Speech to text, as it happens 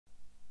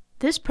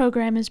This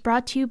program is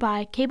brought to you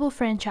by cable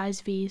franchise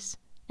fees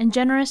and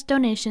generous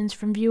donations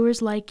from viewers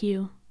like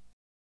you.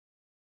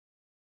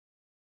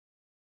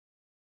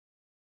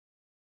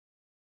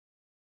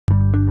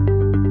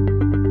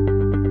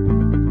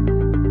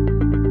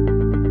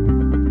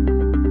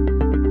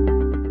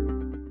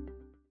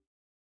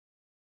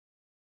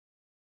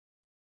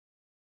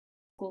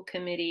 School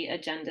Committee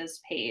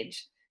agendas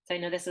page. So I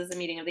know this is a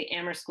meeting of the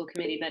Amherst School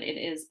Committee, but it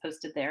is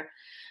posted there.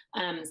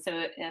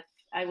 So if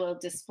I will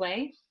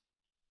display,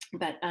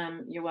 but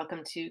you're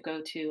welcome to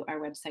go to our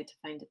website to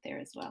find it there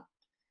as well.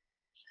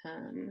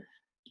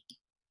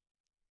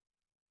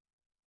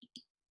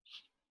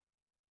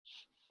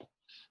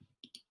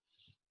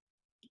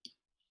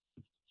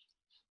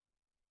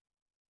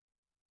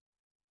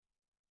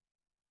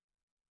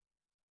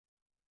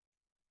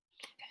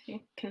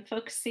 Okay, can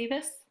folks see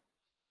this?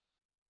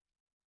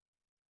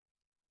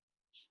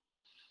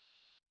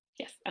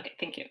 Yes, okay,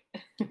 thank you.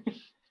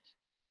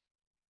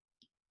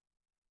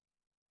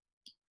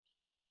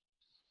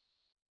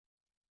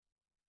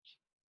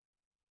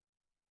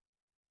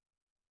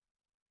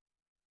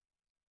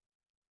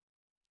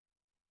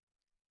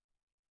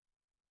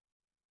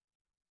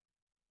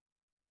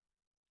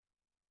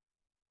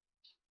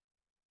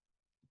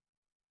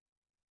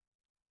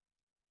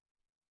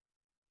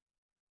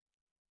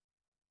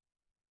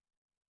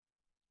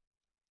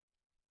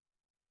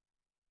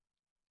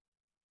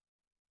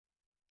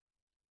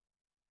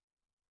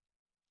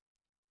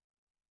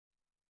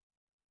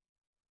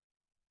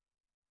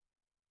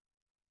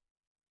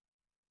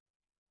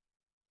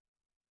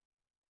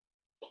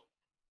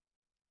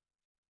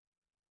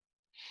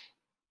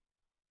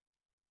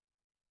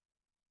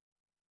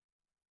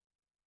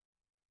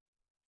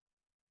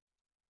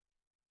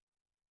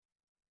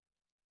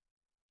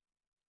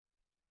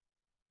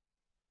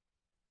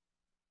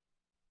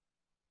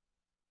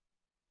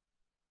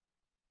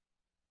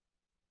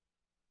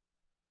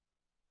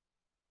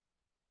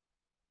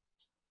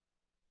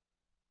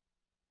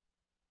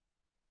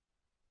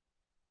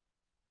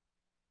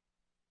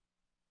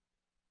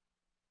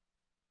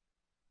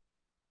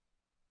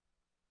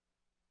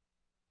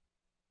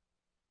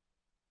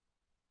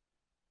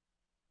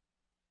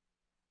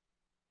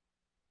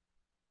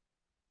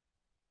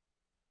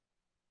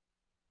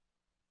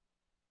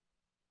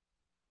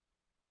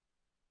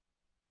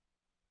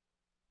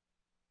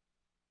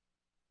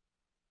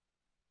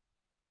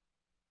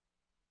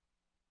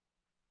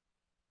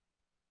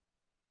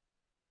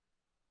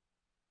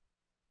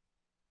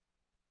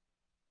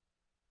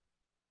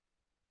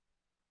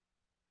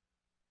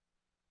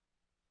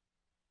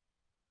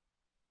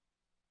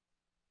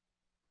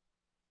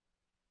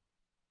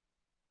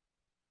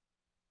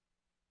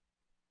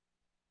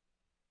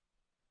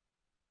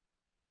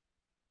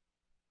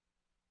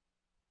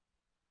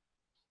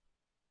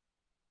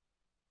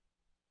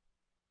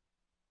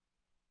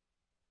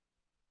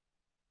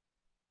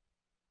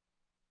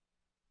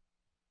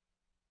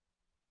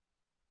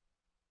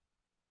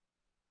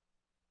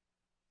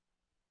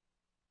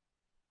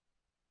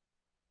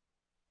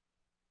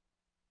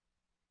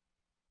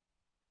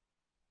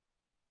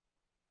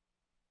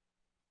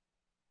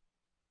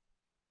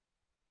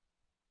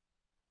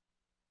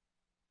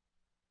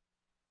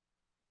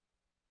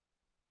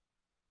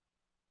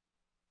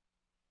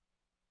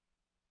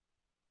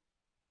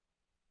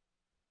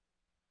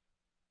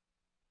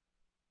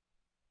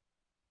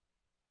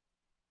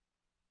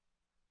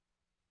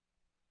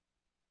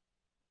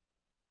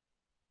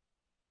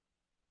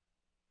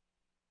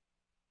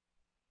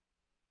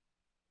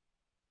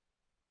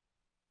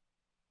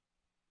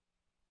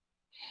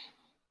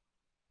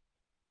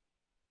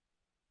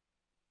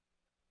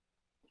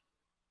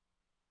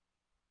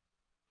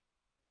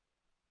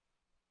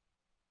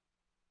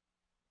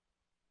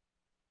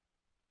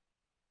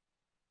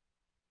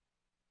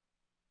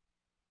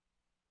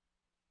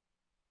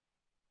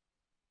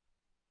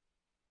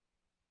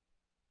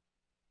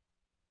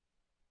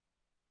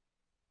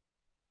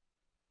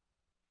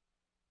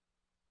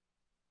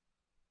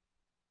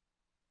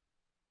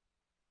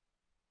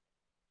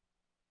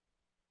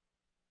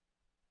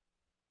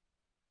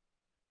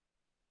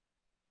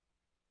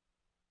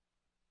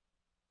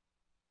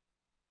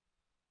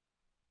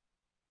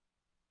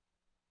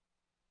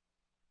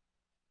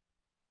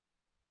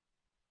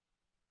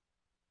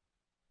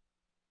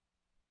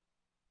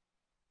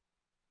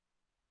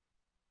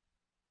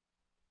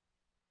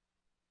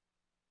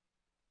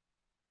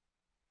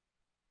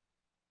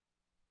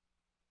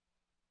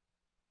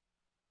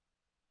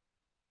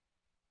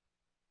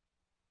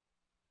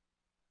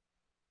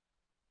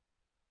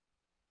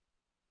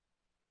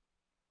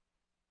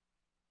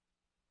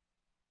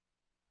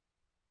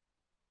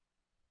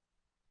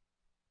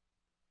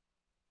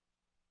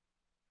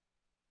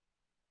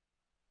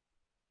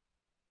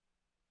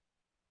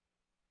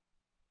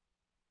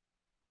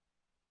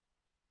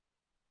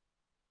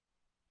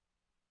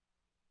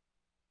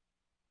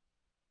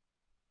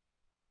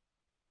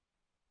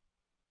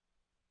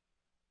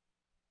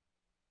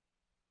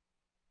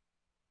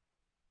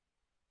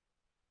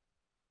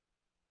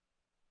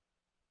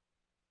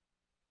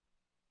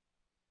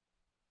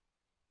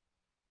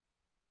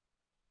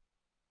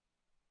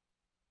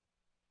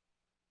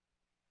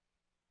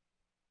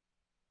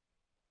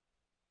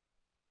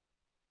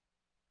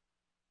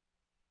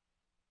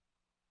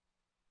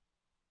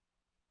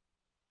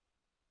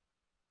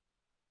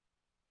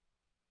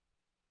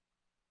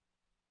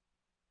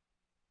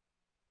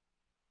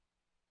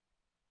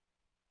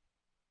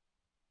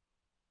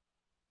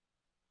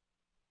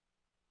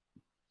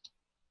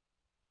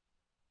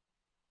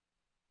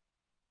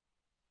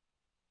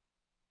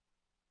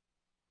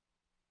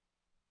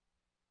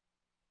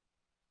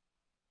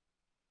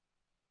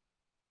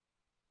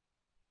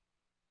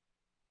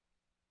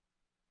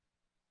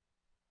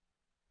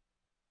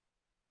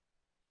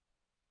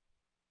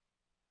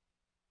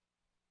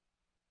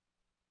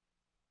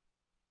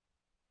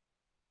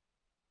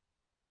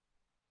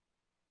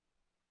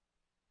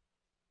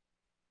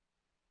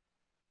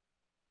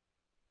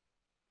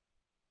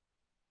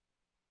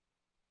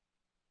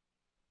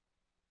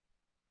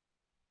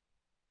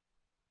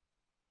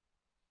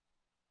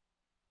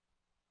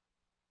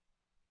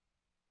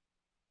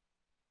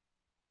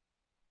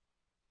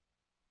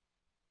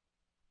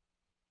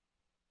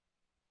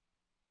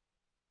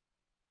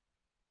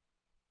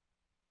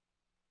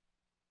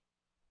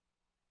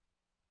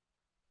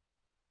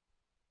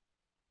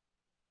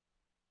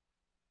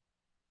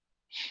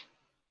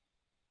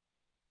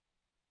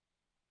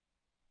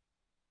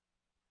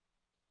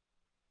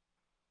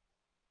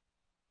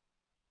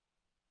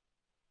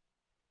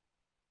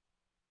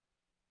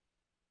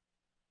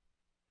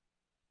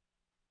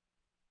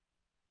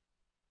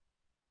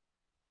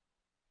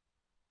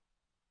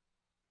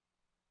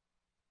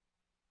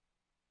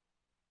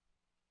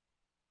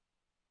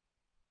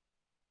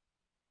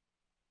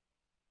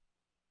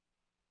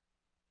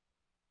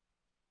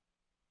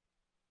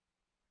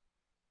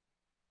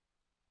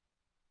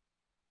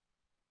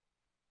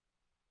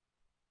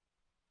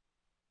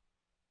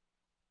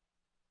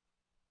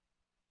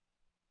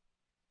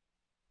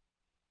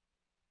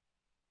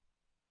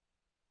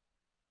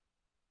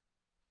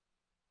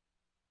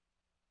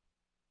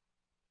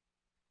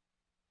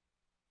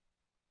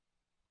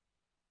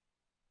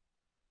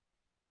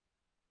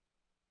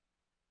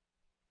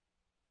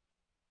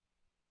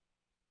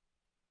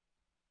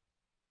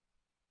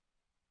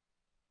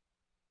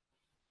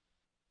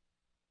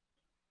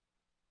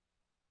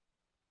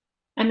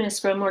 I'm going to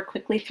scroll more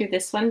quickly through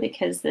this one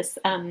because this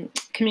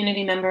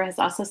community member has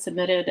also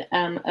submitted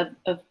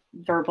a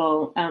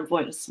verbal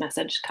voice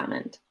message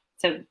comment.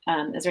 So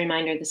as a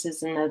reminder, this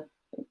is in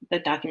the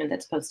document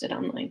that's posted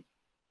online.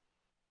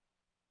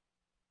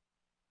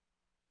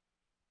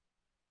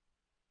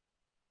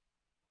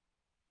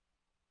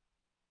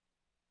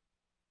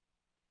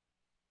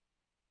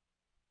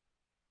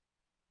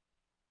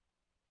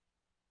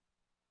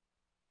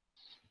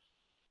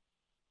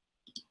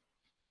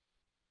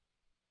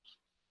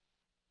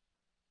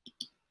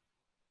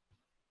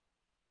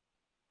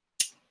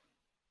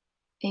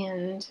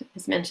 And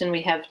as mentioned,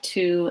 we have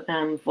two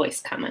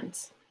voice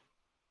comments.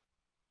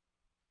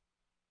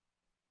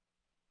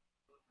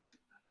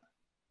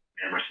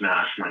 Amherst,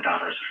 Mass. My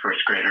daughter is a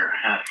first grader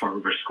at Fort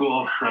River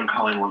School. I'm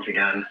calling once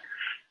again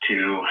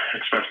to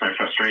express my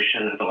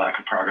frustration at the lack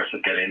of progress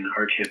of getting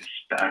our kids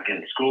back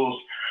in schools.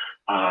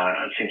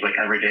 It seems like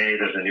every day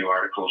there's a new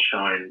article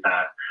showing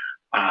that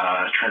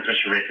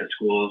transmission rates in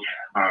schools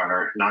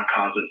are not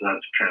causes of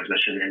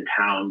transmission in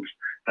towns,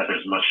 that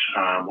there's much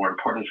more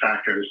important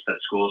factors, that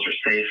schools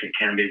are safe and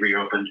can be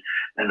reopened,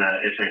 and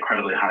that it's an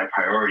incredibly high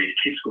priority to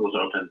keep schools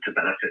open to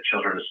benefit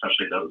children,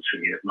 especially those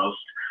who need it most.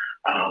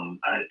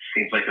 It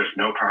seems like there's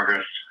no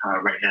progress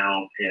right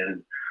now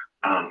in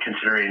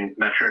considering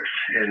metrics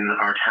in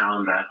our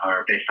town that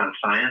are based on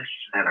science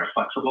and are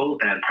flexible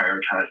and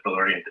prioritize the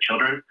learning of the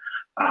children.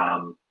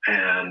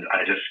 And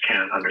I just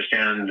can't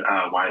understand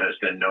why there's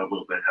been no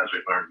movement as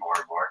we've learned more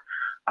and more.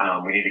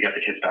 We need to get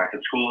the kids back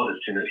in school as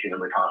soon as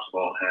humanly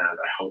possible, and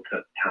I hope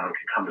that the town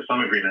can come to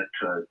some agreement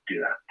to do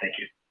that. Thank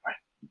you. Bye.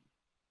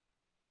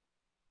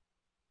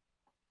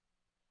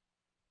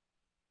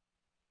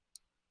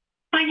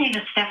 My name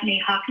is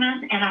Stephanie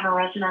Hockman, and I'm a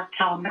resident of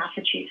Pelham,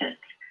 Massachusetts.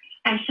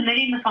 I'm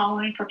submitting the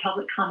following for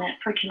public comment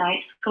for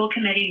tonight's school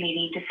committee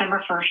meeting,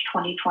 December 1st,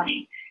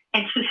 2020.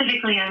 And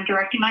specifically, I'm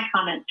directing my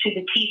comments to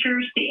the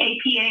teachers, the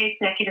APA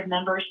executive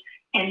members,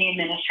 and the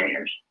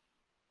administrators.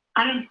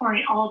 I'm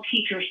imploring all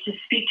teachers to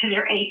speak to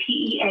their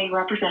APEA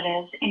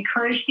representatives,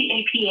 encourage the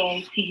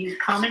APA to use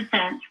common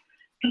sense,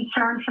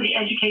 concern for the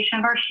education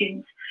of our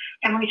students,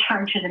 and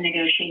return to the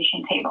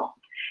negotiation table.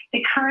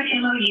 The current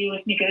MOU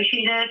was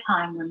negotiated at a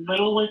time when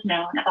little was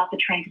known about the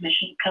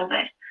transmission of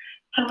COVID.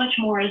 So much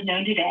more is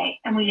known today,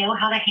 and we know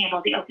how to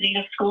handle the opening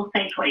of schools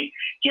safely,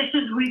 just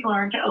as we've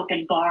learned to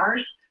open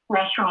bars,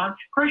 restaurants,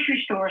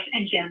 grocery stores,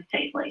 and gyms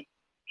safely.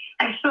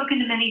 I've spoken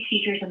to many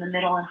teachers in the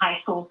middle and high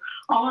school,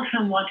 all of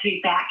whom want to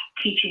be back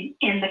teaching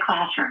in the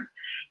classroom.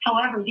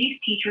 However, these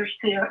teachers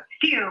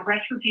fear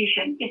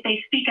retribution if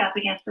they speak up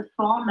against a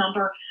small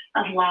number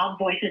of loud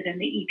voices in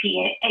the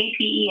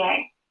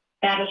APEA.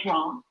 That is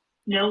wrong.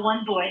 No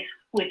one voice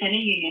within a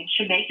union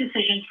should make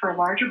decisions for a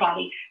larger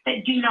body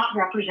that do not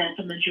represent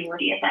the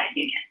majority of that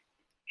union.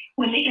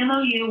 When the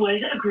MOU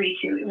was agreed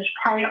to, it was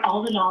prior to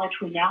all the knowledge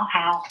we now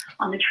have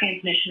on the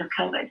transmission of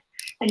COVID.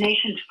 The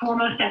nation's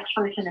foremost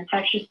experts in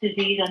infectious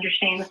disease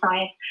understand the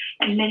science,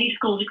 and many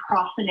schools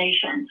across the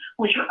nation,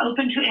 which are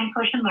open to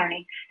in-person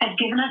learning, have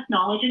given us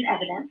knowledge and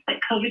evidence that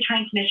COVID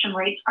transmission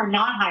rates are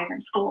not higher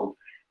in schools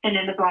than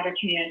in the broader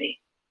community.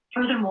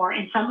 Furthermore,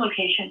 in some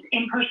locations,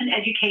 in-person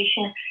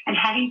education and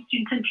having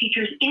students and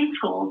teachers in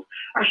schools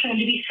are shown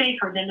to be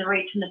safer than the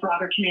rates in the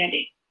broader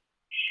community.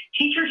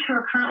 Teachers who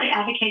are currently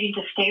advocating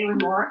to stay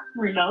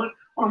remote,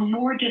 or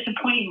more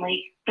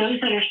disappointingly, those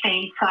that are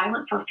staying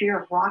silent for fear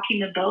of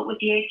rocking the boat with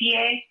the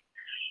APA,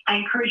 I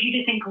encourage you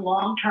to think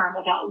long-term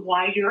about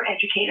why you're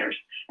educators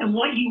and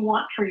what you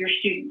want for your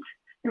students.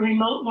 The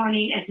remote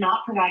learning is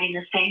not providing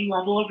the same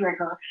level of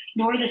rigor,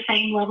 nor the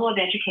same level of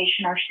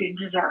education our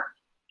students deserve.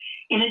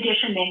 In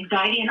addition, the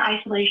anxiety and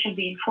isolation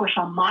being forced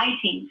on my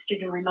teams due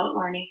to remote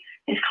learning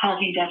is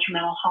causing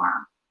detrimental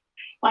harm.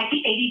 Like the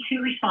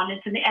 82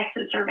 respondents in the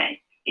exit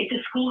survey, if the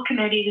school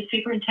committee, the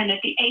superintendent,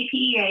 the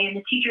APEA, and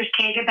the teachers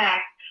can't get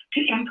back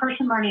to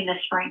in-person learning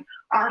this spring,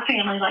 our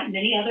family, like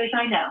many others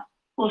I know,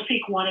 will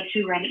seek one of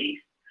two remedies.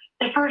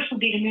 The first will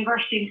be to move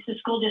our students to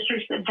school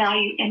districts that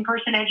value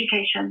in-person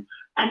education,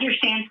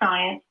 understand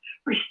science,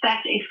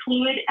 respect a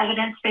fluid,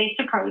 evidence-based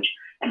approach,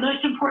 and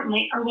most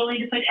importantly, are willing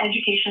to put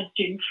education of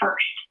students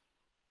first.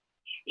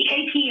 The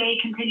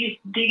APA continues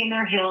to dig in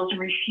their heels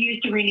and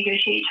refuse to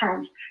renegotiate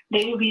terms.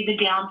 They will be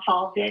the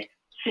downfall of the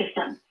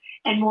system.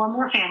 And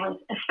more families,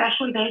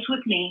 especially those with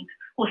means,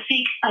 will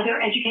seek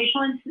other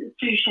educational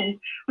institutions,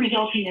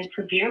 resulting in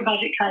severe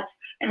budget cuts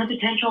and the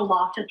potential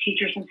loss of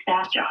teachers and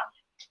staff jobs.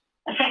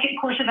 A second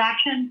course of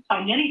action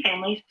by many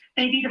families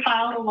may be to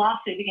file a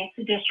lawsuit against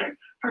the district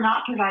for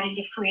not providing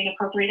the free and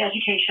appropriate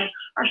education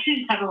our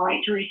students have a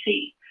right to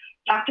receive.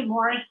 Dr.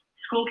 Morris,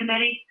 school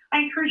committee,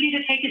 I encourage you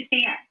to take a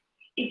stand.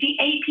 If the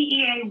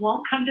APEA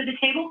won't come to the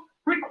table,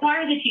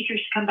 require the teachers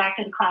to come back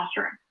to the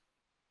classroom.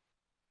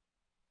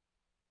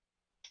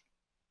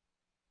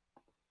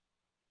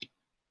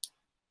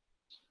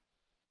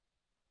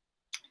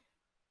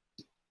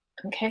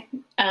 Okay,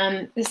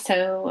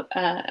 so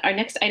our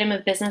next item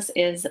of business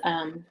is,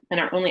 and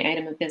our only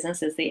item of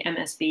business is the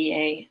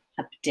MSBA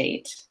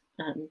update.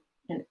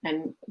 And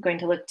I'm going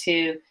to look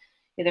to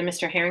either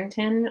Mr.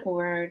 Harrington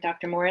or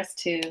Dr. Morris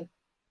to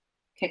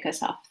kick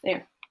us off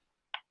there.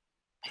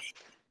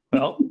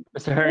 Well,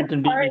 Mr.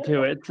 Harrington beat me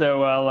to it,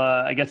 so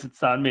I guess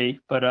it's on me,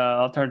 but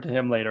I'll turn to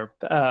him later.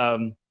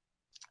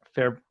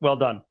 Well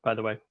done, by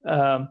the way.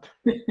 I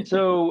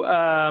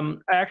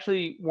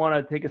actually want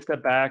to take a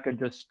step back and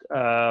just,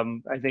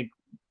 I think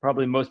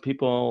probably most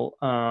people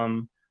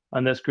on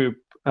this group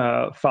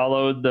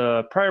followed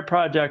the prior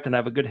project and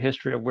have a good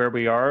history of where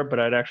we are, but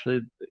I'd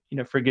actually,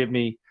 forgive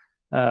me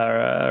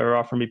or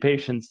offer me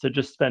patience to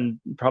just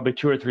spend probably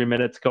 2 or 3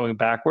 minutes going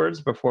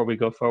backwards before we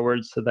go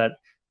forward, so that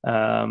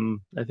I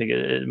think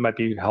it might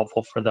be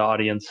helpful for the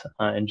audience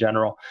in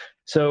general.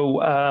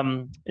 So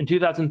in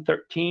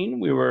 2013,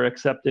 we were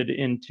accepted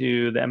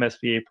into the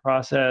MSBA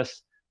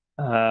process.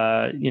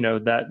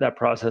 That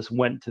process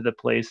went to the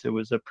place it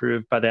was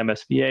approved by the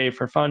MSBA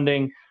for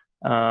funding.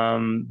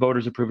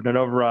 Voters approved an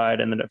override,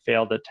 and then it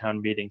failed at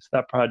town meeting. So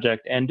that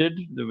project ended.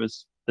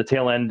 The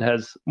tail end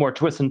has more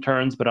twists and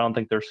turns, but I don't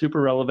think they're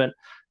super relevant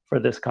for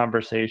this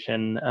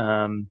conversation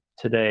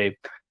today.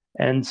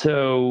 And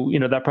so,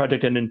 that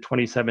project ended in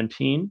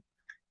 2017,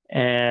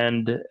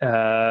 and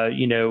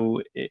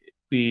the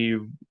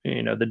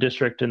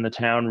district and the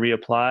town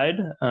reapplied.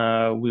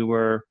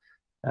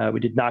 We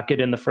did not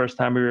get in the first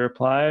time we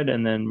reapplied,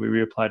 and then we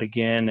reapplied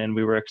again, and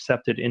we were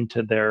accepted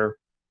into their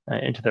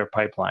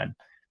pipeline.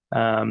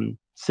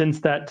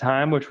 Since that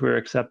time, which we were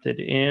accepted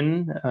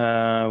in,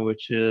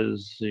 which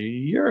is a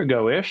year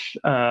ago-ish,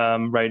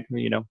 right?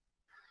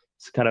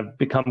 It's kind of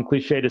become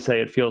cliche to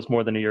say it feels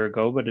more than a year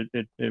ago, but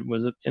it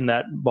was in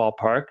that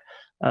ballpark.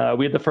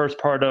 We had the first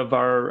part of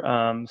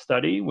our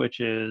study, which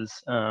is,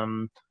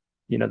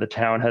 the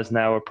town has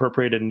now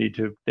appropriated and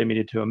they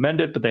needed to amend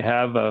it, but they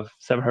have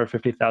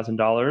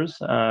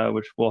 $750,000,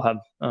 which will have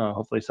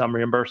hopefully some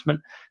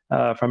reimbursement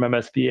from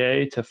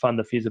MSBA to fund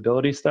the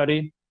feasibility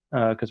study,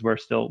 because we're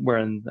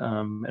in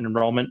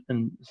enrollment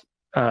and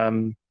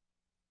kind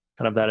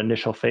of that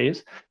initial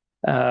phase.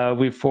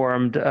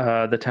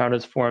 The town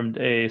has formed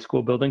a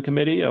school building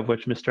committee, of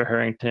which Mr.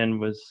 Harrington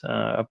was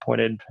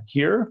appointed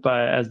here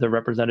as the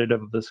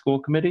representative of the school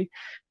committee.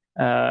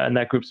 And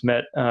that group's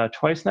met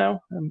twice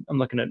now. I'm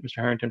looking at Mr.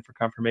 Harrington for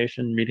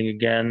confirmation, meeting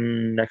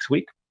again next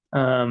week.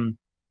 For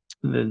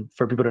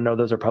people to know,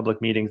 those are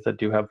public meetings that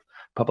do have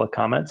public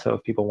comment. So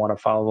if people want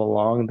to follow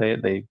along,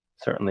 they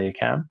certainly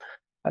can.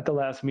 At the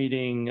last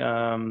meeting,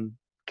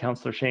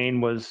 Councillor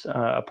Shane was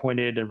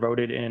appointed and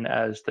voted in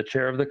as the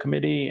chair of the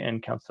committee,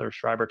 and Town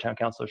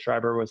Councillor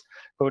Schreiber was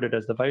voted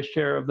as the vice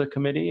chair of the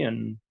committee.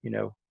 And,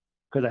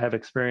 because I have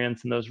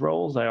experience in those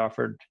roles, I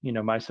offered,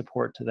 my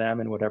support to them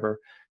and whatever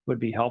would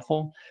be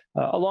helpful.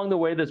 Along the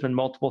way, there's been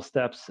multiple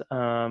steps.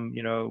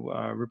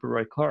 Rupert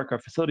Roy Clark, our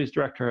facilities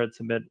director, had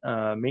submit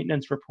a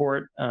maintenance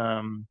report.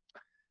 I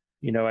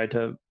had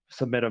to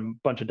submit a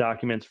bunch of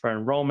documents for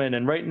enrollment,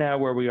 and right now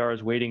where we are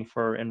is waiting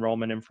for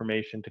enrollment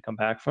information to come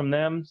back from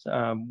them.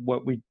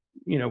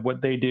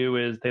 What they do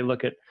is they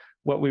look at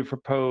what we've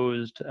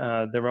proposed,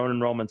 their own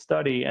enrollment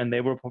study, and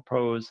they will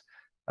propose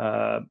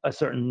a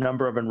certain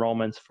number of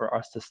enrollments for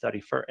us to study.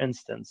 For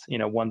instance,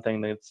 one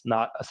thing that's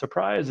not a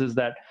surprise is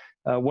that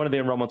one of the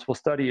enrollments we'll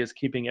study is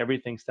keeping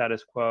everything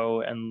status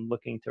quo and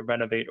looking to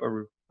renovate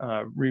or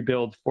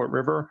rebuild Fort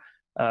River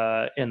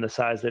in the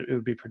size that it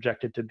would be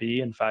projected to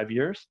be in 5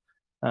 years.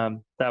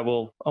 That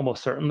will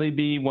almost certainly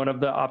be one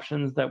of the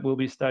options that will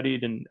be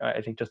studied, and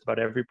I think just about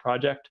every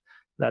project,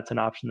 that's an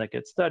option that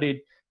gets studied.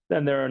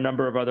 Then there are a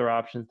number of other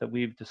options that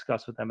we've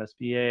discussed with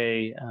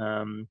MSBA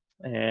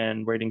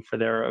and waiting for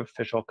their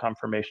official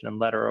confirmation and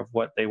letter of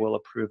what they will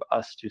approve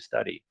us to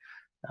study.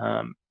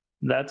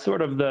 That's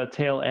sort of the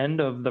tail end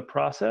of the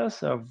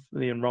process of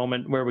the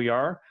enrollment where we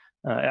are.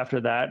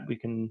 After that, we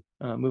can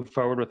move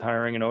forward with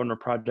hiring an owner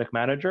project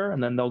manager,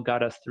 and then they'll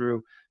guide us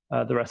through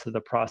the rest of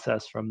the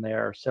process from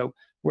there. So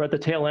we're at the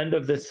tail end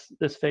of this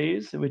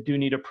phase. We do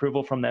need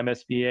approval from the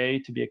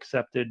MSBA to be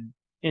accepted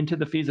into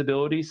the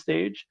feasibility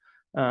stage.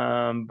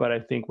 But I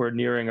think we're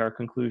nearing our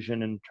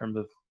conclusion in terms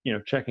of,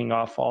 checking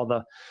off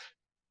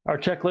our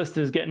checklist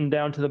is getting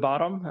down to the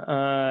bottom,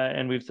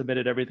 and we've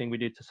submitted everything we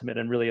need to submit.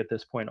 And really at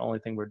this point, only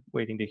thing we're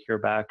waiting to hear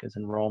back is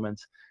enrollments.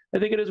 I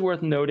think it is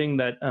worth noting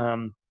that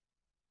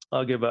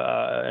I'll give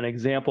an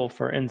example.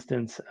 For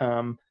instance,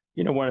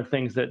 one of the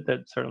things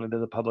that certainly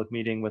there's a public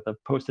meeting with a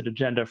posted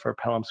agenda for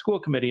Pelham School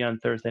Committee on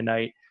Thursday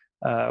night,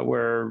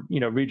 where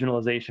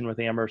regionalization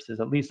with Amherst is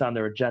at least on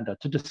their agenda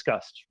to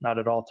discuss, not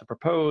at all to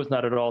propose,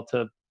 not at all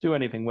to do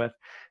anything with.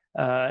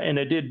 And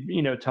I did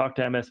talk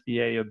to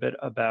MSBA a bit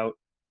about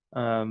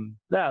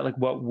that, like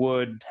what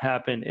would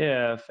happen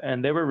if,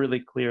 and they were really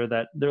clear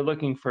that they're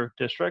looking for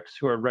districts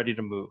who are ready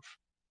to move.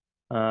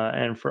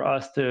 And for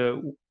us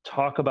to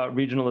talk about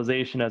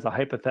regionalization as a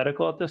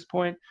hypothetical at this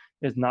point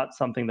is not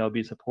something that will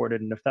be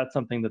supported. And if that's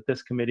something that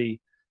this committee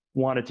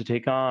wanted to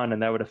take on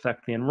and that would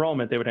affect the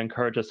enrollment, they would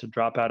encourage us to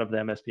drop out of the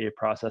MSBA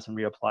process and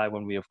reapply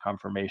when we have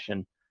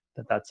confirmation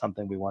that that's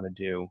something we want to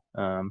do.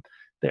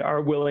 They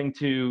are willing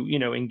to,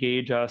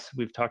 engage us.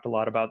 We've talked a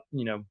lot about,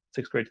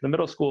 6th grade to the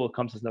middle school. It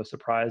comes as no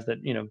surprise that,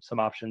 some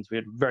options. We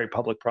had a very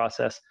public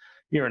process,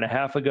 year and a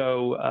half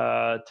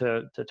ago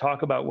to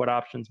talk about what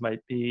options might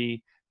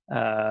be,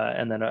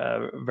 and then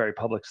a very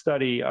public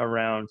study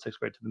around sixth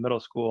grade to the middle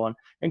school.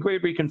 And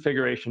grade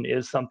reconfiguration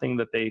is something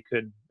that they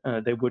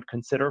would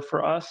consider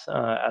for us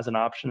as an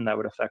option, and that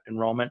would affect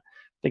enrollment.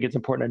 I think it's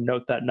important to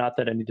note that not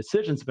that any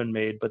decisions have been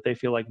made, but they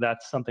feel like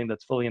that's something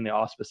that's fully in the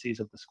auspices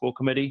of the school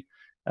committee.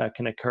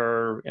 Can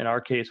occur in our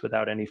case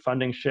without any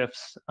funding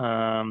shifts,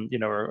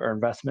 or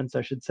investments,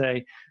 I should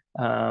say.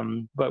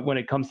 But when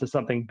it comes to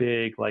something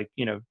big like,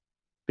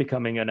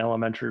 becoming an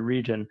elementary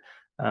region,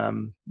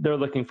 they're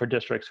looking for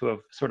districts who have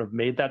sort of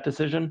made that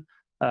decision,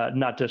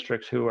 not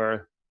districts who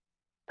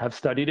have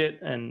studied it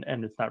and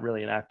it's not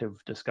really an active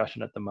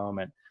discussion at the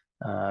moment.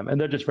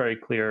 And they're just very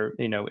clear,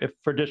 if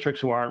for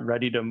districts who aren't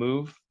ready to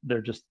move,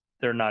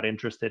 they're not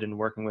interested in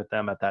working with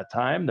them at that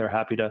time. They're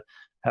happy to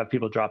have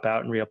people drop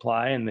out and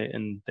reapply.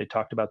 And they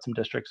talked about some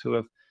districts who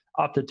have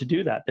opted to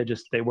do that.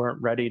 They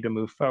weren't ready to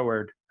move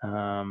forward.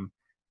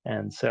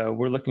 And so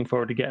we're looking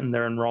forward to getting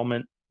their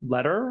enrollment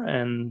letter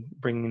and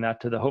bringing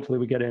that hopefully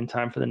we get it in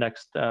time for the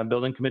next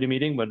building committee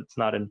meeting, but it's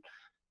not in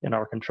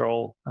our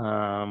control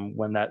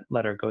when that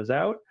letter goes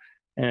out.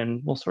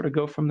 And we'll sort of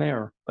go from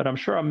there. But I'm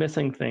sure I'm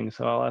missing things,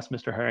 so I'll ask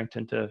Mr.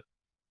 Harrington to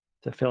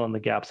fill in the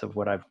gaps of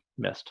what I've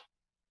missed.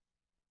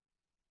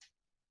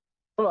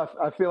 Well,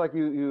 I feel like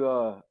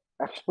you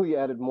actually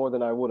added more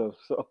than I would have,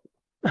 so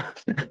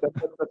that's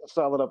a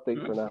solid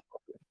update for now.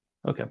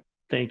 Okay,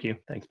 thank you.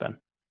 Thanks, Ben.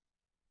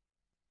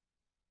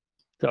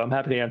 So I'm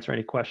happy to answer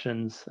any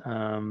questions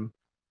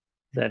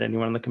that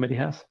anyone on the committee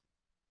has.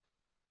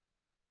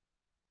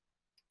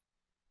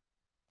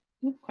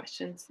 No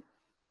questions.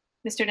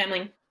 Mr.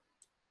 Demling.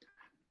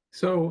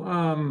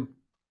 So,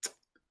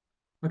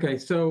 okay,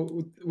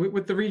 so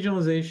with the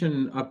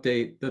regionalization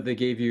update that they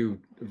gave you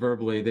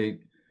verbally,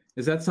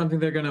 is that something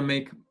they're going to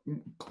make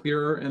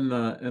clearer in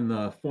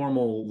the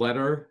formal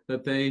letter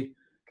that they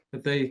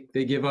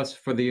give us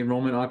for the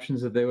enrollment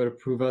options that they would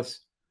approve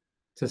us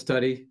to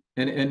study?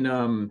 And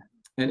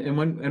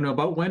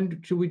about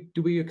when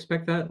do we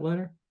expect that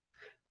letter?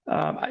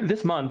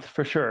 This month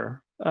for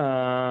sure.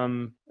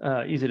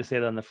 Easy to say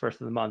that on the first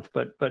of the month,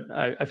 but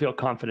I feel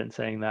confident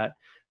saying that.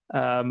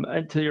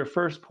 And to your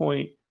first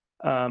point,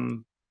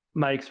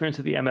 my experience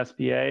with the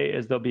MSBA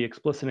is they'll be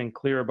explicit and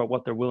clear about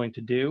what they're willing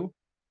to do.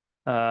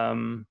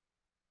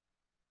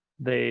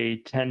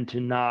 They tend to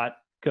not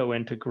go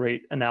into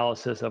great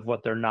analysis of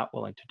what they're not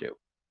willing to do.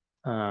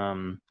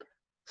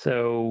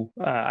 So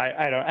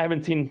I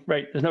haven't seen,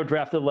 right, there's no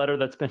drafted letter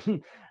that's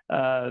been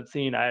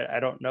seen. I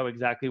don't know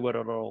exactly what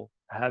it'll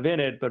have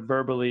in it, but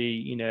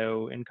verbally,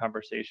 in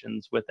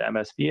conversations with the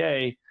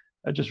MSBA,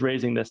 just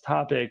raising this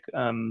topic,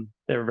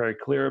 they were very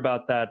clear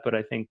about that. But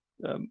I think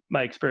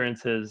my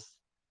experience is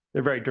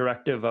they're very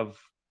directive of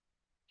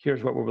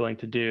here's what we're willing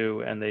to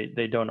do, and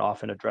they don't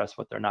often address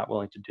what they're not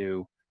willing to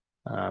do.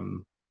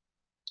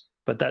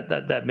 But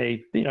that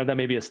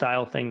may be a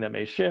style thing that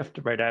may shift,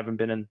 right?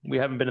 We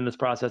haven't been in this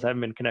process. I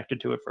haven't been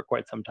connected to it for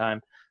quite some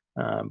time,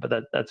 but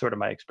that's sort of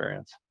my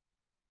experience.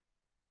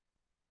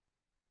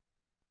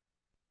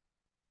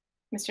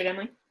 Mr.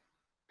 Demling.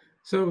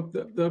 So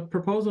the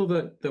proposal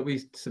that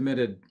we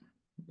submitted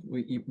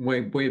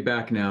way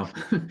back now,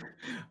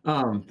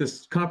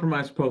 this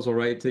compromise proposal,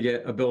 right, to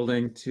get a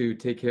building to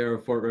take care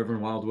of Fort River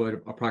and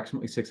Wildwood,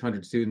 approximately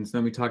 600 students.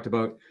 Then we talked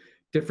about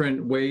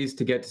different ways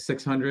to get to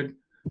 600,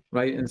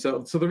 right? And so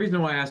the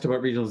reason why I asked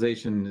about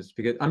regionalization is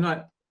because I'm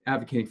not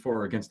advocating for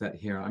or against that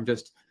here. I'm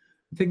just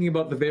thinking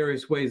about the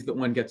various ways that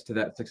one gets to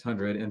that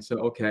 600. And so,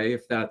 okay,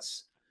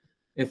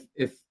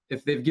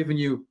 if they've given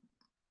you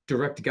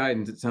direct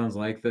guidance, it sounds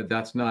like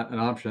that's not an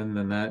option,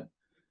 then that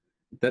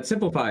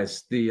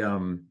simplifies the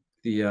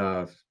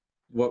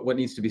what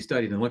needs to be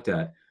studied and looked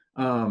at.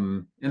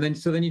 And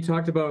then you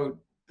talked about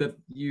that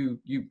you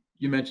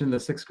mentioned the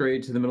sixth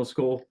grade to the middle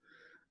school,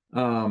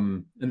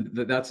 and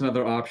that's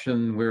another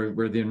option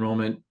where the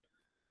enrollment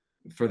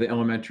for the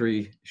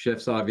elementary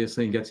shifts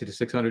obviously and gets you to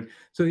 600.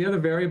 So the other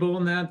variable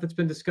in that's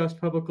been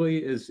discussed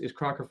publicly is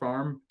Crocker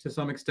Farm to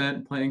some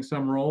extent playing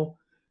some role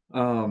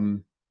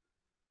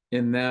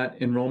in that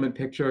enrollment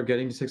picture of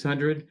getting to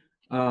 600.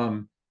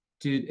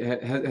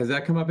 Has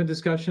that come up in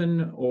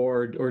discussion,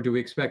 or do we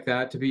expect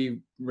that to be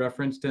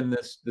referenced in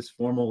this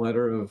formal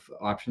letter of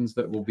options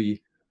that will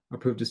be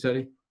approved to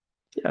study?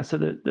 Yeah, so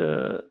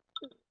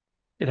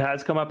it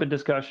has come up in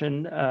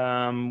discussion.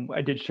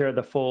 I did share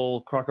the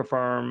full Crocker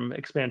Farm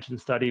expansion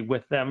study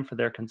with them for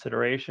their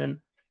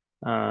consideration.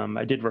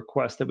 I did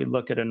request that we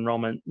look at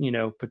enrollment,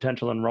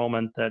 potential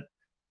enrollment that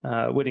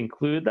would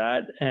include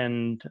that,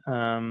 and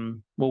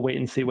we'll wait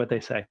and see what they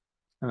say.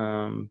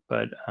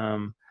 But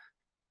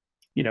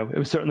it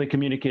was certainly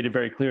communicated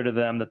very clear to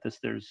them that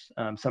there's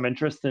some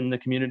interest in the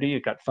community.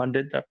 It got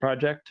funded, that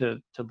project,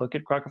 to look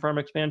at Crocker Farm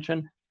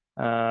expansion.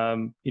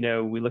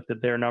 We looked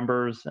at their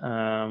numbers,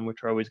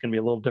 which are always going to be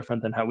a little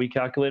different than how we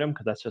calculate them,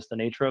 because that's just the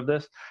nature of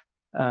this.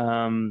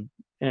 And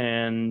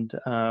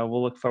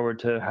we'll look forward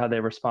to how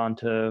they respond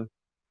to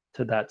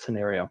that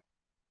scenario.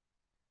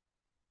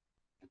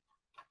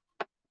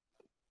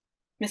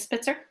 Ms.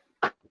 Spitzer?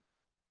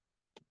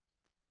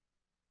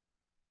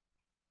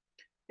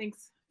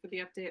 Thanks for the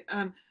update.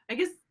 I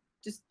guess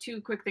just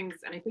two quick things,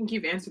 and I think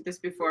you've answered this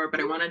before, but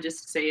I want to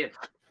just say it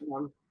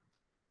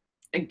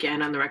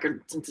again on the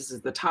record since this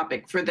is the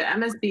topic. For the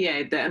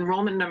MSBA, the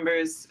enrollment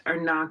numbers are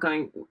not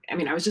going, I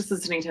mean, I was just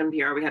listening to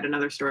NPR. We had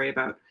another story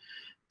about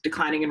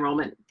declining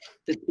enrollment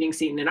that's being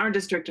seen in our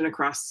district and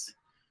across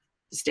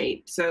the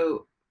state.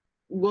 So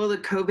will the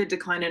COVID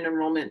decline in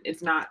enrollment,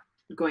 it's not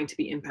going to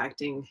be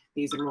impacting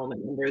these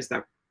enrollment numbers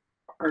that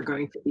are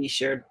going to be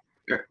shared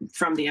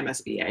from the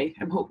MSBA,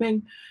 I'm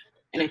hoping.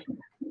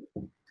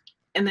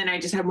 And then I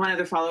just had one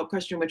other follow-up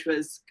question, which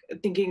was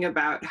thinking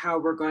about how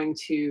we're going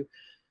to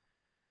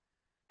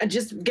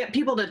just get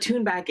people to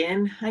tune back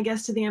in, I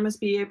guess, to the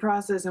MSBA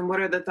process, and what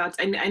are the thoughts?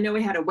 I know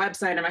we had a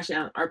website. I'm actually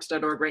on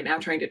arps.org right now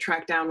trying to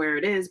track down where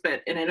it is,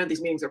 and I know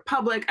these meetings are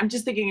public. I'm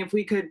just thinking if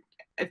we could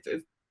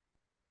if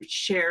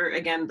share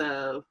again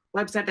the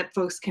website that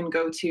folks can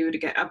go to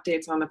get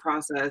updates on the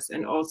process,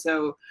 and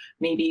also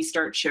maybe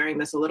start sharing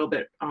this a little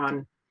bit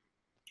on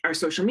our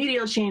social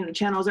media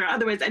channels or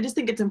otherwise. I just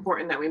think it's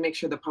important that we make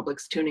sure the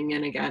public's tuning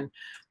in again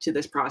to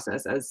this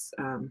process, as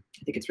I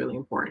think it's really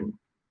important.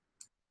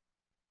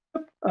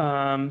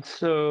 I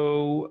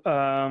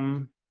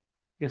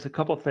guess a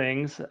couple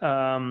things.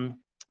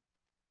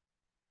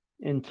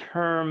 In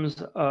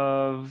terms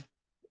of,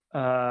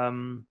 let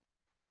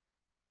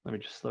me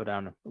just slow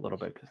down a little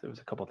bit because there was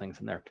a couple things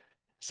in there.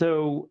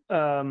 So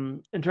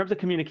in terms of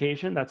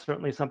communication, that's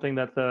certainly something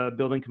that the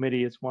building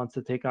committee wants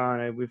to take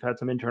on. We've had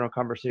some internal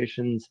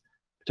conversations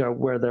to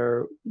where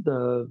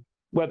the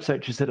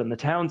website should sit on the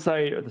town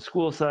site or the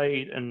school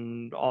site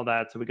and all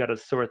that. So we got to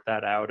sort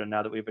that out. And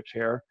now that we have a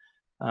chair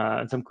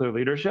and some clear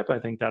leadership, I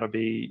think that'll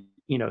be,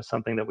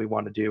 something that we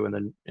want to do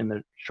in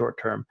the short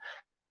term.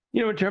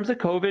 In terms of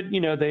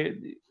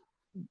COVID,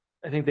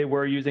 I think they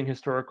were using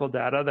historical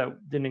data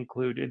that didn't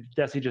include.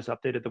 DESE just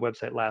updated the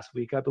website last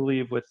week, I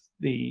believe, with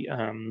the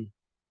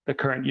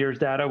current year's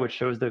data, which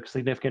shows the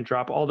significant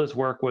drop. All this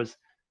work was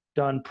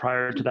done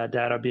prior to that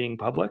data being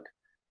public.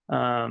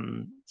 I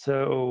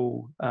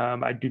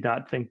do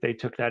not think they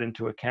took that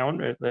into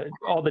account.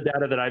 All the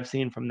data that I've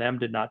seen from them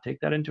did not take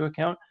that into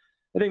account.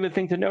 I think the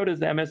thing to note is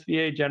the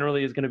MSBA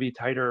generally is going to be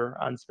tighter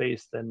on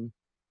space than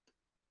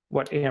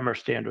what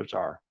Amherst standards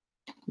are.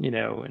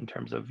 In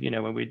terms of,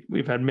 when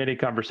we've had many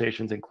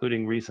conversations,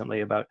 including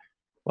recently about,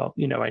 well,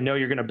 I know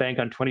you're going to bank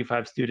on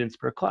 25 students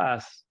per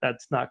class.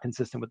 That's not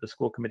consistent with the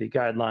school committee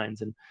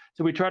guidelines. And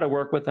so we try to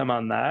work with them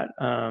on that.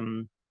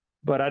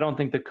 But I don't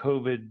think the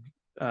COVID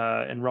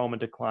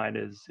enrollment decline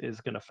is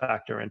going to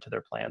factor into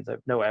their plans. I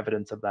have no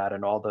evidence of that.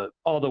 And all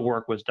the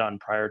work was done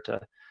prior to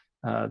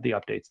the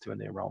updates to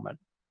the enrollment.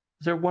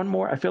 Is there one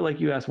more? I feel like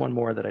you asked one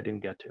more that I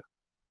didn't get to.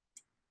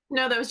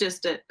 No, that was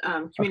just it.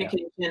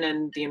 Communication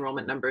and the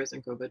enrollment numbers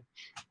and COVID.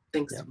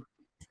 Thanks. Yeah.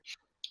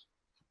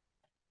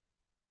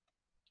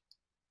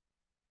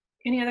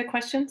 Any other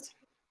questions?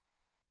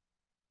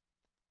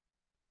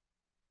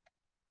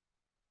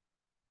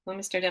 Well,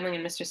 Mr. Demling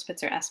and Mr.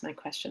 Spitzer asked my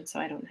question,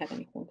 so I don't have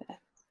anything to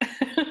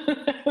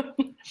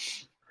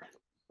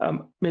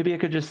add. Maybe I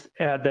could just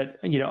add that,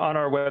 on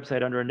our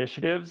website under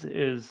initiatives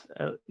is,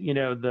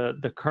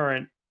 the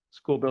current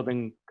school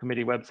building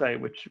committee website,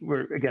 which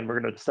we're going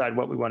to decide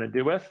what we want to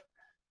do with.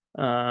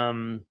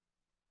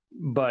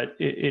 But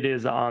it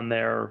is on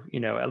there,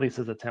 at least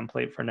as a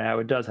template for now.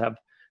 It does have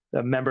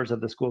the members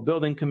of the school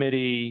building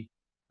committee.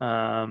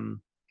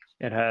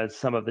 It has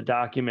some of the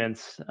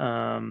documents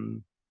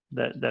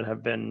that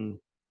have been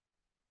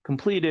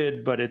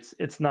completed, but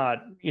it's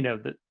not,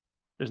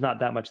 there's not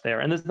that much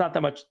there, and there's not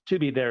that much to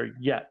be there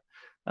yet.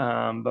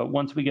 But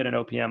once we get an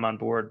OPM on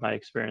board, my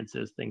experience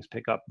is things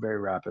pick up very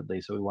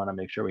rapidly. So we want to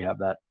make sure we have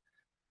that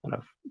kind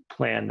of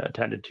plan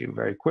attended to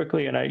very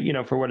quickly. And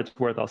I, for what it's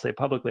worth, I'll say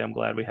publicly, I'm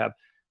glad we have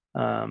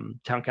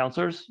town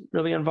councilors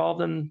really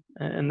involved in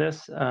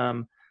this.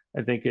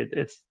 I think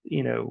it's,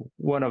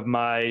 one of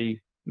my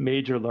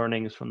major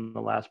learnings from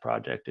the last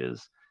project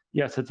is,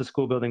 yes, it's a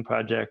school building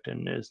project,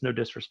 and there's no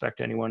disrespect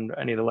to anyone,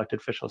 any of the elected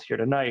officials here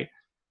tonight,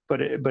 but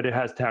it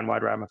has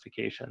townwide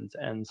ramifications.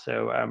 And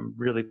so I'm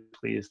really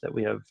pleased that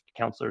we have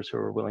counselors who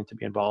are willing to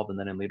be involved and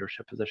then in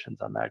leadership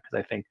positions on that,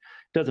 because I think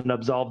it doesn't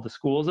absolve the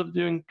schools of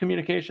doing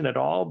communication at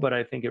all, but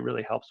I think it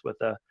really helps with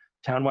a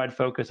townwide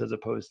focus as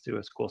opposed to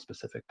a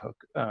school-specific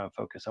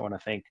focus. I want to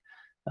thank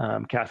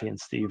Kathy and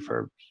Steve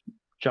for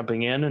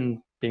jumping in and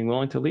being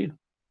willing to lead.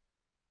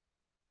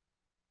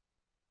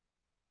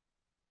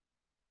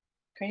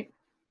 Great.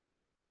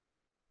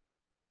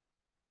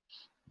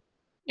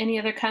 Any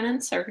other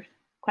comments or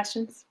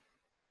questions?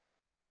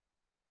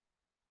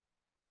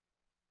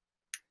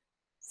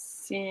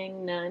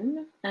 Seeing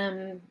none,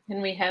 and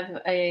we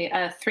have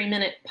a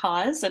 3-minute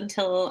pause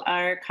until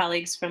our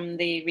colleagues from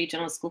the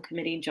Regional School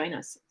Committee join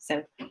us.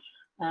 So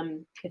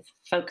if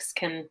folks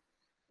can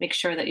make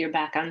sure that you're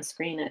back on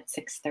screen at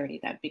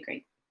 6:30, that'd be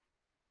great.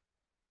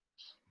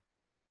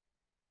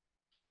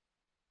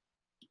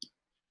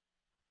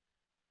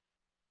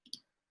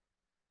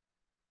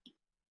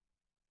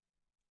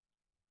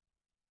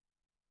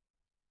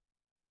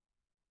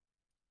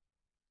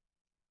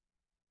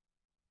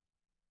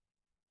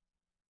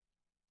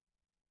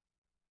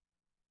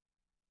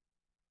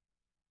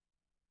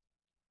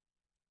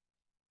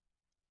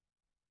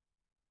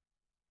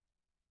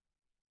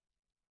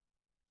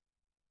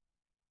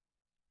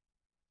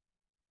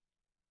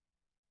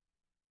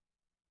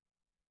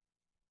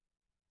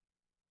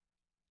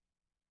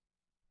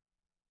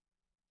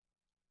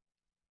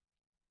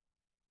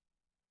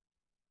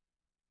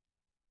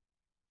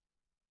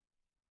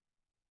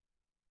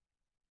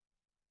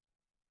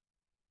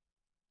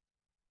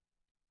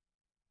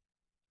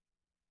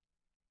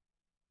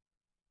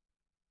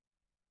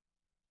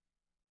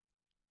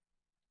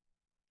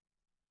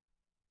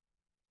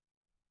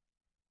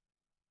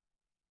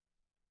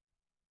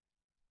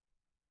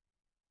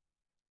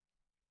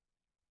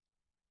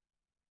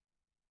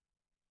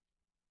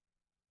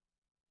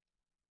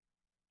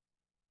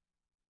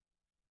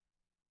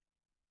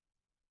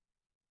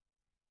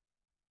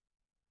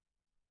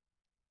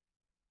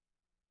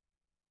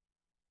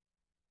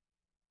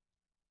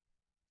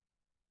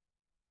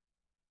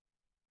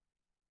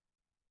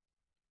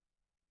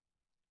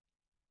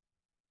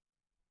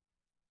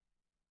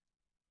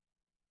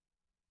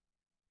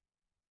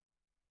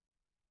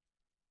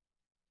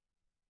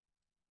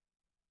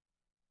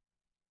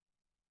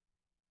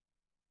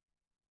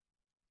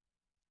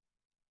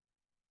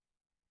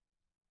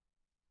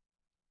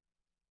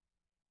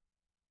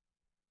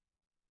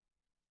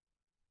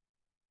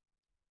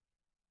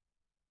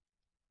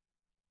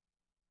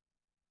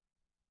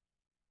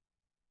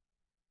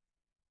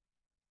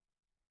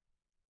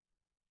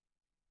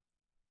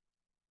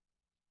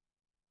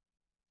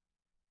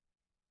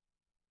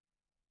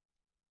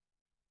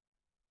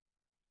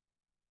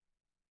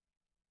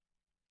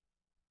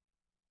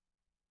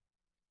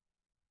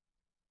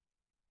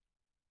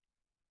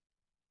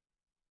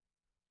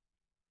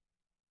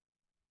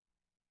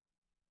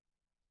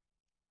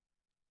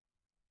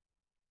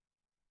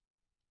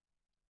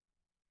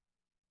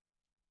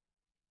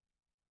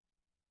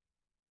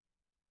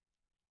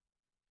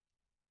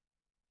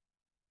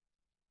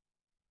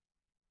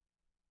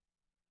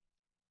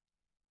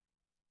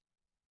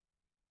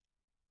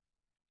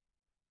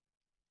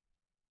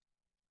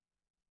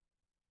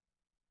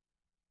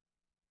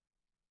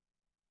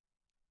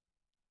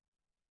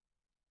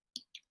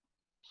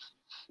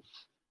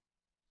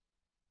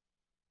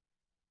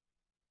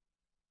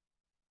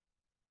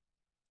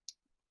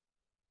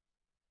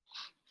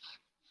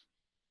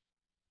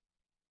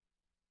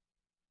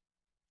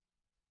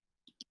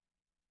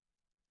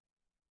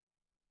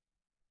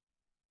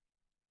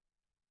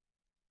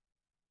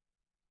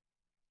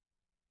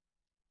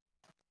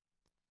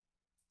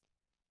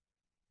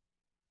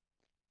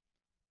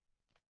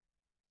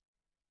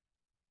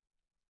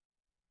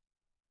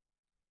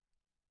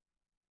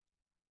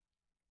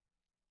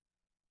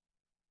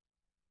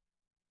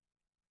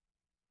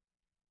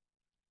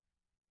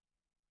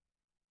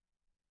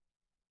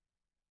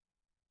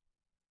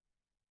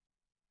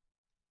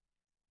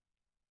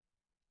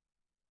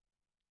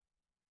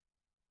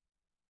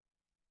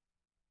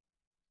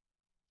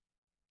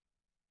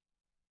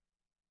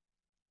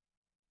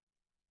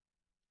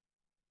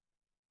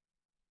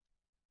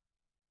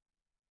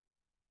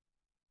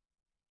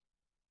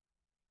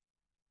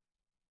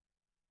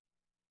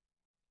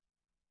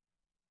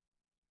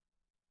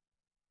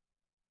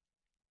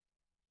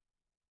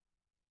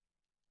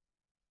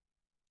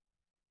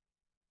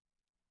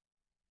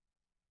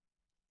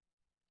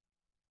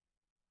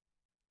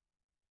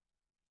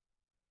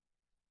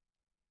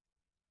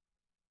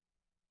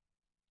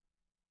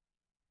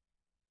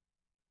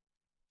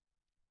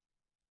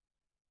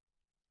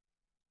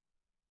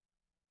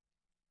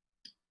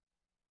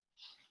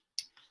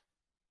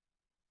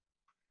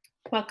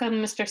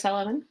 Welcome, Mr.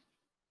 Sullivan.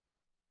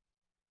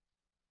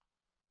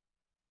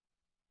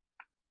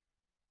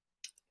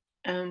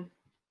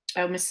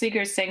 Oh, Ms.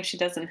 Seeger is saying she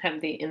doesn't have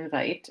the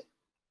invite.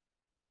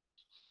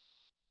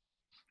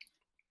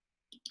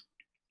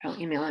 I'll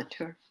email it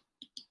to her.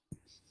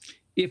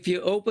 If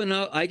you open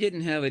up, I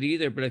didn't have it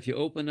either, but if you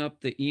open up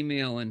the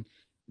email and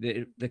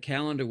the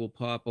calendar will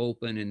pop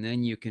open and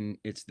then you can,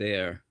 it's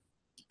there.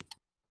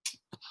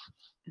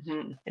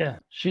 Mm-hmm. Yeah,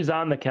 she's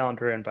on the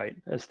calendar invite,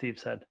 as Steve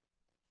said.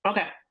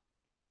 Okay.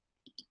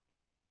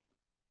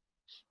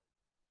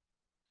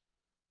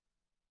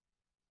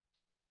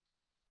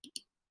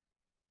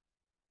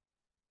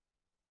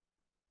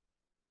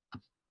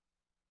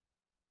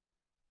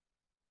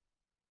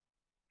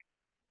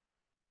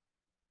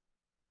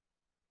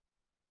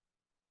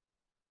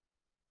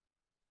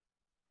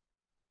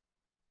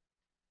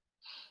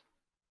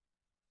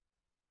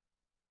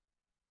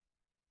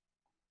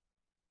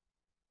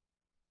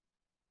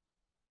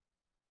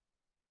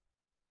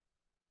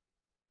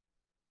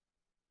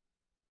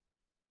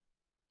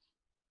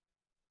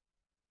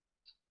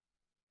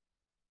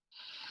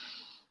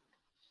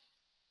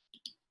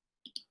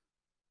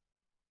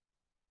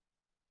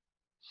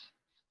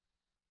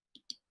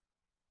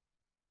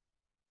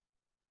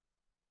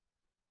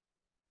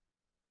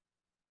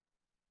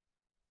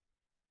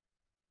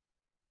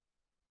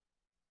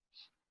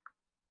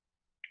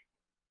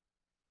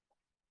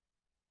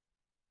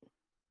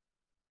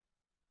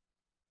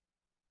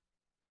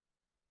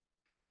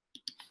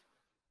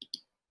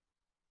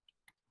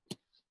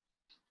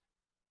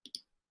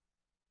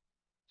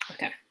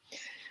 Okay.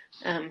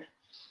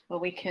 Well,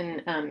 we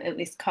can at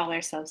least call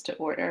ourselves to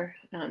order,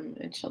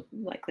 and she'll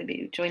likely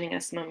be joining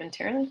us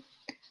momentarily.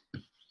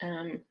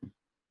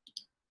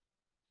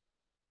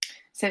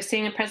 So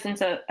seeing a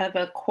presence of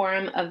a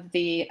quorum of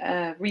the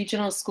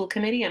Regional School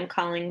Committee, I'm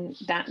calling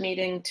that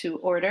meeting to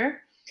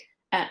order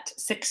at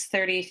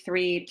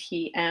 6:33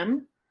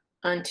 p.m.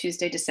 on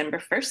Tuesday, December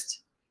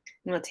 1st.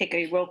 And we'll take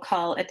a roll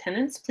call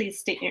attendance. Please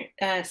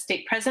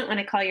state present when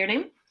I call your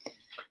name.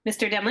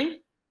 Mr. Demling?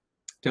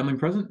 Demling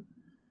present.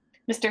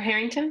 Mr.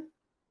 Harrington?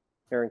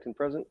 Harrington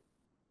present.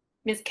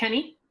 Ms.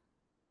 Kenny?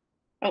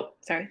 Oh,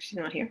 sorry, she's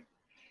not here.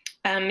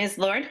 Ms.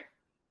 Lord?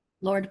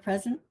 Lord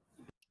present.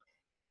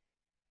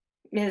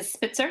 Ms.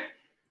 Spitzer?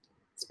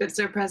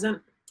 Spitzer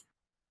present.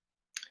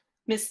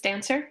 Ms.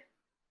 Stancer?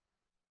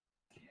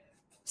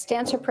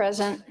 Stancer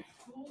present.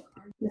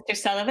 Mr.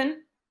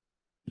 Sullivan?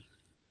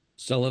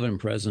 Sullivan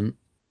present.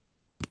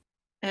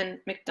 And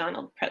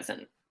McDonald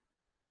present.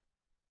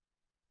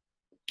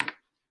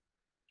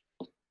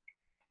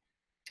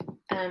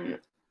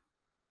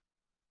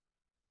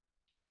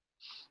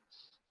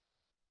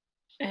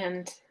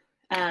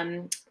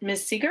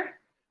 Ms. Seeger,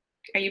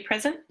 are you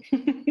present?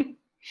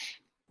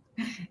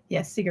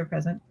 Yes, Seeger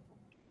present.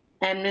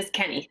 And Ms.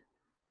 Kenny?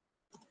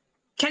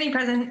 Kenny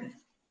present.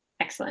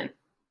 Excellent.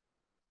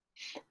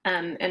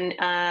 In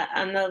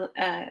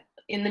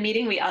the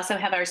meeting, we also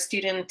have our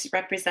student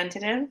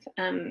representative,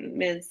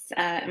 Ms.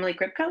 Emily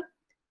Gribko,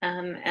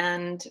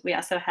 and we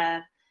also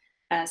have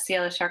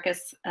Ciela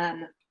Sharkus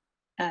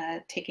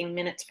taking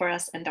minutes for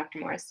us, and Dr.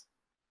 Morris.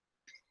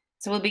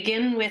 So we'll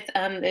begin with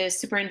the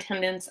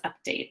superintendent's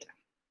update.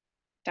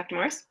 Dr.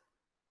 Morris?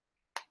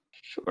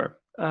 Sure.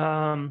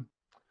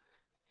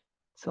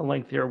 It's a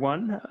lengthier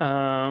one,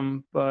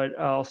 but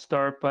I'll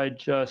start by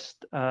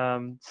just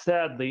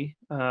sadly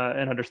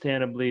and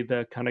understandably,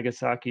 the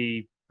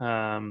Kanagasaki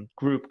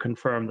group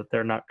confirmed that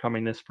they're not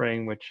coming this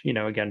spring, which,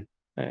 again,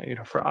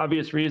 for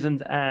obvious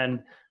reasons,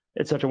 and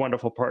it's such a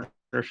wonderful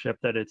partnership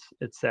that it's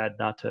sad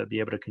not to be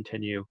able to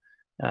continue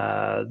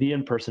the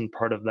in-person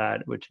part of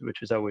that, which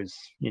is always,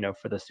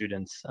 for the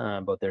students,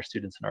 both their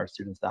students and our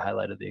students, the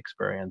highlight of the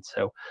experience.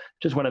 So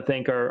just want to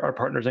thank our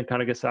partners in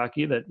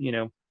Kanagasaki that,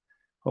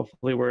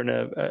 hopefully we're in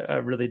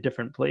a really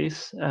different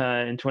place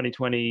in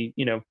 2020.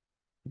 I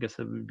guess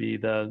it would be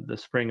the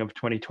spring of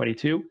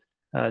 2022.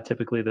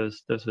 Typically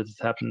those visits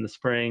happen in the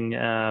spring,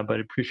 but I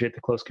appreciate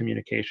the close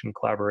communication,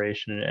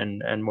 collaboration,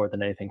 and more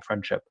than anything,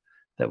 friendship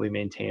that we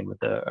maintain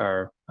with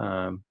our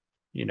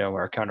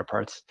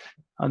counterparts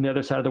on the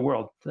other side of the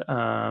world.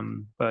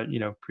 But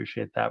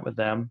appreciate that with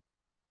them.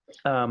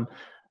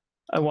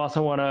 I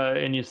also want to,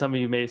 and some of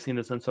you may have seen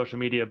this on social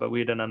media, but we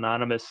had an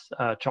anonymous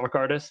chalk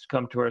artist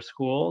come to our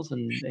schools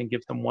and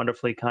give some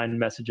wonderfully kind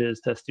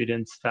messages to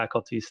students,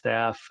 faculty,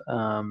 staff,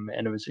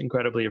 and it was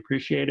incredibly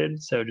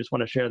appreciated. So just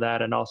want to share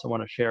that, and also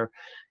want to share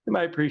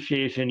my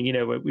appreciation.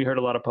 We heard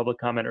a lot of public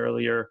comment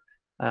earlier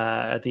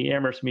at the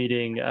Amherst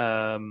meeting,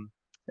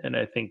 and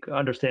I think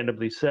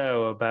understandably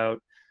so,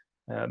 about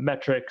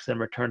metrics and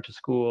return to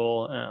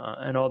school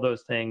and all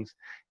those things.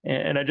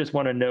 And I just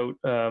want to note,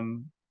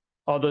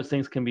 all those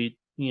things can be,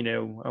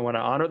 I want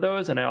to honor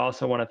those. And I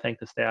also want to thank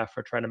the staff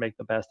for trying to make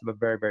the best of a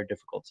very, very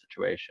difficult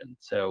situation.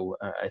 So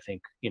I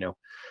think,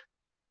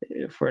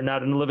 if we're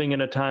not living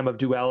in a time of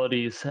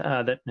dualities,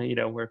 that, you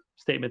know, where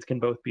statements can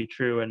both be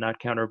true and not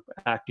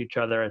counteract each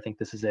other, I think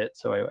this is it.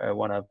 So I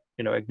want to,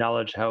 you know,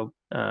 acknowledge how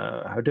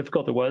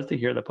difficult it was to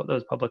hear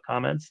those public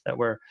comments that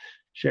were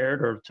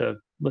shared, or to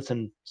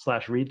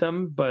listen/read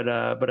them. But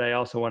I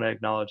also want to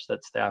acknowledge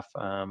that staff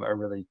are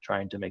really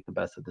trying to make the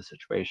best of the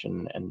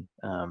situation, and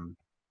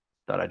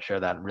thought I'd share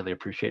that and really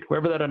appreciate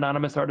whoever that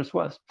anonymous artist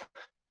was.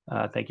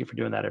 Thank you for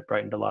doing that. It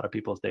brightened a lot of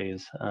people's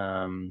days,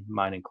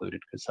 mine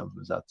included, because some of it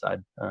was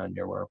outside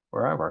near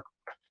where I work.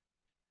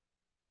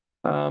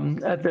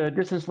 At the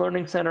Distance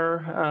Learning Center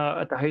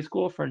at the high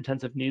school for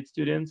intensive needs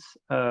students,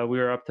 we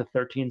were up to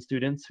 13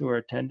 students who are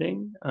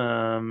attending.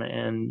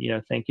 And, you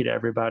know, thank you to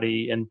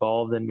everybody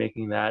involved in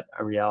making that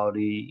a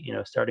reality, you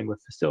know, starting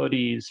with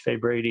facilities, Faye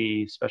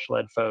Brady, special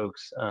ed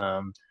folks,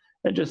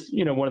 and just,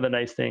 you know, one of the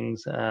nice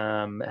things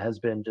has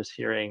been just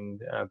hearing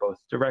both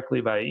directly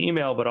via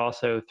email, but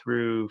also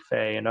through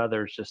Faye and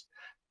others, just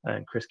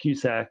and Chris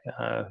Cusack,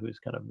 who's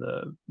kind of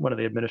one of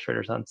the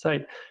administrators on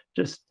site,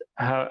 just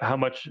how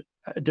much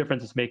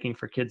difference it's making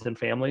for kids and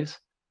families.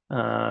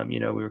 You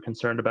know, we were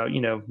concerned about,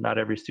 you know, not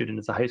every student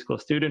is a high school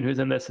student who's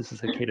in this. This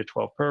is a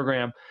K-12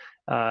 program,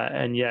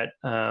 and yet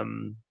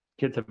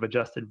kids have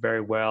adjusted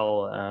very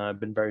well,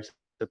 been very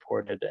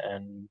supported,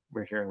 and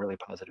we're hearing really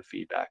positive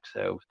feedback.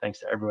 So thanks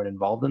to everyone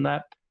involved in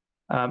that.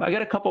 I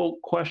got a couple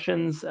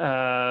questions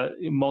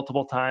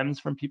multiple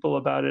times from people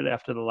about it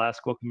after the last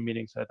school committee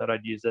meeting, so I thought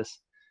I'd use this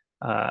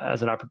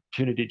as an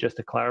opportunity just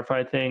to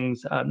clarify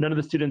things. None of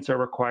the students are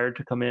required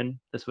to come in.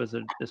 This was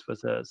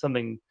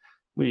something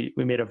we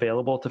made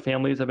available to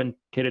families of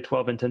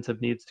K-12 intensive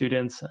needs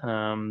students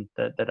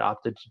that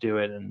opted to do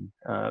it, and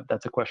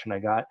that's a question I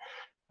got.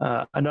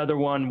 Another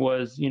one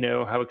was, you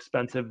know, how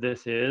expensive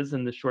this is,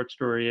 and the short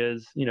story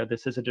is, you know,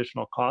 this is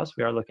additional cost.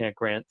 We are looking at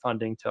grant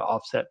funding to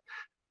offset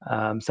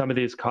some of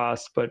these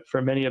costs, but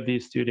for many of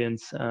these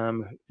students,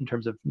 in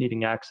terms of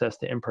needing access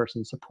to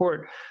in-person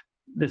support,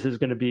 this is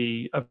going to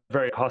be a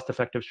very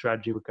cost-effective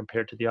strategy when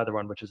compared to the other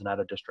one, which is an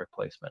out-of-district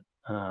placement,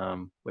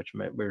 which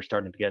we're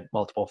starting to get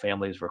multiple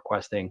families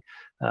requesting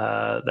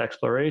the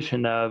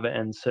exploration of.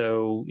 And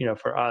so, you know,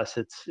 for us,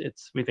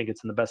 we think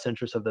it's in the best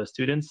interest of those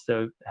students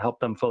to help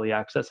them fully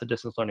access a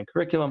distance learning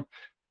curriculum.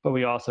 But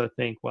we also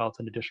think, well, it's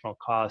an additional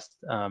cost.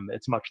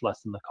 It's much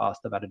less than the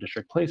cost of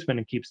out-of-district placement,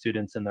 and keep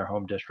students in their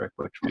home district,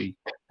 which we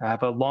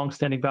have a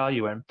long-standing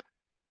value in.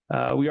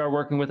 We are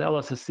working with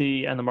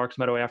LSSC and the Marks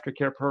Meadow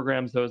Aftercare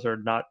programs. Those are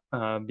not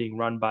being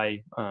run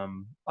by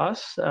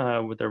us,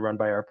 they're run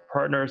by our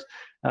partners,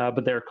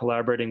 but they're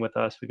collaborating with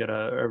us. We got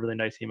a really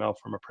nice email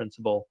from a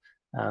principal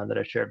that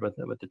I shared with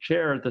the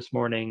chair this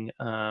morning,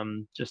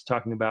 just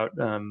talking about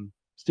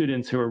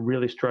students who are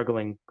really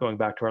struggling, going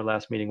back to our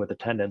last meeting with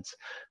attendance.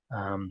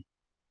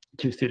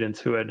 Two students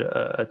who had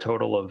a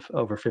total of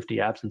over 50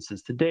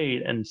 absences to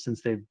date, and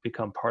since they've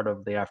become part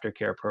of the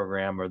aftercare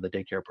program or the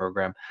daycare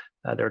program,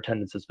 their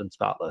attendance has been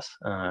spotless,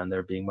 and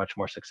they're being much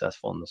more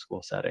successful in the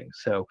school setting.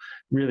 So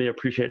really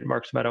appreciate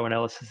Marks Meadow and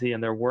LSSC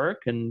and their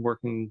work, and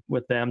working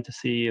with them to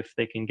see if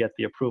they can get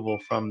the approval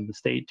from the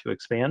state to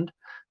expand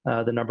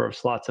the number of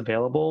slots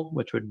available,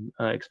 which would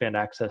expand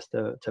access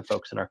to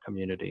folks in our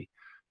community.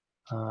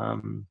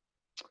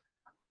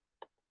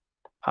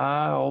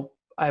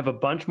 I have a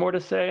bunch more to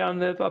say on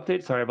the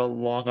update. Sorry, I have a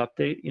long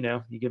update. You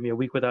know, you give me a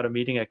week without a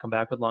meeting, I come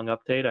back with long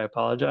update. I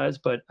apologize,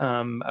 but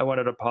I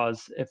wanted to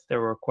pause if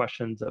there were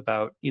questions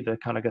about either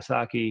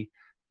Kanagasaki,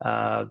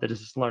 the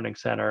Distance Learning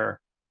Center,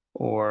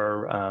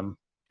 or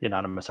the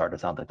anonymous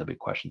artist. I don't think there'll be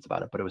questions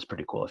about it, but it was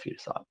pretty cool if you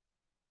saw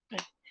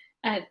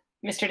it.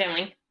 Mr.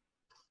 Demling.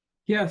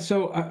 Yeah,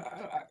 so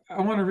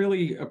I want to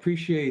really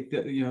appreciate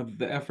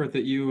the effort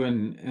that you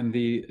and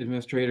the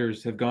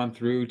administrators have gone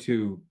through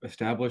to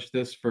establish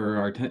this for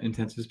our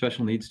intensive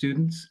special needs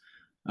students.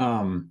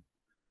 One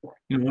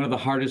of the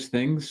hardest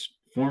things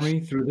for me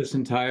through this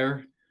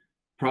entire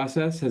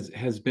process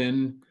has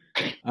been,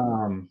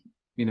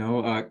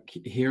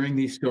 hearing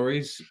these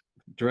stories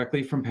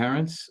directly from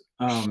parents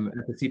at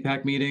the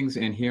CPAC meetings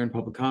and here in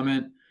public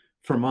comment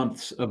for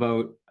months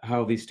about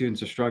how these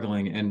students are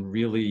struggling and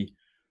really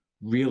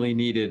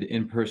needed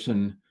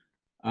in-person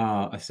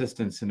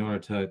assistance in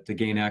order to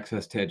gain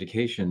access to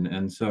education.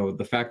 And so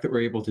the fact that we're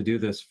able to do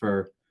this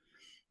for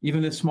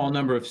even this small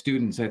number of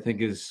students, I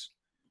think is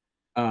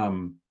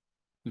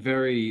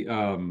very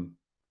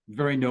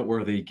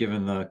noteworthy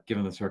given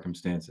the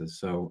circumstances.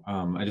 So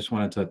I just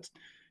wanted to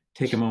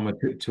take a moment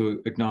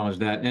to acknowledge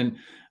that. And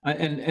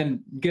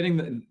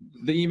getting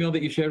the email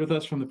that you shared with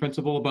us from the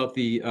principal about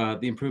the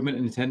improvement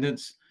in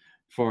attendance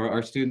for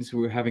our students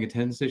who are having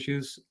attendance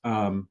issues,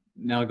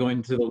 now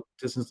going to the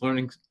distance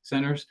learning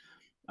centers,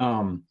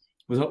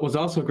 was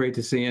also great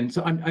to see. And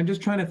so I'm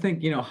just trying to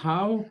think,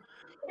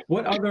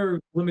 what other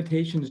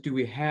limitations do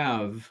we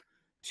have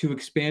to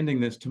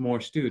expanding this to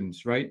more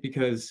students, right?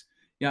 Because,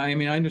 I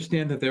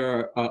understand that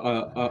there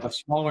are a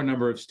smaller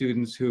number of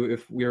students who,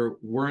 if we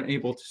weren't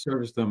able to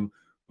service them,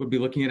 would be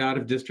looking at out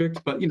of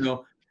district, but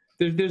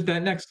there's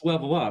that next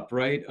level up,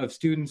 right, of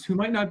students who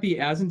might not be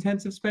as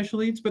intensive special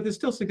needs, but there's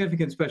still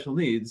significant special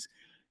needs.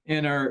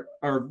 and are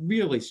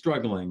really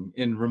struggling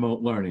in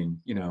remote learning,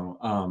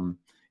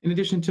 in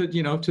addition to,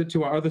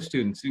 to our other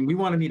students. And we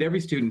want to meet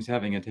every student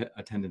having an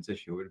attendance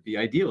issue. It would be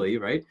ideally,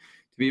 right,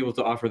 to be able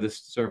to offer this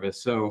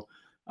service. So,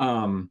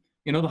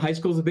 the high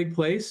school is a big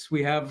place.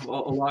 We have a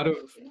lot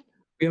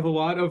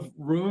of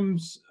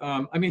rooms.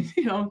 I'm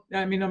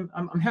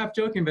half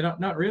joking, but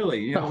not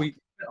really. We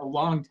spent a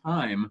long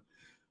time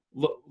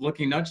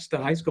looking not just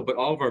at high school, but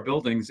all of our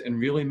buildings, and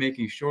really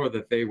making sure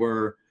that they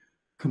were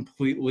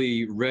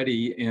completely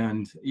ready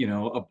and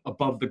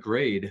above the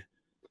grade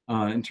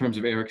in terms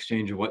of air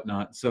exchange and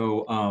whatnot.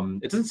 So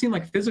it doesn't seem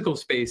like physical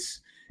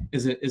space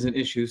is an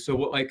issue.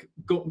 So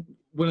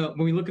when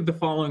we look at the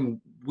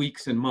following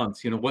weeks and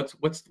months, what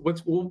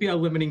will be our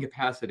limiting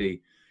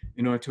capacity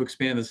in order to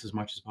expand this as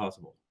much as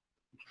possible?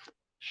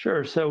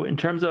 Sure. So in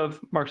terms of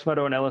Marks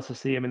Meadow and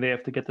LSSC, I mean, they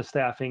have to get the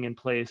staffing in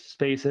place.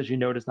 Space, as you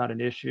note, is not an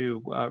issue.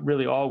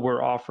 Really, all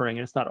we're offering,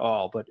 and it's not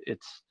all, but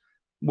it's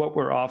what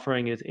we're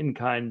offering is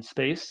in-kind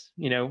space,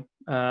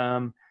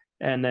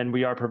 and then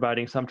we are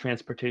providing some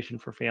transportation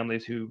for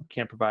families who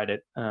can't provide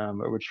it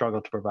or would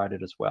struggle to provide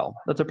it as well.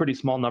 That's a pretty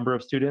small number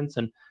of students,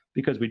 and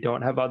because we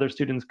don't have other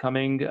students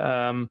coming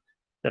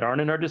that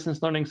aren't in our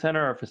distance learning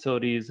center, our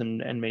facilities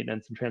and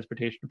maintenance and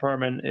transportation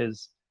department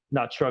is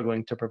not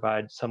struggling to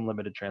provide some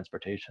limited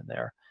transportation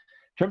there.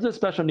 In terms of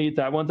special needs,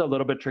 that one's a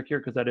little bit trickier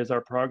because that is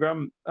our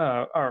program.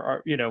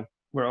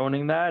 We're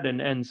owning that,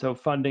 and so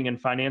funding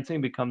and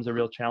financing becomes a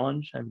real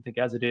challenge. I think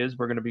as it is,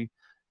 we're going to be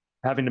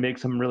having to make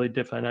some really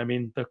different. I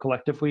mean, the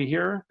collective we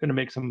here going to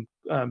make some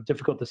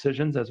difficult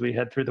decisions as we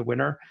head through the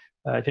winter.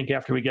 I think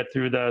after we get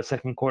through the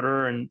second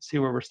quarter and see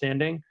where we're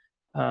standing,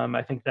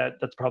 I think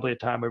that's probably a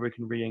time where we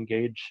can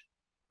re-engage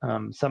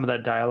some of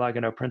that dialogue.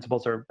 I know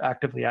principals are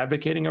actively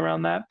advocating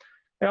around that.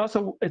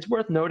 It's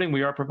worth noting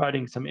we are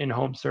providing some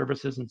in-home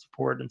services and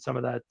support, and some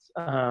of that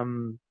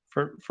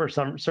for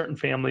some certain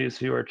families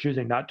who are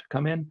choosing not to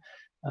come in.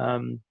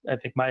 I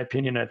think my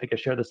opinion, I think I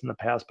shared this in the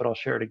past, but I'll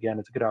share it again.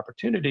 It's a good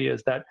opportunity.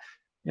 Is that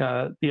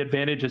the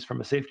advantages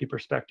from a safety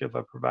perspective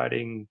of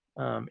providing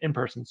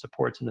in-person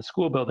supports in the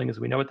school building is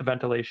we know what the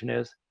ventilation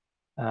is.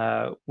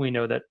 We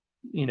know that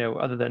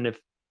other than if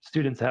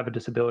students have a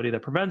disability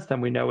that prevents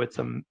them, we know it's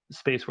some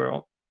space where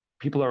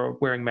people are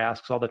wearing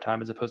masks all the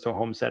time as opposed to a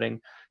home setting.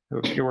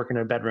 If you're working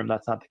in a bedroom,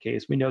 that's not the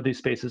case. We know these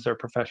spaces are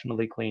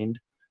professionally cleaned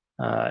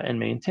and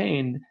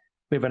maintained.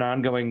 We have an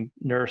ongoing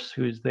nurse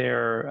who's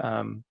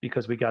there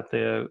because we got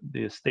the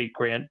state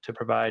grant to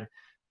provide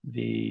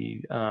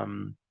the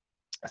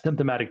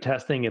symptomatic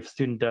testing if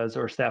student does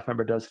or staff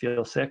member does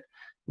feel sick.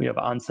 We have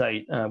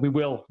on-site. We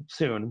will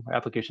soon.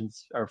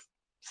 Applications are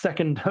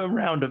second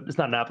round of, it's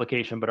not an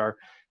application, but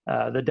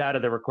the data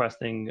they're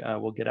requesting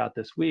will get out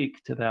this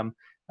week to them.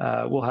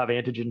 We'll have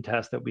antigen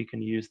tests that we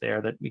can use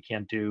there that we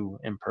can't do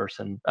in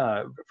person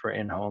for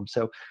in-home.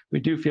 So we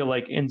do feel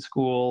like in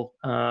school,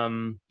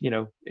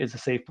 is a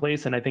safe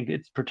place. And I think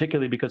it's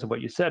particularly because of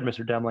what you said,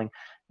 Mr. Demling,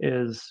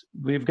 is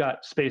we've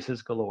got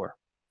spaces galore,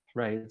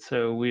 right?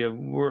 So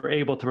we're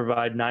able to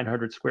provide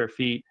 900 square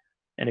feet,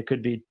 and it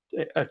could be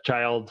a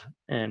child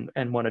and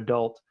one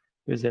adult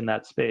who's in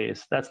that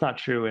space. That's not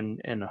true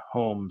in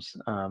homes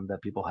that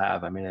people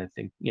have. I mean, I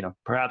think,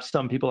 perhaps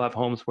some people have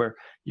homes where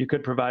you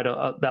could provide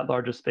that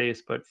larger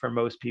space, but for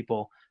most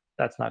people,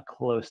 that's not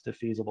close to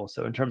feasible.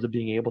 So in terms of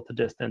being able to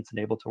distance and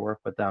able to work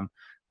with them,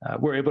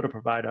 we're able to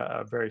provide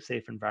a very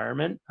safe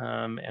environment.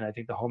 And I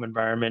think the home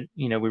environment,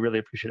 we really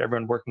appreciate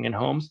everyone working in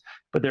homes,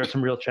 but there are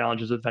some real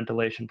challenges with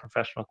ventilation,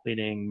 professional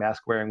cleaning,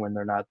 mask wearing when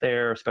they're not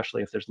there,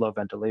 especially if there's low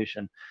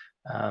ventilation.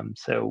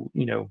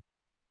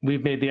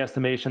 We've made the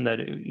estimation that,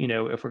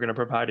 if we're going to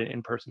provide an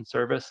in-person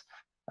service,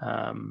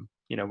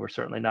 we're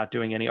certainly not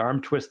doing any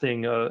arm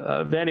twisting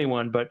of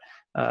anyone, but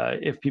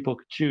if people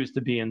choose to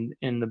be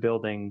in the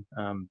building,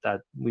 that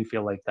we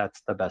feel like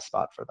that's the best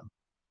spot for them.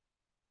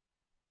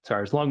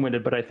 Sorry, it's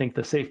long-winded, but I think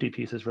the safety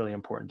piece is really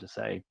important to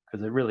say,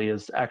 because it really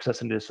is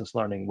access and distance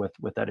learning with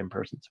that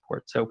in-person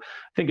support. So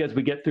I think as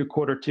we get through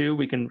quarter two,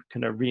 we can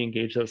kind of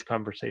re-engage those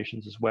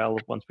conversations as well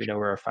once we know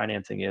where our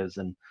financing is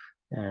and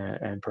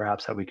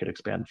perhaps how we could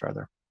expand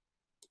further.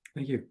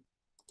 Thank you.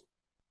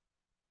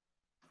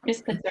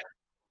 Ms. Pitzer.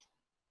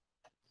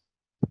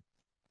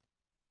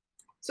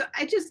 So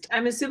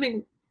I'm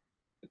assuming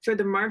for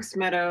the Marks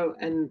Meadow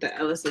and the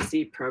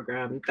LSSC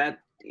program that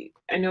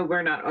I know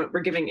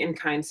we're giving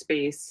in-kind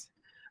space.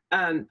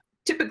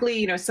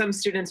 Typically, some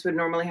students would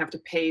normally have to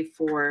pay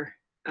for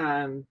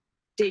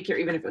daycare,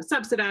 even if it was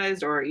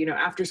subsidized, or,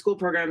 after school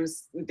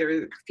programs, there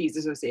are fees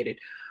associated.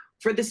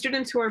 For the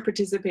students who are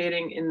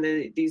participating in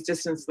these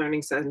distance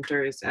learning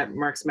centers at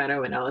Marks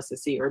Meadow and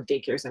LSSC, or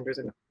daycare centers,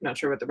 I'm not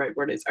sure what the right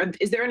word is,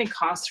 is there any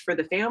cost for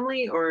the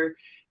family, or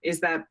is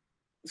that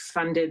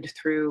funded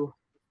through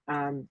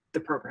the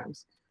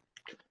programs?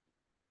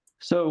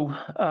 So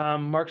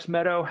Marks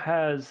Meadow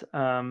has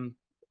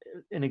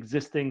an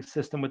existing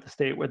system with the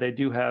state where they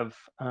do have,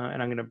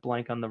 and I'm going to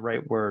blank on the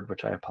right word,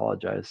 which I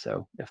apologize.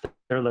 So if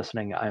they're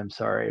listening, I am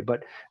sorry,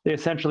 but they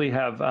essentially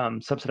have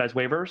subsidized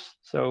waivers.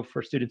 So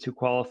for students who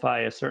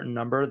qualify a certain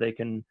number, they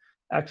can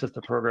access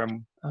the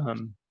program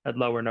at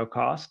low or no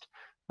cost.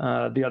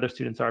 The other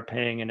students are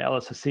paying, and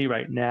LSSC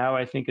right now,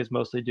 I think, is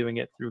mostly doing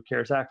it through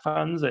CARES Act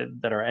funds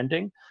that are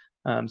ending.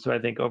 So I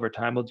think over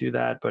time we'll do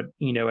that. But,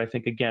 I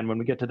think, again, when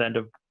we get to the end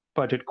of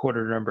budget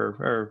quarter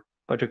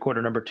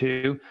number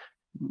 2,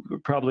 we're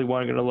probably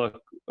going to look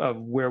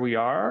of where we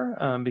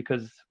are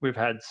because we've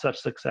had such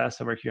success,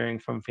 and we're hearing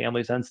from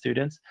families and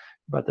students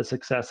about the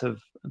success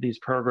of these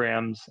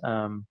programs.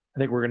 I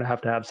think we're going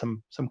to have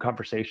some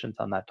conversations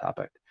on that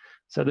topic.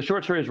 So the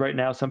short story is right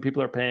now some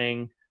people are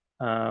paying,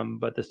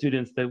 but the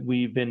students that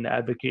we've been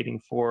advocating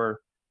for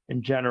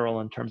in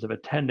general in terms of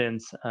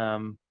attendance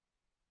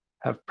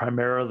have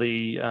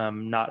primarily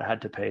not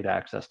had to pay to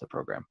access the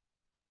program,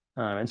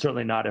 and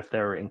certainly not if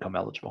they're income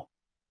eligible.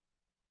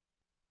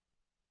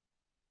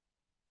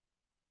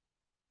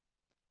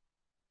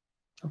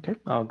 Okay,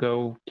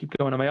 I'll keep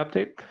going on my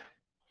update.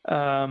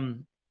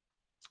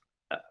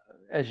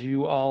 As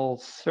you all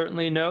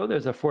certainly know,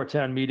 there's a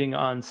 410 meeting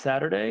on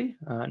Saturday,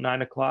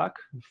 9 o'clock.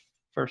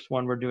 First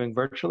one we're doing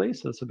virtually,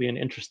 so this will be an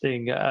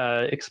interesting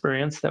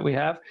experience that we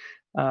have.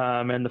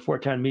 And the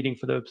 410 meeting,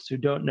 for those who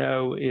don't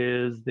know,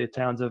 is the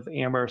towns of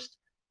Amherst,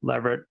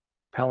 Leverett,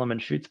 Pelham,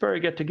 and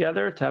Shutesbury get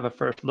together to have a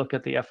first look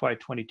at the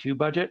FY22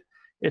 budget.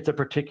 It's a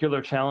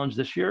particular challenge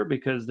this year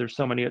because there's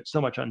so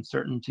much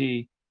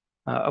uncertainty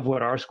of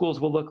what our schools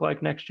will look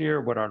like next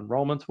year, what our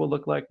enrollments will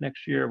look like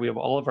next year. We have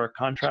all of our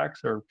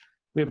contracts, or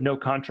we have no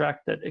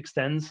contract that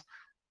extends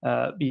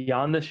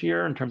beyond this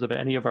year in terms of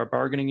any of our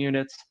bargaining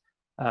units.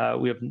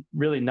 We have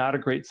really not a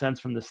great sense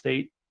from the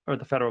state or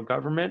the federal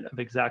government of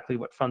exactly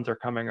what funds are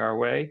coming our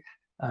way.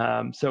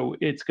 So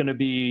it's going to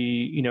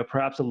be,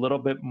 perhaps a little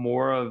bit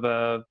more of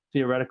a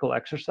theoretical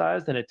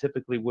exercise than it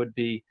typically would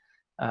be.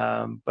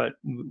 But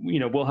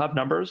we'll have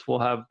numbers. We'll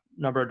have a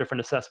number of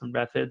different assessment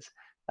methods.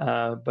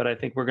 But I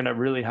think we're going to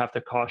really have to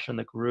caution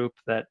the group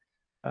that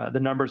the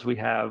numbers we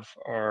have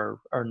are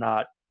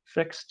not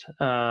fixed.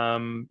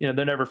 They're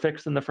never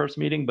fixed in the first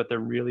meeting, but they're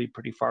really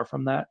pretty far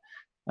from that.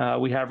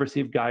 We have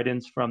received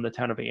guidance from the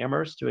town of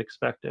Amherst to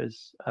expect a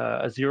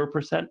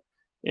 0%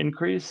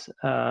 increase.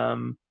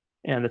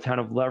 And the town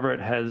of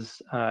Leverett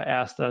has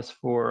asked us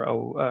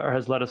or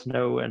has let us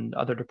know, and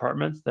other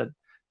departments, that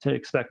to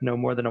expect no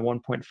more than a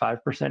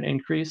 1.5%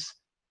 increase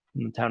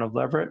in the town of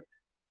Leverett.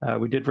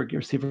 We did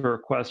receive a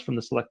request from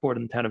the select board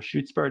in the town of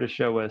Shutesbury to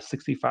show a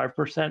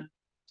 65%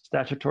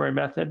 statutory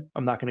method.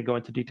 I'm not going to go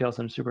into details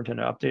on the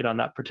superintendent update on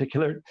that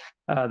particular,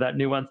 that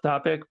nuanced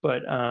topic,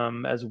 but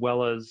as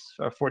well as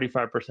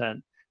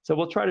 45%. So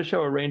we'll try to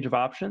show a range of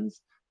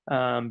options.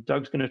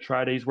 Doug's going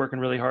to he's working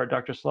really hard.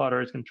 Dr.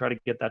 Slaughter is going to try to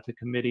get that to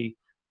committee,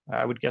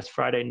 I would guess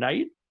Friday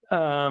night.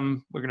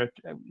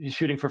 He's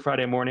shooting for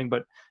Friday morning,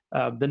 but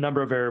the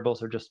number of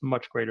variables are just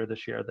much greater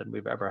this year than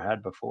we've ever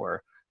had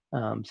before.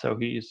 So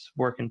he's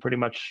working pretty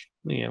much,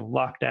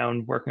 locked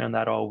down, working on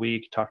that all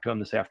week. Talked to him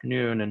this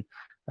afternoon, and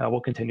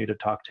we'll continue to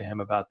talk to him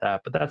about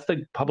that. But that's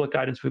the public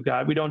guidance we've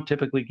got. We don't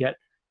typically get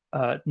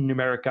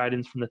numeric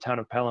guidance from the town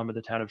of Pelham or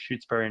the town of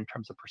Shutesbury in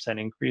terms of percent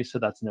increase, so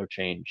that's no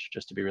change,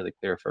 just to be really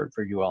clear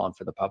for you all and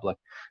for the public.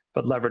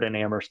 But Leverett and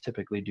Amherst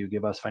typically do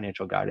give us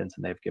financial guidance,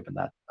 and they've given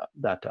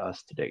that to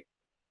us to date.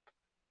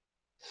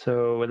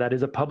 So that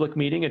is a public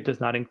meeting. It does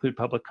not include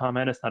public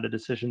comment. It's not a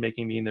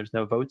decision-making meeting. There's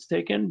no votes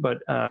taken, but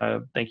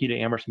thank you to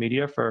Amherst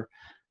Media for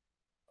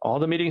all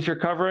the meetings you're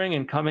covering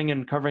and coming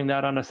and covering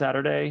that on a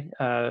Saturday.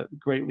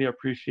 Greatly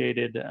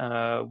appreciated.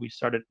 We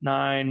start at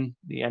 9,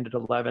 we end at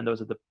 11.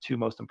 Those are the two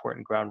most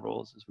important ground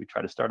rules, is we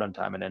try to start on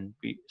time and then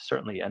we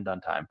certainly end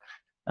on time.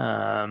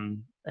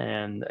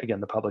 And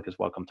again, the public is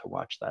welcome to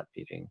watch that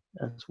meeting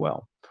as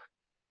well.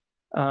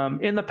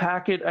 In the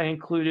packet, I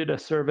included a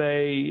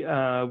survey.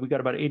 We got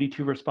about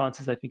 82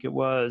 responses, I think it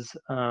was,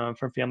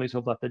 from families who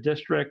have left the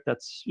district.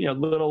 That's a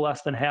little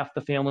less than half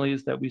the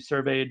families that we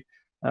surveyed,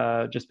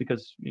 just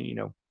because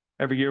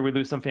every year we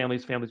lose some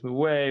families move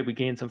away, we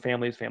gain some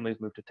families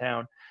move to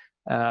town.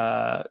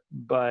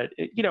 But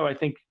I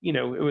think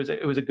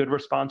it was a good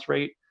response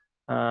rate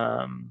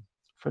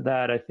for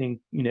that. I think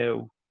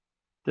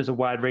there's a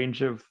wide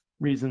range of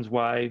reasons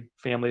why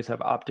families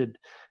have opted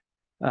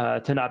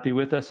to not be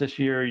with us this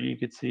year. You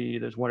could see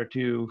there's one or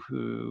two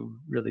who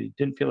really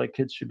didn't feel like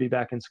kids should be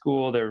back in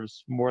school.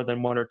 There's more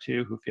than one or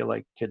two who feel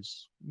like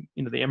kids,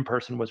 the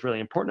in-person was really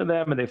important to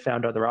them and they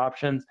found other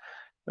options.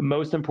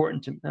 Very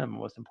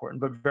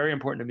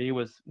important to me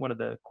was one of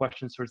the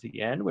questions towards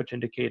the end, which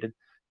indicated,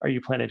 are you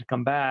planning to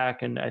come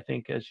back? And I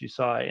think, as you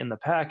saw in the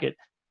packet,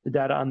 the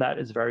data on that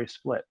is very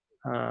split.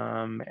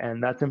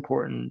 And that's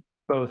important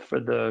both for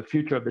the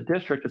future of the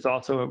district. It's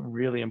also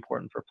really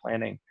important for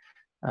planning.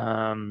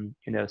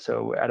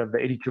 So out of the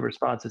 82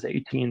 responses,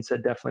 18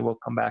 said definitely will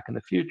come back in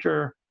the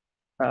future,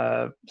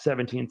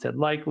 17 said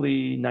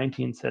likely,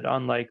 19 said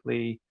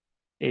unlikely,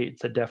 8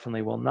 said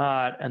definitely will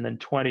not, and then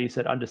 20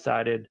 said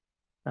undecided,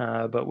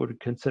 but would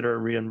consider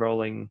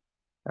re-enrolling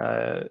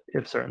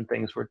if certain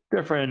things were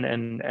different.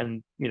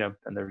 And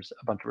there's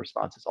a bunch of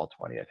responses, all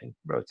 20 I think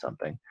wrote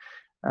something.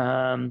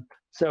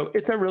 So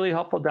it's a really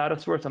helpful data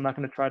source. I'm not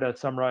going to try to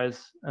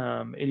summarize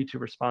 82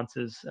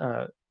 responses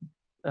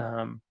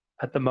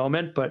at the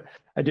moment, but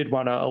I did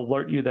want to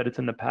alert you that it's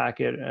in the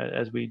packet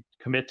as we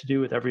commit to do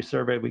with every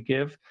survey we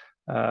give.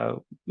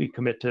 We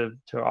commit to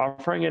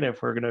offering it.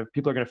 If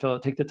people are going to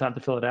take the time to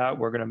fill it out,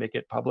 we're going to make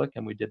it public,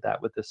 and we did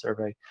that with this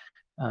survey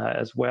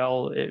as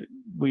well.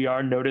 We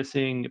are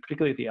noticing,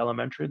 particularly at the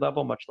elementary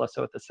level, much less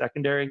so at the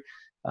secondary,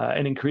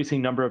 an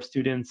increasing number of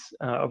students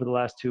over the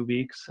last 2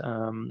 weeks.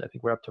 I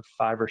think we're up to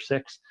 5 or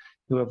 6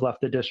 who have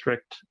left the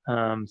district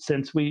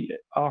since we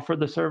offered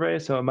the survey.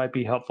 So it might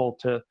be helpful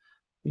to,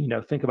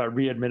 think about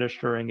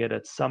re-administering it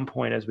at some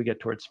point as we get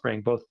towards spring,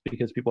 both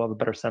because people have a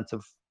better sense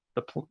of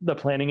the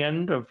planning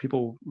end of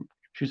people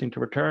choosing to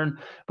return,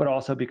 but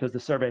also because the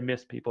survey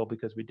missed people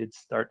because we did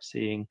start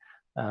seeing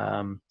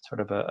sort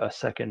of a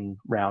second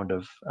round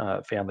of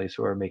families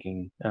who are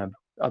making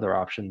other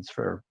options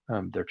for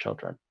their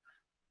children.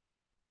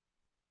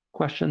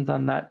 Questions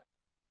on that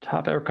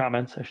topic, or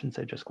comments? I shouldn't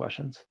say just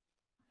questions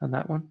on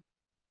that one.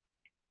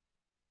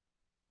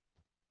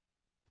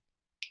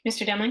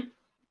 Mr. Demling?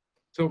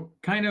 So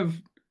kind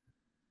of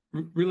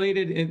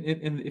related,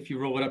 in if you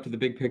roll it up to the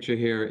big picture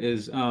here,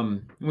 is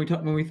when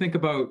we think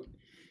about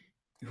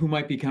who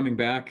might be coming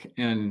back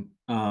and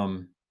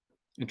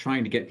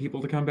trying to get people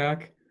to come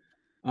back,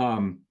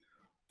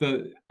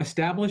 the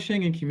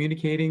establishing and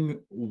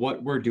communicating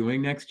what we're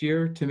doing next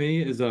year, to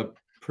me, is a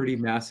pretty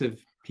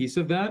massive piece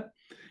of that.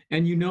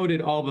 And you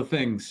noted all the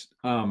things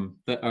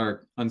that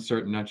are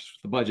uncertain, not just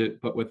with the budget,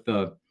 but with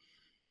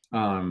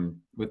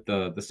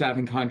the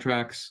staffing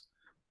contracts,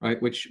 right?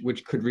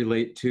 Which could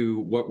relate to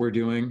what we're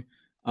doing.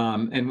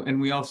 And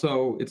we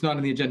also, it's not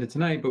on the agenda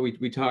tonight, but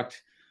we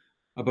talked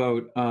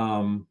about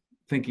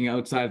thinking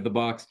outside of the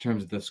box in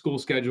terms of the school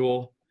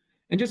schedule,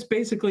 and just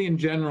basically in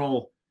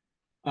general,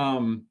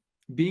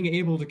 being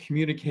able to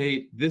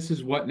communicate, this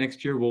is what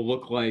next year will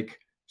look like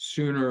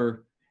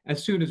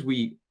as soon as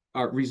we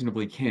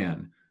reasonably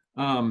can.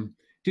 Do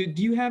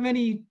you have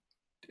any,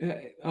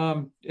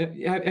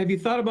 have you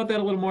thought about that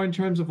a little more in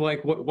terms of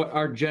like what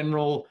our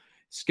general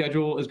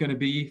schedule is going to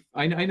be?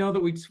 I know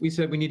that we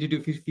said we need to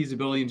do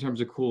feasibility in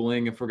terms of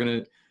cooling if we're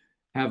going to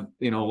have,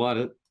 a lot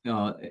of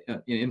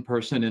in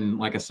person in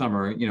like a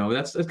summer,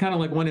 that's kind of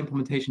like one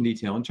implementation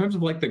detail in terms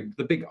of like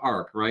the big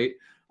arc, right?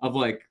 Of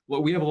like,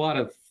 well, we have a lot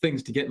of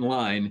things to get in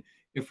line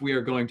if we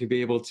are going to be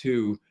able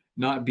to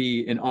not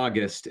be in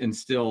August and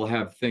still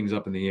have things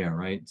up in the air,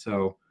 right?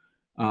 So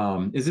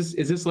is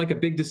this like a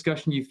big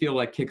discussion you feel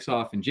like kicks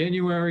off in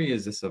January?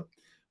 Is this a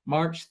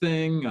March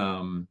thing?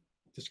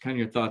 Just kind of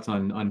your thoughts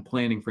on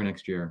planning for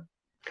next year.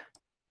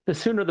 The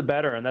sooner the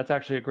better, and that's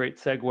actually a great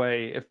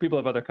segue. If people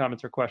have other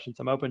comments or questions,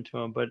 I'm open to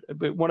them. But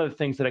one of the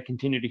things that I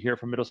continue to hear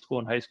from middle school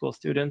and high school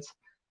students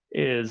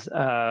is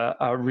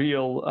a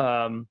real,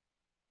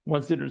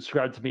 one student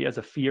described to me as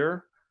a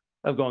fear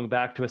of going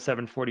back to a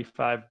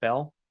 7:45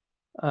 bell.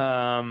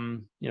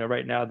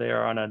 Right now they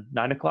are on a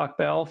 9 o'clock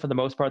bell. For the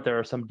most part, there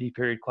are some D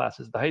period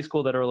classes at the high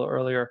school that are a little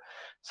earlier.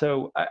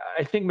 So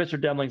I think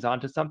Mr. Demling's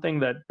onto something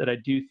that I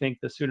do think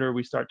the sooner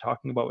we start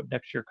talking about what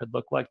next year could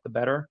look like, the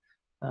better.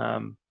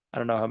 I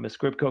don't know how Ms.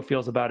 Gribko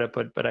feels about it,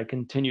 but I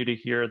continue to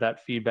hear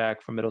that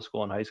feedback from middle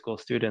school and high school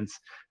students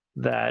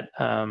that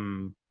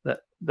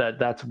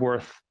that's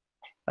worth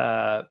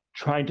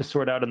trying to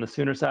sort out on the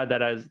sooner side.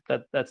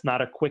 That's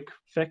not a quick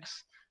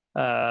fix.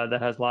 That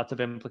has lots of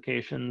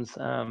implications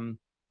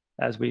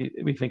as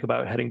we think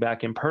about heading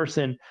back in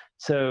person.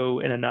 So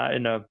in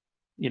a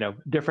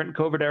different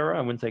COVID era,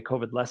 I wouldn't say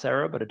COVID less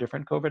era, but a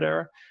different COVID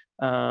era.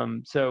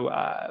 So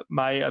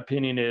my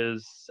opinion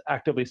is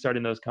actively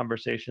starting those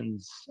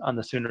conversations on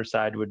the sooner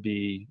side would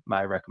be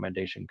my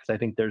recommendation, because I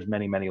think there's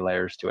many, many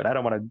layers to it. I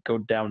don't want to go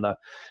down the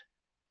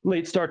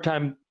late start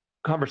time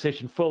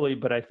conversation fully,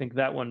 but I think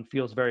that one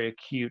feels very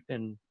acute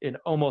in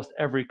almost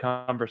every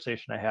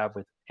conversation I have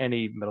with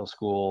any middle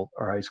school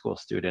or high school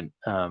student.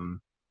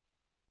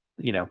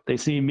 They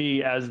see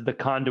me as the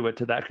conduit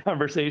to that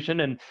conversation,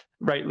 and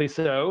rightly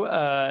so.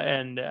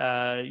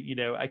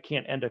 I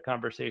can't end a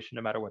conversation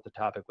no matter what the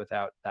topic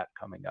without that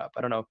coming up.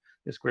 I don't know,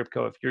 Ms.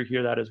 Gribko, if you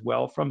hear that as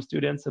well from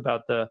students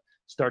about the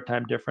start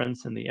time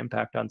difference and the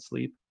impact on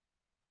sleep.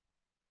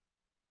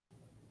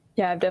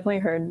 Yeah, I've definitely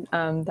heard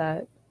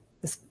that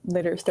this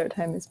later start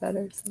time is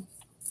better. So.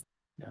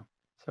 Yeah,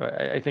 so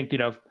I think,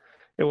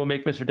 it will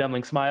make Mr.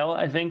 Demling smile,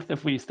 I think,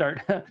 if we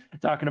start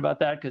talking about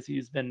that, because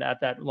he's been at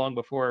that long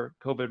before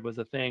COVID was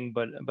a thing.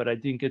 But I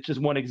think it's just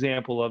one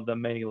example of the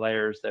many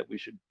layers that we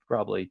should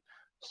probably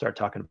start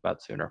talking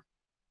about sooner.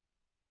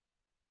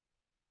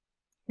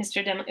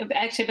 Mr. Demling,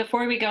 actually,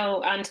 before we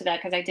go on to that,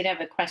 because I did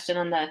have a question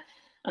on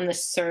the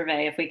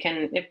survey, if we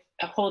can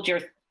hold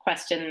your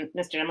question,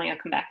 Mr. Demling, I'll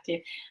come back to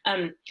you.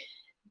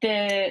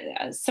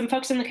 Some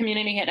folks in the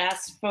community had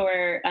asked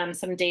for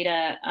some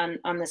data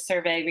on the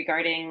survey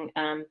regarding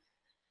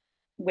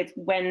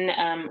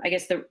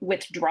the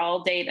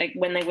withdrawal date, like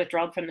when they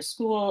withdrawed from the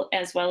school,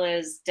 as well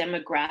as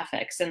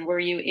demographics. And were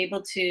you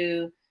able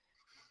to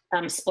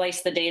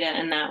splice the data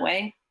in that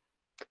way?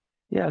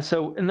 Yeah,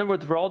 so and the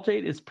withdrawal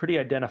date is pretty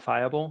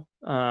identifiable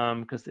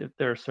because if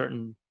there are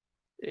certain,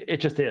 it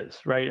just is,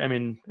 right? I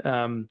mean,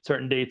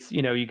 certain dates,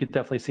 you could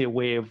definitely see a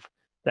wave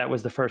that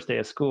was the first day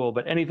of school.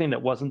 But anything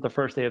that wasn't the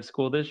first day of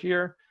school this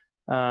year,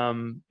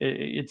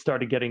 it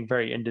started getting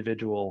very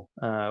individual,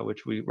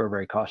 which we were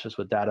very cautious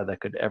with data that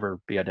could ever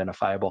be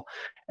identifiable.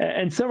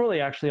 And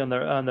similarly, actually, on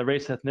the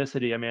race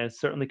ethnicity, I mean, I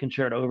certainly can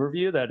share an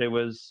overview that it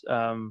was,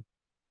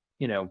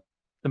 you know,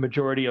 the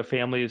majority of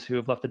families who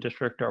have left the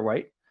district are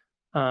white.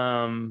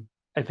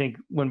 I think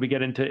when we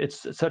get into,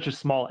 it's such a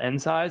small n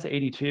size,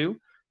 82,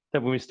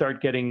 that when we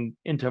start getting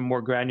into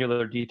more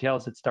granular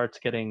details, it starts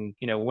getting,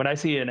 you know, when I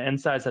see an n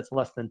size that's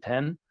less than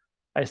 10,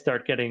 I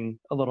start getting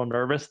a little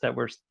nervous that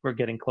we're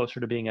getting closer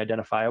to being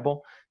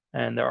identifiable.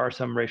 And there are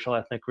some racial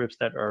ethnic groups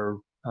that are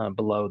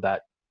below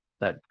that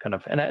kind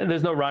of, and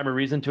there's no rhyme or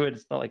reason to it.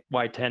 It's not like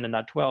why 10 and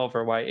not 12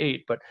 or why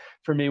 8, but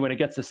for me, when it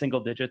gets to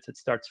single digits, it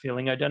starts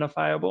feeling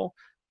identifiable.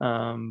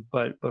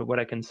 But what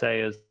I can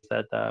say is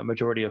that the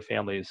majority of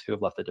families who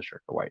have left the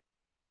district are white.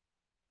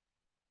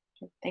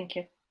 Thank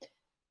you.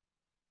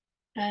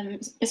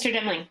 Mr.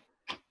 Demling.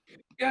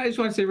 Yeah, I just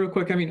want to say real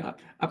quick, I mean,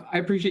 I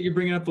appreciate you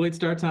bringing up the late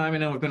start time. I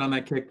know I've been on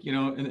that kick, you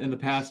know, in the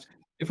past.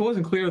 If it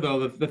wasn't clear,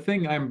 though, the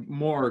thing I'm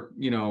more,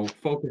 you know,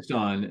 focused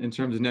on in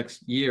terms of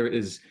next year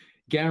is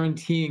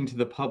guaranteeing to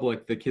the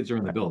public that kids are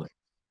in the building.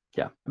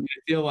 Yeah. I mean,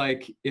 I feel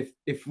like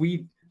if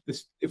we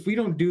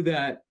don't do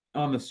that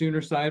on the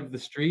Sooner side of the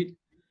street,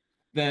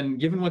 then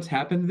given what's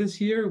happened this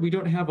year, we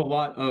don't have a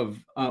lot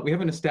of, we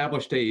haven't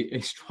established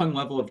a strong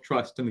level of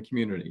trust in the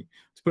community.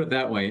 Let's put it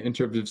that way, in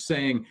terms of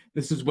saying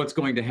this is what's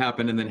going to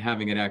happen and then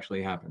having it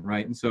actually happen,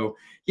 right? And so,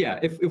 yeah,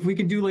 if we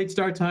can do late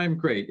start time,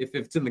 great. If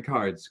it's in the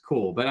cards,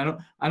 cool. But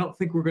I don't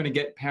think we're going to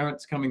get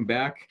parents coming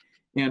back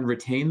and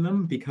retain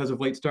them because of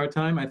late start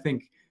time. I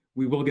think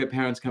we will get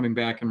parents coming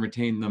back and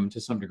retain them to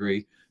some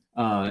degree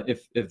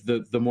if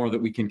the more that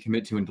we can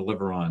commit to and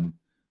deliver on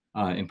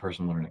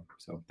in-person learning.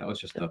 So that was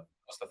just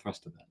the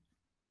thrust of that.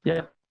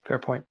 Yeah, fair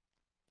point.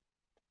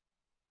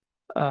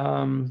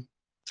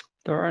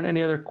 There aren't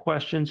any other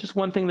questions. Just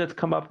one thing that's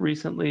come up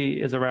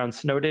recently is around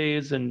snow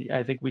days, and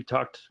I think we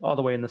talked all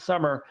the way in the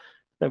summer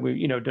that we,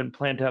 you know, didn't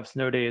plan to have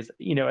snow days.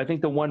 You know, I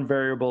think the one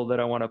variable that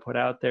I want to put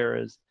out there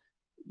is,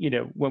 you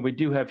know, when we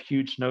do have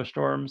huge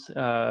snowstorms,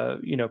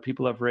 you know,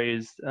 people have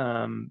raised,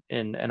 and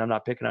I'm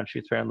not picking on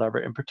Shutesbury and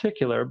Leverett in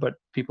particular, but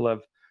people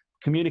have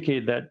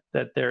communicated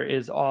that there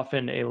is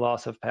often a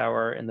loss of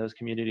power in those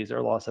communities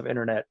or loss of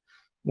internet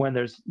when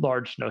there's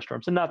large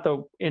snowstorms, and not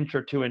the inch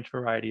or 2 inch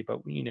variety, but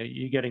you know,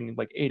 you're getting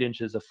like 8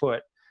 inches a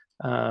foot.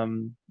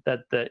 That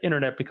the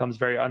internet becomes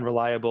very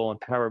unreliable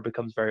and power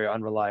becomes very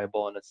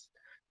unreliable. And it's,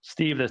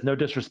 Steve, there's no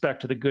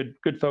disrespect to the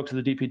good folks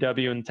of the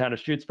DPW in the town of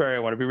Shutesbury. I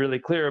want to be really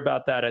clear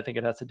about that. I think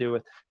it has to do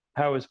with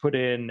how it was put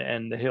in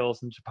and the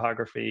hills and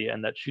topography,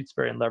 and that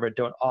Shutesbury and Leverett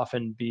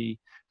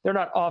they're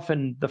not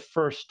often the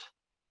first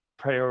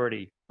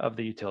priority of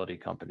the utility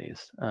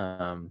companies.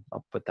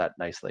 I'll put that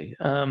nicely.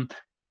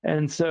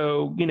 And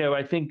so, you know,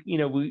 I think, you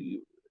know,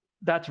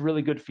 that's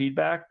really good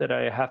feedback that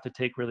I have to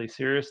take really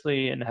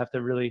seriously and have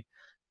to really,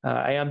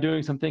 I am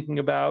doing some thinking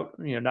about,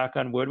 you know, knock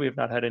on wood, we have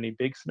not had any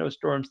big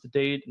snowstorms to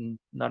date and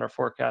none are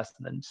forecast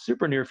in the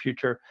super near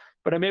future,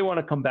 but I may want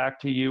to come back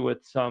to you with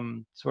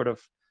some sort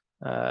of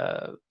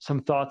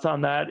some thoughts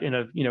on that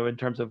in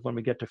terms of when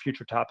we get to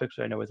future topics,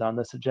 which I know is on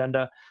this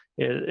agenda,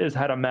 is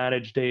how to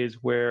manage days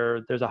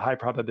where there's a high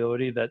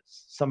probability that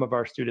some of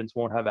our students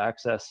won't have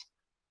access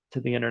to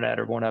the internet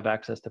or won't have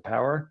access to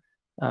power,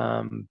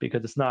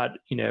 because it's not,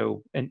 you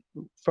know, and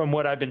from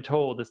what I've been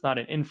told, it's not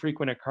an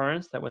infrequent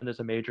occurrence that when there's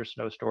a major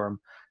snowstorm,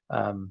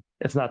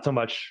 it's not so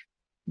much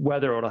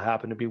whether it'll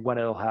happen, to be when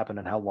it'll happen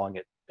and how long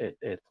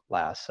it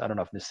lasts. I don't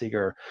know if Ms.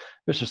 Seeger or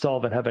Mr.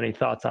 Sullivan have any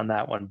thoughts on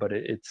that one, but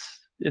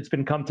it's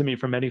been come to me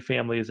from many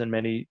families and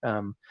many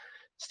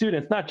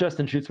students, not just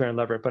in Shutesbury and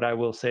Leverett, but I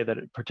will say that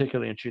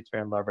particularly in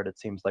Shutesbury and Leverett, it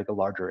seems like a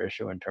larger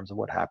issue in terms of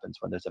what happens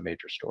when there's a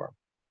major storm.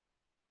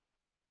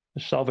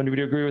 Mr. Sullivan, would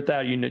you agree with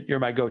that? You're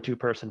my go-to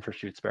person for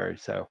Shutesbury,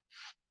 so.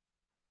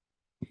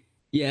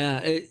 Yeah,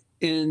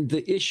 and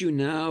the issue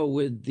now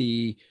with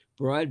the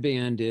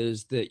broadband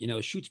is that, you know,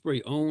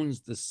 Shutesbury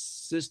owns the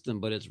system,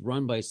 but it's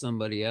run by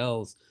somebody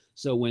else.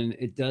 So when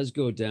it does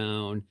go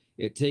down,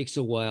 it takes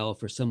a while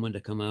for someone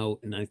to come out.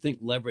 And I think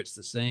Leverett's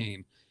the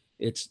same.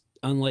 It's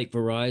unlike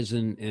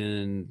Verizon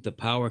and the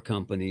power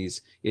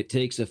companies, it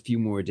takes a few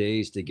more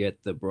days to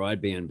get the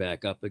broadband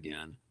back up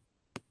again.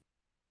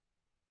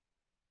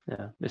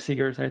 Yeah, Ms.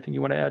 Seeger, is there anything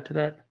you want to add to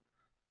that?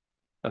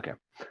 Okay,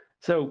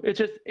 so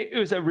it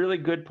was a really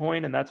good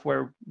point, and that's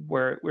where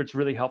it's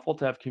really helpful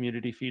to have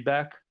community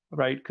feedback,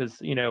 right? Because,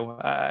 you know,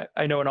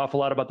 I know an awful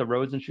lot about the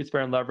roads in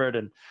Shutesbury and Leverett,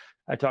 and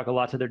I talk a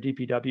lot to their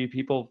DPW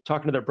people.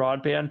 Talking to their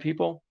broadband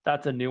people,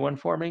 that's a new one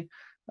for me,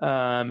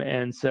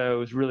 and so it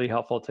was really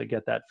helpful to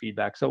get that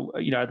feedback. So,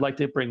 you know, I'd like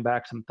to bring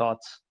back some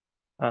thoughts,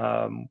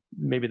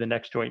 maybe the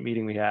next joint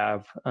meeting we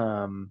have,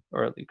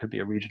 or it could be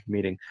a region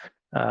meeting,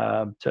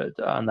 on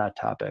that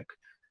topic.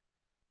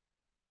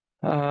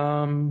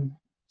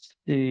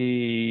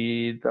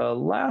 The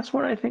last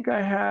one I think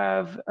I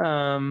have,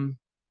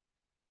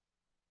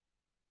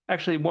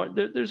 actually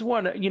there's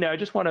one, you know, I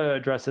just want to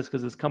address this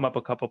because it's come up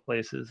a couple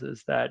places,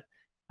 is that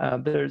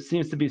there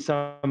seems to be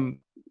some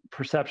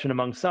perception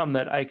among some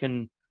that I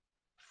can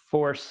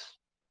force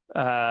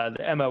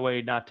the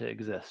MOA not to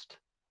exist.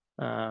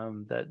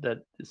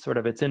 That sort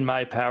of it's in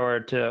my power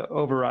to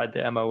override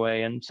the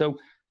MOA. And so,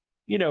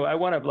 I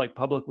want to like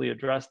publicly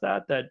address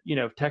that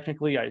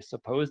technically I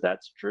suppose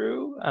that's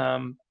true.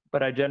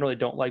 But I generally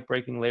don't like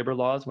breaking labor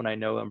laws when I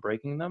know I'm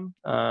breaking them.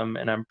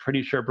 And I'm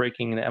pretty sure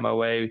breaking the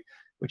MOA,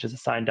 which is a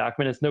signed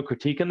document, is no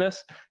critique in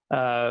this,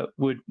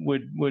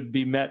 would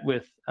be met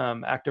with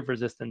active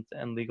resistance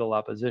and legal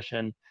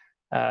opposition.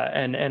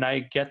 And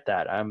I get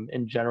that. I'm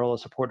in general a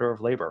supporter of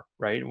labor,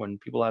 right? When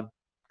people have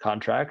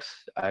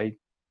contracts, I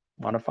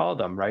want to follow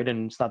them, right?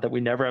 And it's not that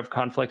we never have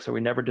conflicts or we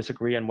never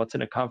disagree on what's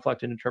in a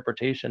conflict and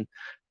interpretation.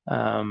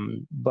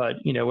 But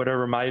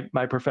whatever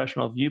my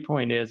professional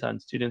viewpoint is on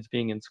students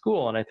being in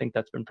school, and I think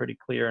that's been pretty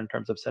clear in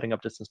terms of setting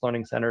up distance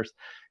learning centers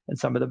and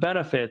some of the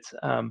benefits.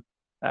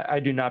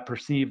 I do not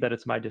perceive that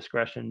it's my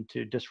discretion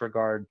to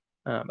disregard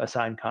a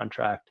signed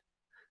contract.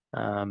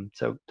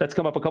 So that's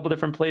come up a couple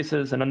different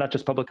places, and I'm not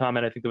just public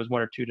comment. I think there was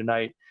one or two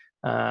tonight.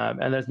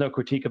 And there's no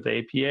critique of the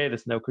APA.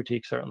 There's no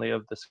critique certainly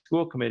of the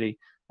school committee.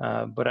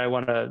 But I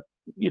want to,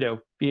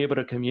 be able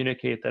to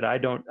communicate that I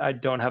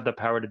don't have the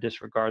power to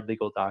disregard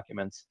legal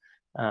documents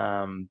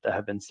that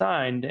have been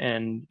signed.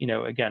 And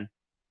again,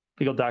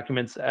 legal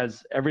documents,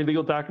 as every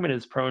legal document,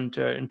 is prone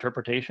to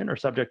interpretation or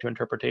subject to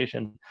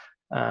interpretation.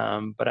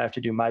 But I have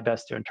to do my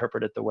best to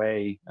interpret it the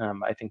way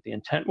I think the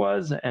intent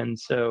was. And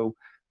so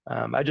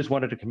I just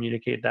wanted to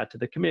communicate that to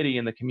the committee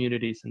and the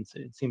community, since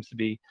it seems to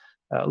be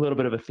a little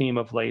bit of a theme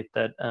of late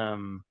that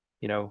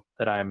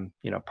that I'm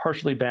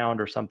partially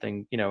bound or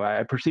something.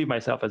 I perceive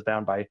myself as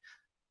bound by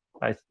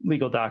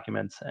legal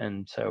documents,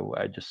 and so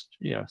I just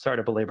sorry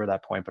to belabor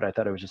that point, but I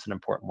thought it was just an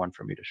important one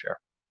for me to share.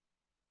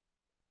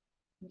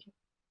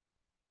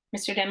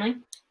 Mr.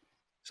 Demling?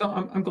 So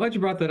I'm glad you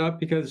brought that up,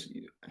 because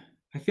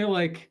I feel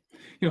like,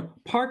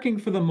 parking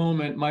for the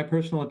moment, my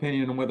personal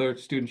opinion on whether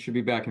students should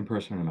be back in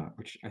person or not,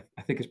 which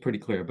I think is pretty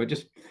clear, but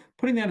just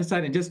putting that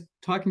aside and just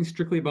talking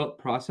strictly about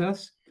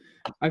process,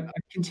 I've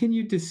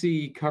continued to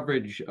see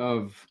coverage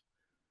of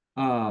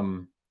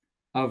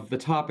the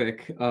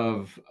topic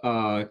of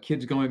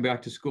kids going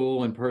back to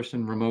school in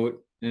person,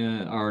 remote,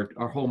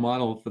 our whole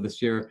model for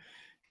this year,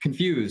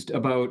 confused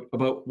about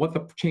what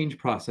the change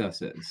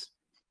process is.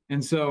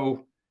 And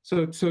so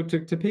to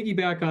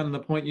piggyback on the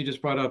point you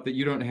just brought up, that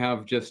you don't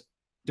have just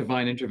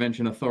divine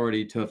intervention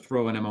authority to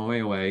throw an MOA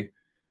away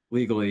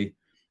legally.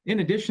 In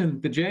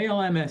addition, the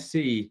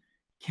JLMSC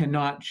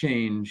cannot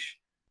change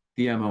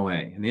the MOA.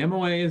 And the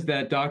MOA is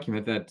that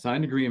document, that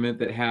signed agreement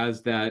that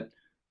has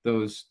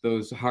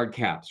those hard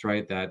caps,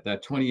 right?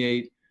 That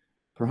 28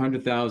 per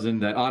 100,000,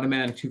 that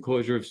automatic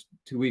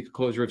 2-week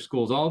closure of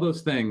schools, all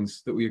those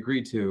things that we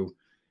agreed to.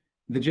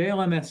 The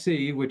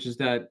JLMSC, which is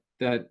that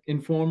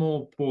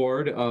informal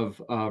board of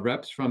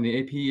reps from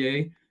the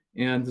APEA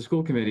and the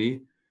school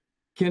committee,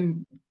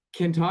 can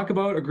talk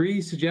about,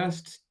 agree,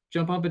 suggest,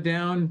 jump up and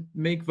down,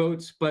 make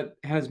votes, but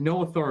has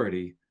no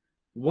authority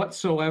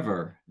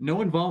whatsoever,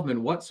 no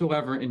involvement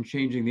whatsoever in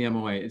changing the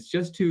MOA. It's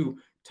just to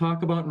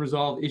talk about and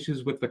resolve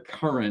issues with the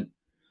current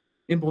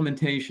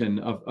implementation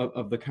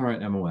of the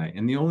current MOA.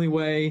 And the only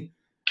way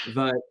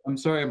that, I'm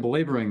sorry I'm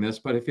belaboring this,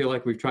 but I feel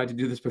like we've tried to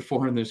do this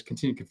before and there's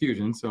continued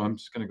confusion, so I'm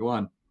just going to go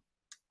on.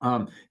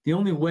 The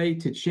only way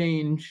to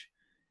change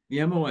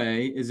the MOA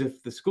is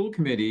if the school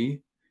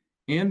committee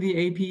and the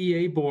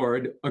APEA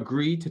board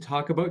agree to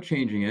talk about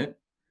changing it,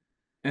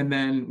 and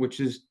then,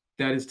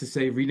 that is to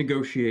say,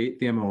 renegotiate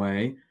the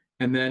MOA,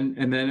 and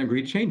then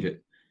agree to change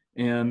it.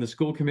 And the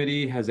school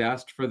committee has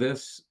asked for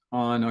this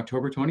on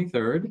October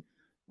 23rd.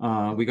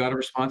 We got a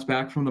response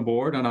back from the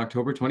board on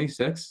October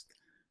 26th,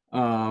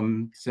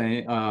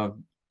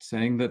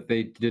 saying that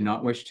they did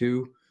not wish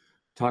to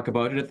talk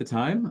about it at the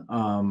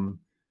time.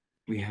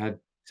 We had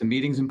some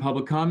meetings and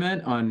public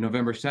comment on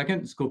November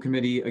 2nd. School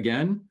committee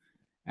again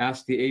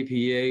asked the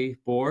APEA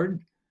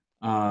board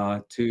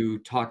to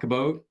talk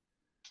about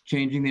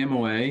changing the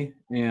MOA,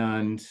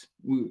 and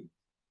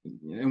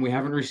we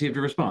haven't received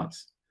a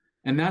response.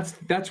 And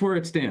that's where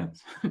it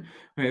stands.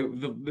 Right?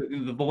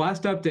 The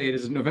last update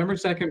is November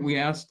 2nd. We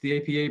asked the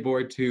APA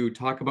board to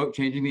talk about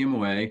changing the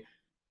MOA,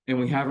 and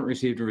we haven't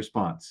received a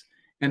response.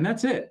 And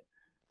that's it.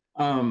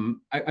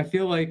 I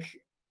feel like,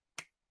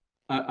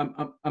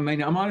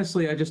 I'm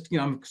honestly,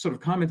 I'm sort of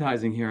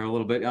commentizing here a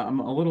little bit. I'm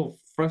a little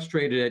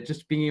frustrated at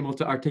just being able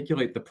to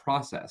articulate the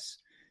process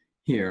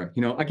here.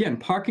 Again,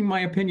 parking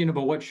my opinion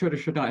about what should or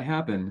should not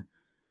happen.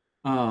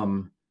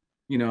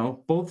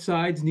 Both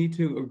sides need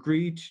to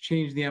agree to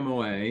change the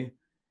MOA.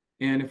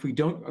 And if we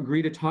don't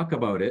agree to talk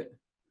about it,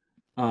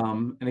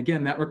 and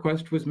again, that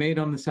request was made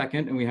on the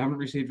 2nd and we haven't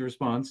received a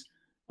response,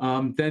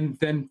 then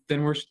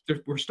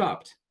we're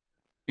stopped.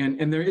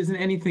 And there isn't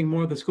anything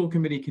more the school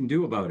committee can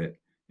do about it,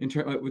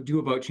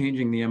 about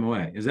changing the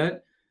MOA.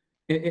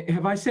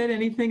 Have I said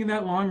anything in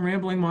that long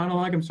rambling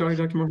monologue? I'm sorry,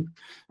 Dr.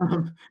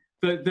 Moore,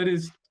 that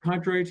is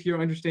contrary to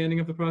your understanding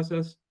of the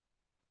process?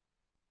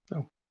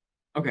 No.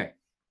 Okay.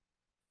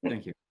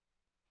 Thank you.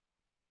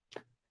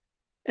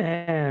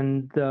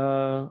 And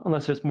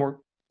unless there's more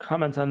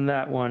comments on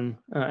that one.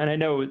 And I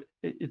know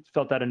it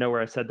felt out of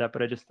nowhere I said that,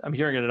 but I'm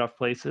hearing it in enough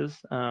places,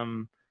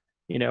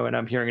 you know, and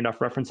I'm hearing enough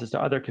references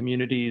to other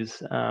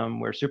communities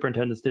where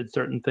superintendents did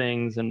certain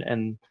things,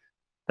 and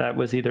that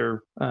was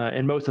either,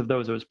 in most of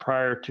those, it was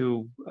prior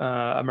to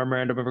a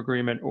memorandum of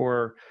agreement,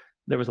 or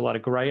there was a lot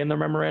of gray in the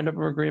memorandum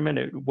of agreement.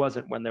 It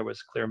wasn't when there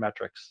was clear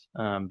metrics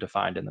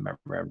defined in the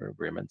memorandum of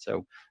agreement.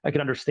 So I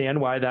can understand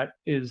why that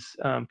is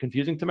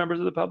confusing to members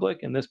of the public.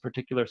 In this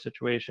particular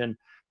situation,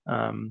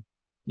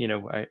 you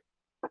know,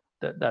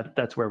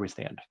 that's where we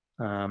stand.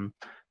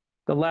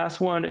 The last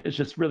one is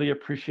just really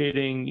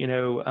appreciating, you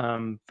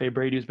know, Faye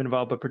Brady, who's been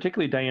involved, but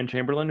particularly Diane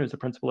Chamberlain, who's the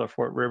principal at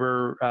Fort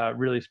River,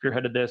 really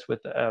spearheaded this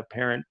with a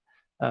parent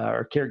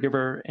or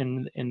caregiver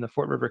in the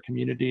Fort River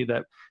community.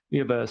 That we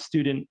have a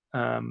student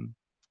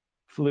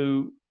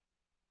flu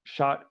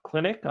shot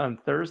clinic on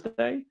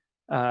Thursday,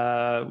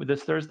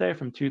 this Thursday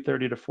from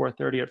 2:30 to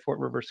 4:30 at Fort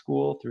River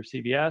School through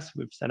CVS.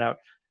 We've sent out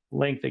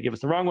link. They gave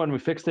us the wrong one. We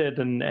fixed it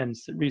and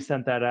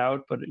resent that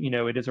out. But, you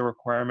know, it is a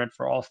requirement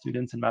for all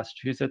students in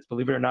Massachusetts,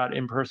 believe it or not,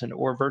 in person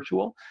or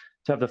virtual,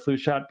 to have the flu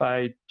shot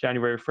by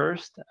January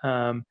 1st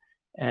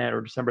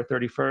or December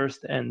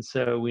 31st. And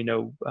so we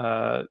know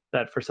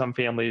that for some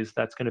families,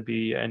 that's going to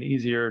be an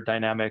easier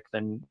dynamic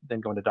than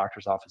going to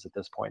doctor's office at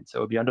this point. So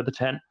it'll be under the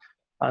tent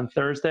on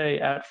Thursday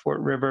at Fort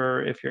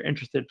River. If you're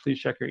interested, please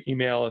check your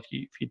email. If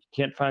you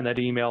can't find that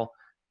email,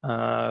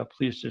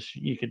 please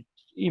you could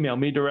email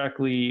me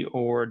directly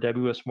or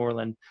Debbie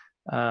Westmoreland,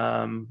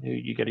 who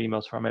you get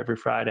emails from every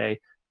Friday,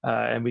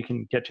 and we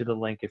can get you the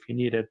link if you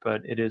need it.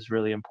 But it is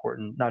really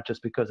important, not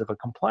just because of a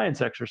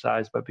compliance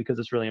exercise, but because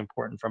it's really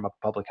important from a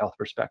public health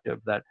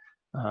perspective that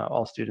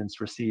all students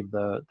receive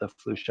the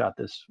flu shot.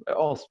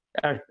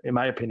 In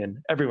my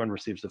opinion, everyone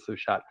receives the flu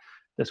shot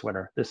this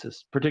winter. This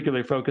is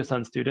particularly focused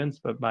on students,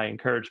 but my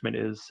encouragement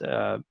is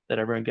that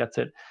everyone gets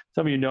it.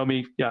 Some of you know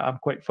me. Yeah, I'm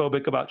quite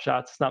phobic about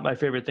shots. It's not my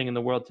favorite thing in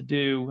the world to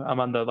do. I'm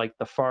on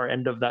the far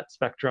end of that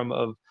spectrum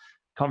of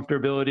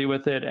comfortability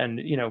with it, and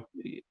you know,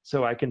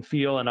 so I can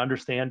feel and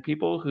understand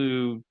people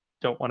who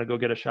don't want to go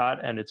get a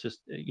shot. And it's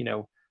just, you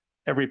know,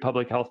 every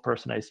public health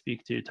person I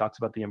speak to talks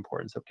about the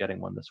importance of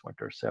getting one this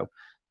winter. So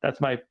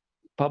that's my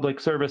public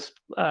service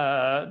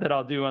that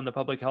I'll do on the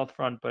public health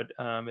front, but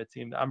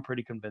I'm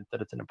pretty convinced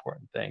that it's an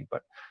important thing.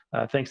 But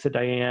thanks to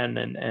Diane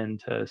and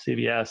to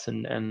CVS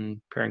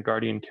and parent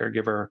guardian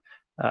caregiver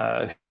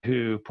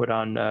who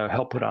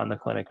helped put on the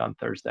clinic on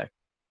Thursday.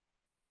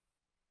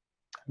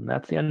 And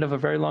that's the end of a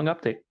very long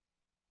update.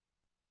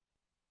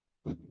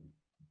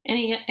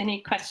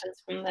 Any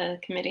questions from the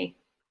committee?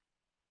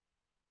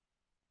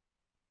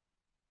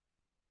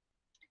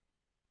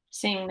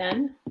 Seeing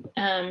none.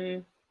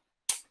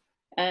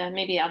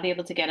 Maybe I'll be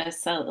able to get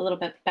us a little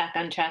bit back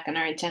on track on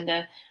our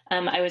agenda.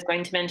 I was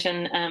going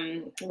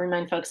to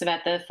remind folks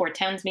about the Four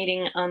Towns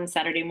meeting on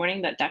Saturday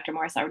morning, but Dr.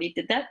 Morris already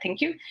did that.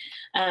 Thank you.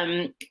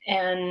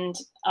 And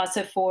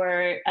also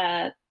for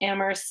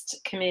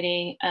Amherst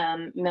committee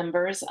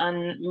members,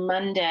 on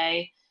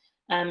Monday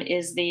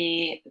is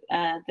the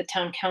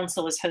town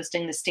council is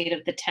hosting the State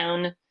of the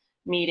Town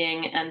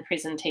meeting and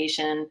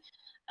presentation,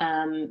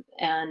 and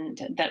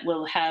that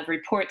will have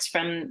reports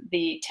from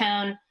the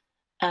town,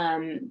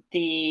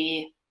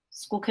 the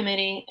school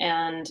committee,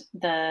 and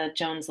the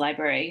Jones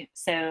Library.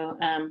 So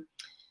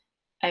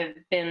I've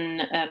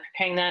been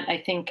preparing that. I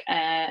think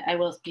I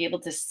will be able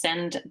to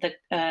send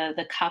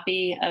the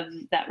copy of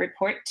that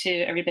report to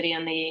everybody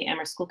on the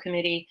Amherst School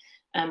Committee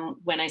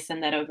when I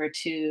send that over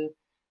to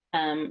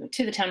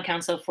the town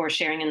council for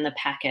sharing in the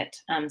packet.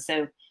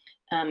 So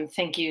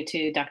thank you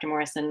to Dr.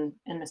 Morris and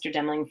Mr.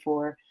 Demling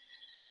for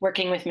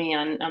working with me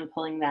on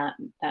pulling that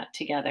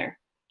together.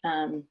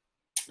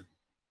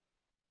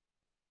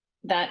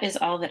 That is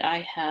all that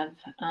I have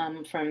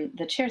from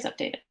the chair's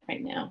update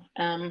right now.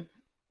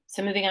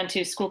 So moving on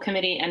to school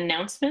committee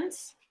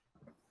announcements.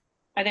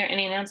 Are there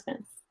any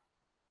announcements?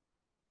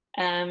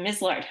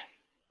 Ms. Lord.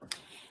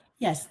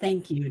 Yes,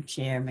 thank you,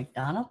 Chair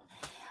McDonald.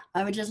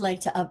 I would just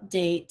like to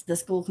update the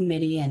school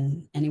committee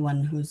and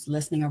anyone who's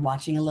listening or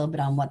watching a little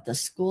bit on what the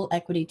School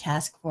Equity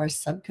Task Force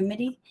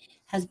Subcommittee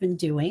has been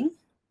doing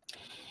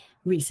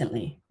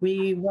recently.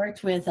 We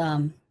worked with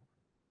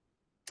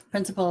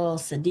Principal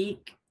Sadiq,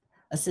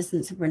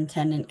 Assistant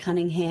Superintendent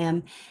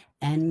Cunningham,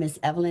 and Ms.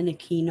 Evelyn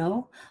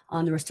Aquino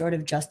on the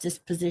restorative justice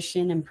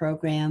position and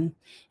program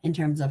in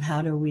terms of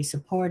how do we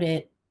support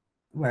it.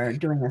 We're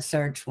doing a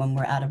search when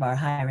we're out of our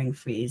hiring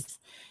freeze,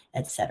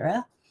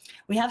 etc.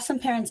 We have some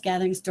parents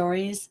gathering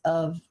stories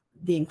of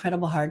the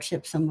incredible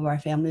hardship some of our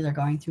families are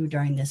going through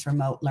during this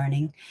remote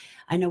learning.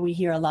 I know we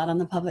hear a lot on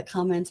the public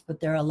comments, but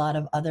there are a lot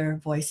of other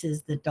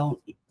voices that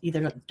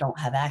either don't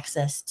have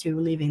access to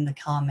leaving the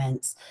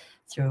comments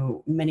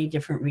through many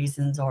different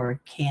reasons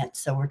or can't.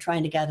 So we're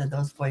trying to gather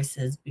those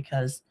voices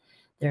because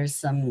there's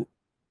some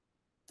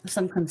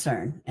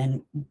concern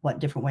and what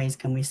different ways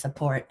can we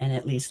support and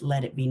at least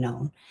let it be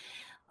known.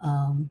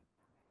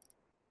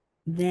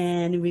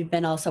 Then we've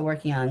been also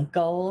working on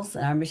goals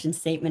and our mission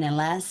statement. And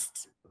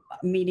last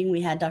meeting,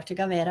 we had Dr.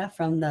 Gavera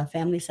from the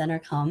Family Center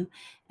come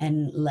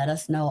and let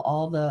us know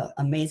all the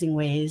amazing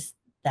ways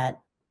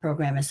that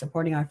program is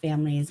supporting our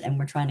families, and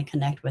we're trying to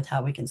connect with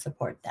how we can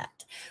support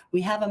that.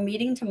 We have a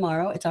meeting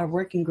tomorrow. It's our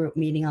working group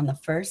meeting on the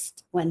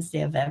first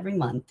Wednesday of every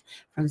month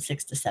from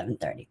 6 to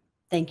 7:30.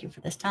 Thank you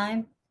for this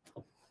time.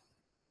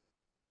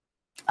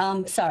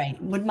 Sorry,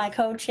 would my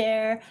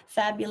co-chair,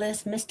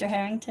 fabulous Mr.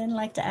 Harrington,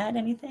 like to add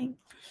anything?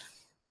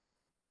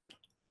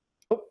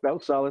 Oh, that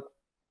was solid.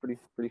 Pretty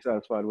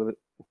satisfied with it.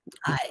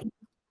 Hi.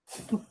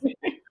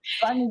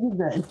 Fun is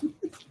good.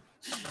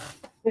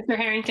 Mr.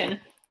 Harrington.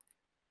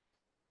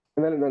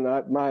 And then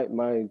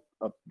my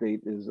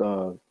update is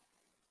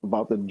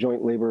about the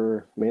Joint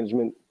Labor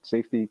Management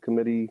Safety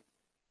Committee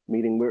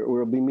meeting.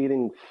 We'll be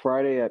meeting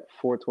Friday at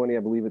 4:20. I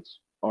believe it's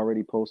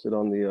already posted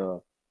on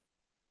the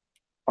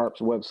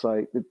ARP's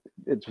website.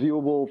 It's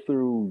viewable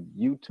through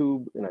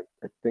YouTube, and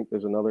I think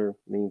there's another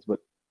means, but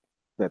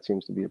that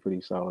seems to be a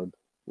pretty solid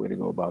way to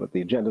go about it.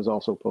 The agenda is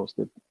also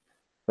posted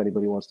if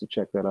anybody wants to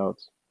check that out.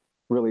 It's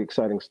really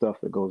exciting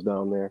stuff that goes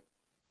down there.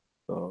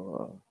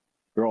 So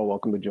you're all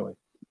welcome to join.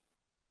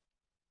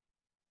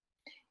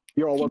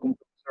 You're all welcome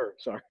to serve,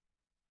 sorry.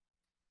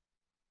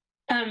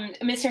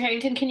 Mr.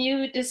 Harrington, can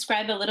you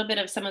describe a little bit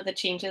of some of the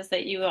changes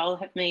that you all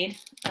have made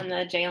on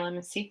the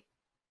JLMSC?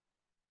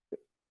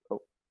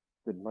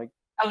 Did Mike?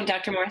 Oh,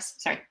 Dr. Morris,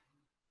 sorry.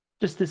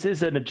 Just this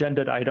is an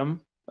agenda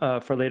item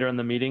for later in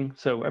the meeting.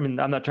 So, I mean,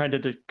 I'm not trying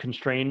to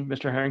constrain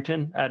Mr.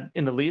 Harrington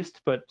in the least,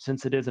 but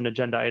since it is an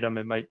agenda item,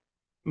 it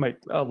might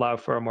allow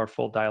for a more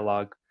full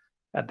dialogue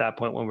at that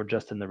point when we're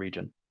just in the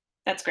region.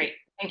 That's great.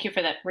 Thank you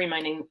for that,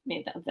 reminding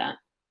me of that.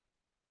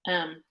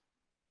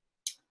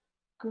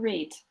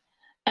 Great.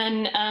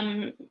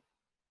 And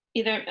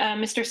either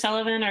Mr.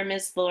 Sullivan or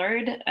Ms.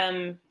 Lord,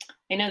 I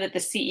know that the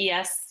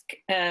CES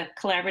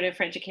Collaborative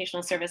for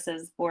Educational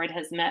Services Board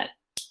has met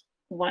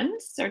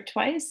once or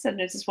twice, and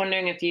I was just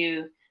wondering if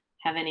you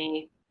have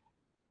any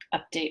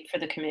update for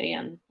the committee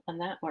on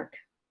that work.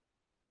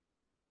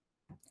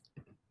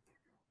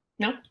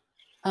 No?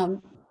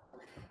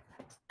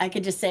 I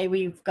could just say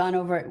we've gone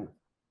over,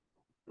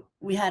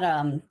 we had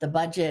the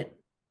budget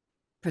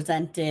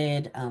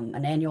presented,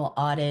 an annual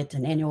audit,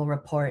 an annual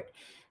report.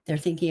 They're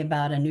thinking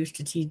about a new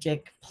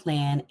strategic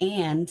plan.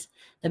 And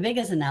the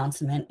biggest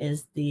announcement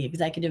is the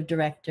executive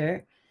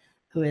director,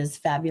 who is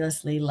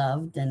fabulously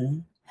loved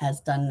and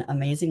has done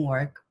amazing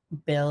work,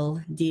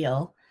 Bill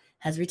Deal,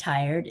 is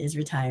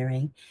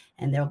retiring,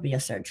 and there'll be a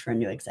search for a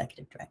new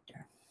executive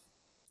director.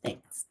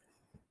 Thanks.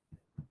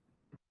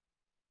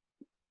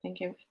 Thank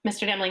you.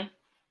 Mr. Demling.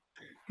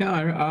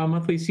 Yeah, our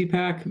monthly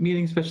CPAC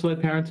meeting, Special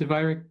Ed Parents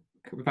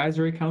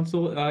Advisory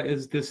Council,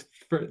 is this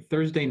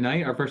Thursday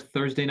night, our first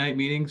Thursday night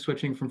meeting,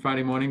 switching from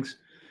Friday mornings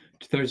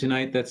to Thursday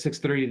night. That's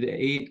 6:30 to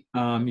 8.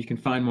 You can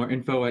find more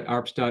info at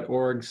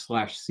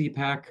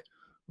arps.org/CPAC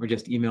or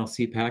just email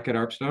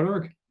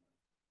cpac@arps.org.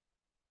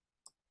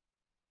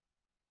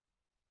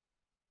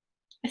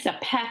 It's a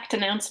packed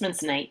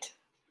announcements night.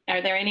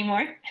 Are there any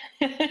more?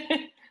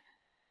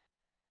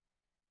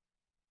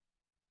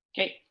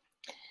 Great.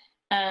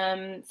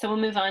 So we'll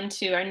move on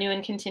to our new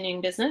and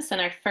continuing business.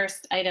 And our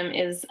first item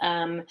is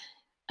a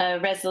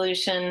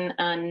resolution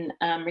on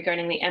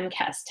regarding the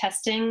MCAS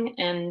testing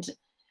and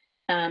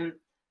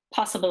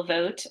possible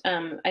vote.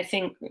 I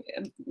think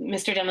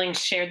Mr. Demling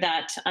shared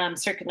that,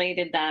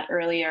 circulated that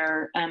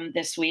earlier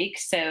this week.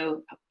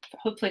 So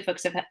hopefully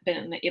folks have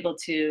been able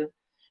to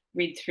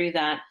read through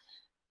that.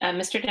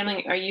 Mr.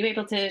 Demling, are you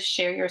able to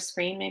share your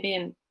screen maybe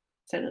and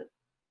so that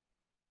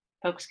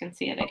folks can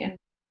see it again?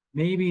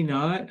 Maybe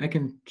not. I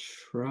can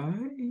try.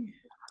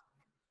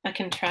 I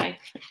can try.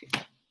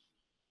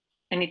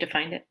 I need to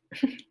find it.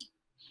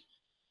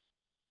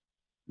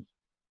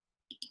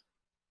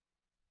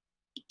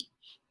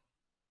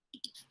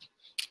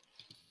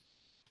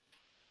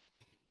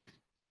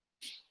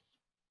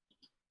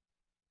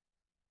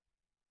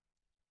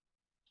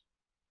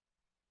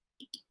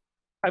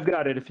 I've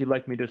got it if you'd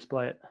like me to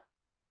display it.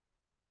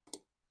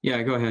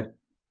 Yeah, go ahead.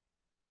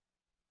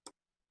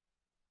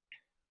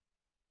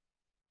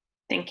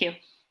 Thank you.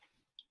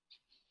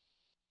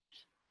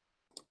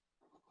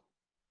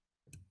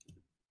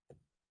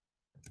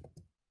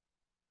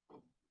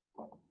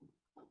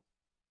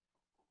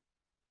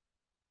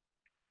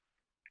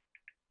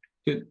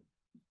 Good.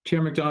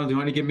 Chair McDonald, do you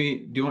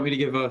want me to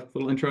give a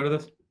little intro to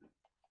this?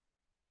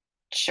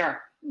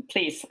 Sure,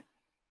 please.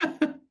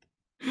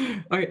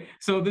 Okay,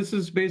 so this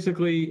is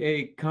basically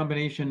a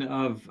combination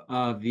of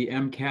the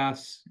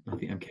MCAS, not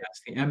the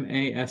MCAS, the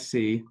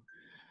MASC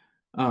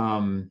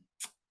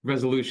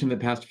resolution that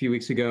passed a few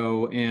weeks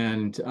ago,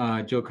 and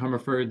Joe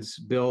Comerford's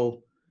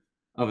bill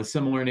of a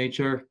similar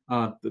nature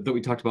that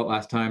we talked about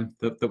last time,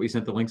 that we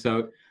sent the links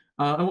out.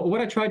 And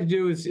what I tried to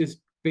do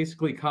is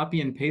basically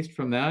copy and paste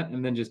from that,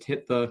 and then just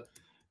hit the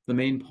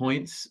main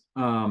points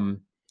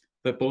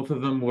that both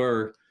of them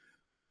were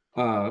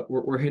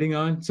hitting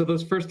on. So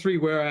those first three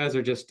whereas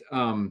are just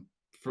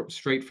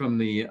straight from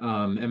the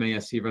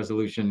MASC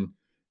resolution,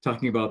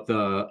 talking about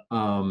the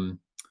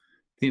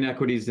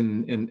inequities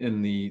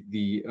in the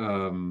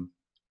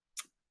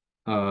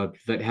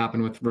that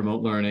happen with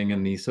remote learning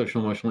and the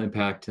social emotional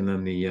impact, and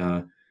then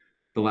the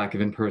lack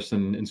of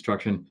in-person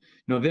instruction.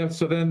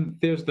 So then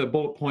there's the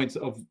bullet points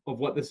of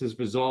what this is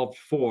resolved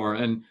for,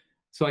 and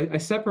so I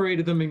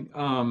separated them in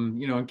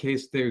in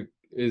case there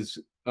is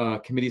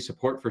committee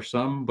support for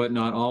some but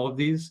not all of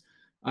these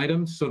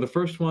items. So the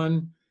first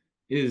one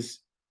is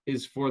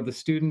for the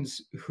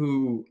students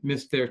who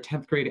missed their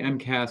 10th grade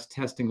MCAS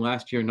testing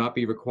last year not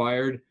be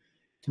required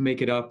to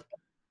make it up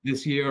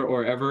this year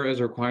or ever as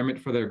a requirement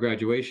for their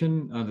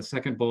graduation. The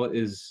second bullet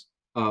is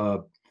a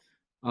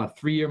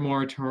 3-year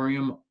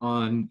moratorium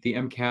on the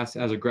MCAS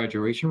as a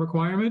graduation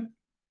requirement.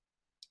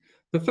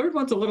 The third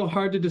one's a little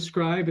hard to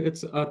describe.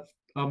 It's a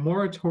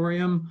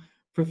moratorium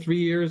for 3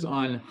 years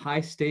on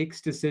high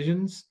stakes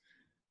decisions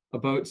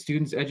about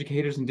students,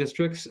 educators, and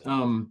districts.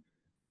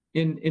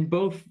 In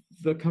both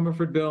the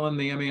Comerford bill and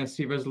the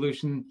MASC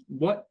resolution,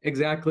 what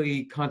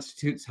exactly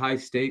constitutes high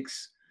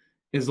stakes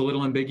is a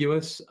little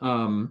ambiguous.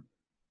 There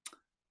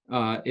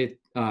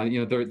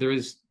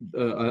is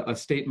a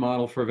state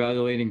model for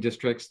evaluating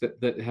districts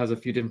that has a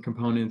few different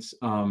components.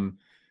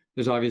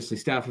 There's obviously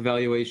staff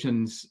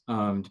evaluations,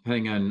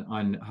 depending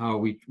on how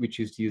we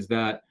choose to use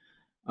that.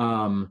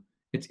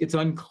 It's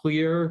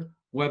unclear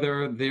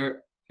whether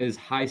there is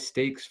high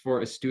stakes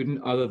for a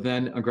student other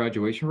than a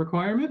graduation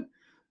requirement.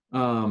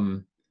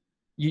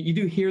 You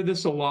do hear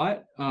this a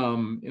lot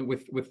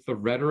with the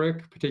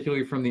rhetoric,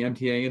 particularly from the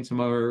MTA and some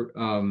other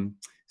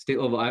state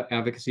level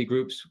advocacy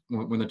groups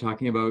when they're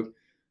talking about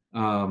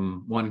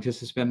wanting to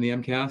suspend the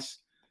MCAS.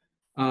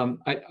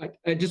 I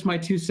just my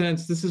 2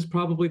 cents, this is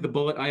probably the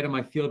bullet item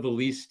I feel the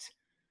least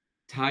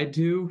tied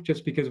to,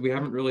 just because we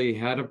haven't really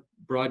had a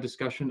broad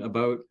discussion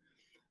about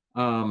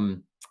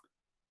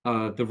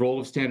the role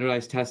of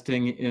standardized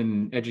testing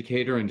in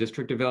educator and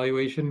district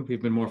evaluation.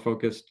 We've been more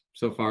focused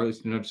so far, at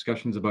least in our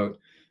discussions, about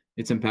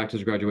its impact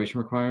as a graduation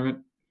requirement.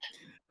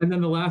 And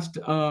then the last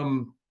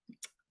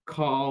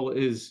call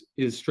is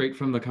straight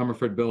from the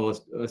Comerford bill,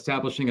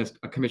 establishing a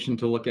commission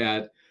to look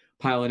at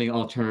piloting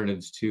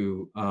alternatives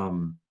to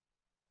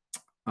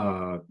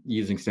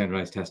using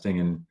standardized testing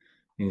in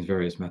these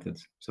various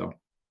methods. So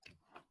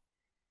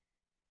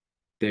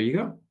there you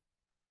go.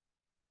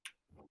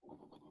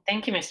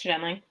 Thank you, Mr.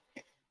 Demling.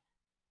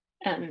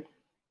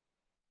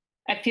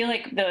 I feel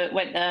like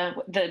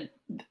the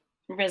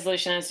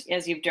resolution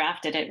as you've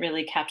drafted it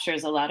really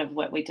captures a lot of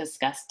what we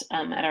discussed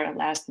at our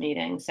last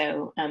meeting.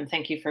 So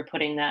thank you for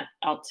pulling that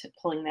all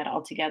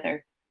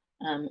together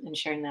and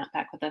sharing that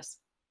back with us.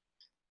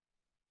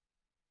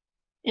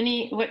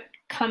 What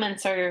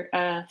comments or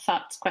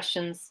thoughts,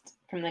 questions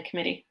from the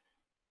committee?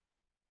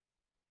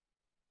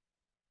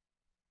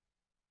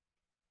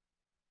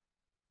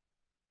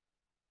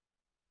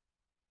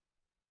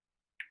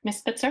 Ms.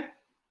 Spitzer?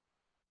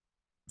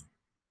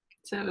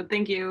 So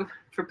thank you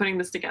for putting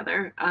this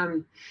together.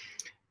 I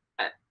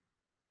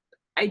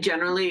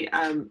generally,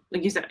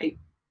 like you said,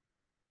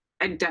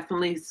 I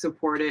definitely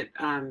support it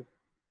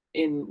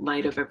in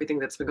light of everything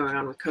that's been going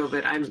on with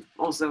COVID. I'm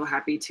also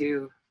happy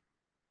to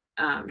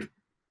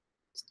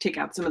take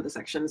out some of the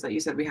sections that you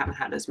said we haven't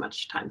had as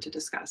much time to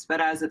discuss, but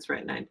as it's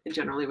written, I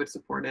generally would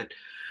support it.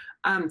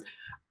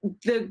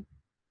 The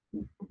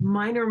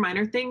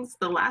minor things,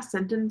 the last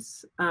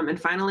sentence,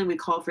 and finally we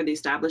call for the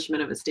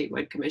establishment of a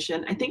statewide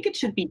commission. I think it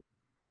should be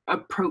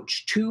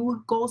approach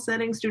to goal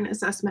setting, student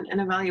assessment,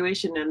 and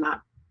evaluation, and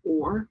not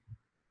or.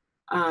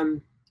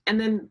 And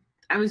then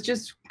I was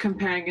just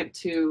comparing it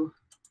to,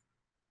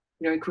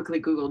 I quickly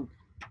Googled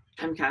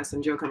MCAS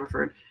and Joe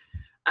Comerford.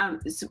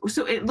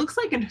 So it looks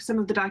like in some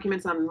of the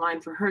documents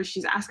online for her,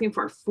 she's asking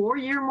for a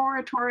 4-year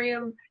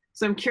moratorium.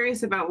 So I'm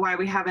curious about why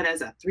we have it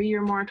as a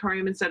 3-year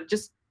moratorium instead.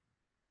 Just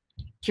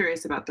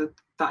curious about the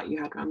thought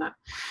you had around that.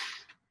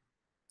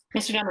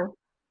 Mr. Demling.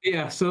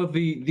 Yeah, so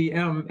the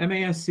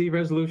MASC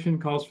resolution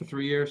calls for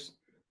 3 years,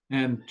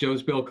 and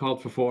Joe's bill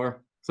called for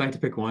 4, so I had to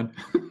pick one.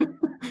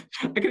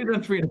 I could have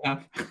done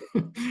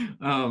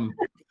 3.5.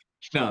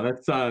 No,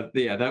 that's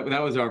yeah,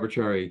 that was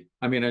arbitrary.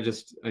 I mean, I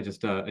just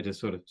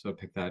sort of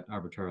picked that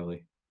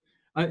arbitrarily.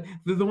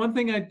 The one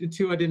thing I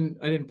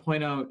didn't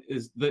point out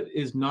is that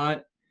is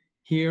not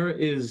here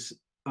is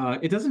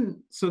it doesn't.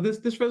 So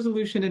this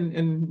resolution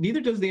and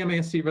neither does the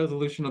MASC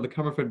resolution or the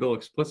Comerford bill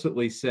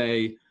explicitly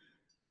say.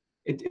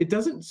 It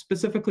doesn't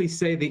specifically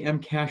say the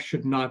MCAS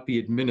should not be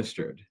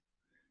administered.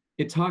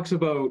 It talks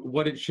about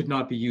what it should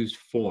not be used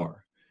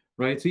for,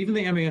 right? So even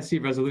the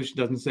MASC resolution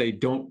doesn't say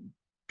don't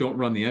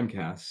run the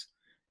MCAS.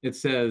 It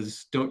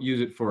says don't use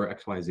it for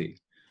XYZ.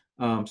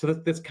 So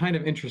that's kind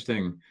of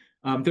interesting.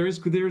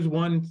 There's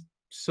one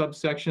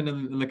subsection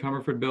in the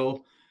Comerford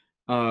bill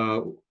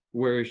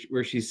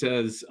where she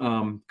says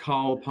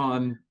call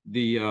upon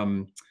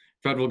the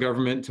federal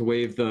government to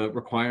waive the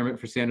requirement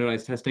for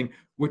standardized testing,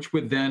 which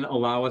would then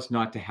allow us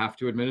not to have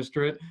to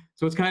administer it.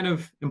 So it's kind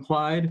of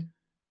implied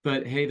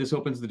that, hey, this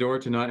opens the door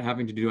to not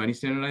having to do any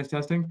standardized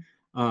testing.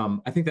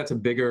 I think that's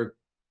a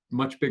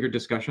much bigger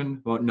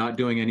discussion about not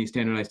doing any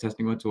standardized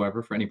testing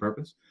whatsoever for any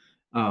purpose,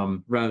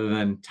 rather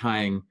than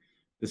tying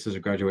this as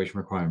a graduation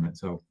requirement.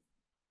 So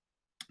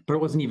But it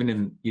wasn't even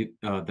in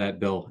that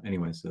bill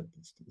anyway, so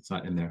it's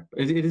not in there.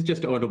 It is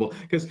just audible,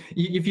 because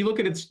if you look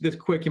at it this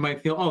quick, you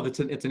might feel, oh, it's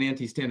an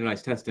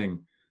anti-standardized testing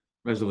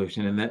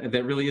resolution, and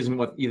that really isn't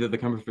what either the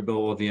Comfort Bill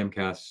or the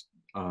MCAS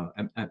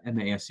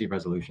MASC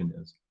resolution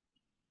is.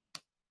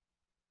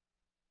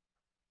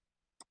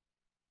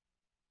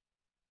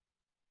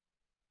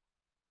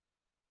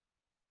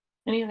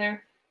 Any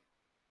other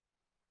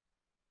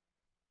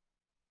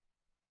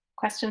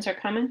questions or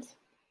comments?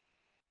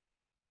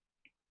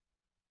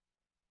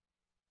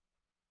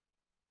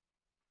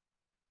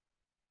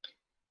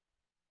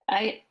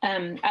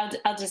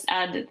 I'll just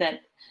add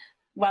that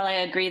while I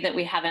agree that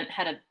we haven't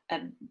had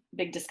a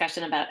big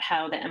discussion about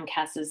how the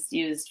MCAS is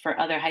used for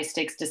other high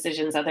stakes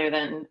decisions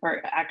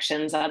or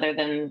actions other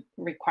than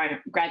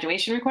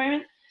graduation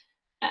requirement,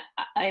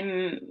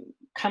 I'm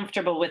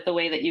comfortable with the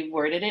way that you've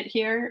worded it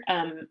here,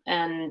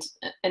 and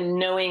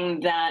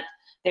knowing that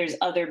there's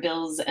other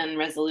bills and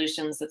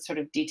resolutions that sort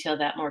of detail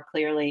that more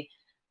clearly.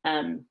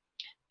 I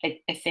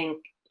think,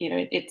 you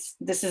know,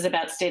 this is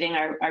about stating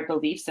our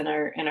beliefs and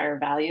our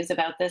values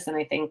about this, and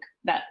I think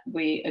that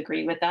we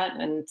agree with that.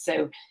 And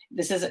so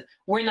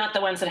we're not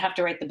the ones that have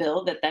to write the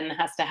bill that then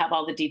has to have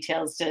all the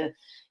details to,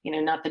 you know,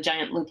 not the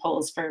giant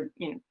loopholes for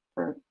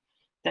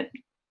that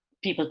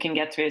people can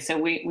get through. So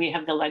we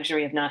have the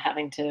luxury of not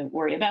having to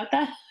worry about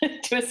that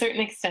to a certain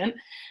extent.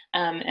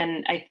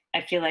 And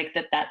I feel like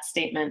that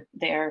statement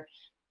there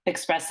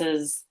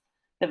expresses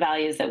the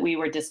values that we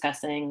were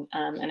discussing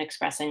and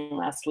expressing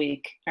last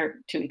week or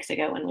 2 weeks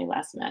ago when we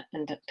last met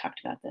and talked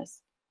about this.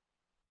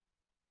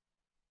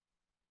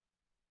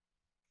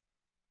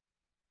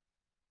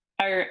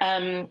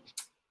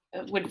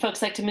 Would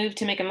folks like to move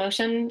to make a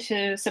motion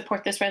to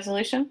support this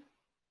resolution?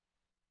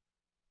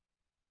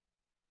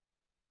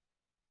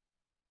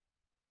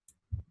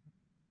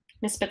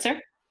 Ms.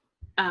 Spitzer?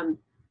 I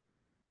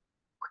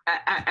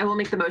will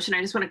make the motion.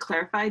 I just want to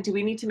clarify, do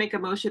we need to make a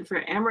motion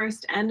for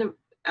Amherst and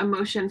a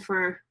motion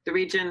for the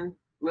region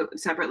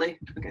separately?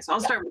 Okay, so I'll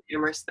start with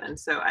Amherst then.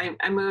 So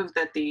I move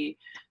that the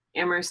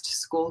Amherst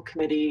School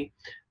Committee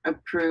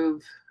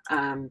approve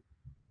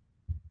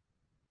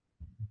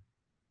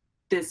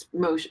this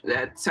motion,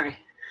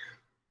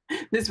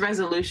 this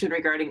resolution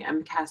regarding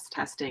MCAS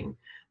testing.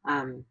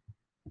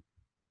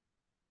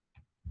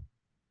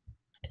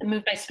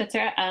 Moved by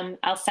Spitzer.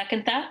 I'll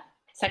second that.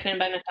 Seconded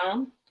by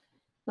McDonald.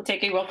 We'll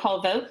take a roll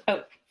call vote.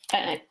 Oh,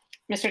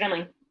 Mr.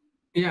 Demling.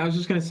 Yeah, I was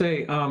just going to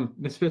say,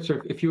 Ms.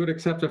 Spitzer, if you would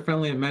accept a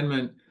friendly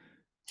amendment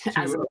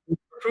to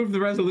approve the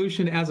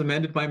resolution as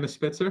amended by Ms.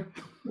 Spitzer.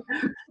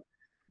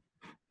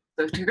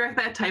 So to correct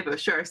that typo,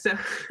 sure. So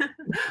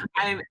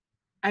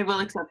I will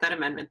accept that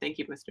amendment. Thank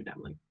you, Mr.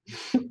 Demling.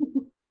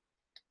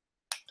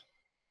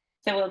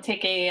 So we'll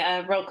take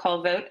a roll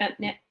call vote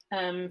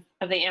of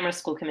the Amherst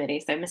School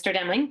Committee. So Mr.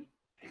 Demling.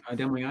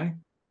 Demling, aye.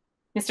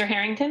 Mr.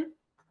 Harrington.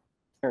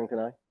 Harrington,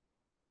 aye.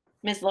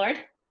 Ms. Lord.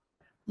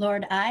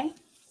 Lord, aye.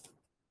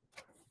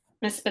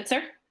 Ms.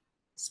 Spitzer.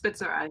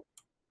 Spitzer, aye.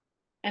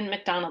 And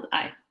McDonald,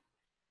 aye.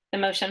 The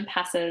motion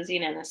passes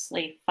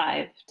unanimously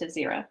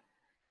 5-0.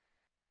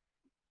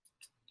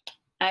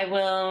 I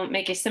will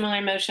make a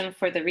similar motion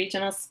for the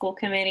Regional School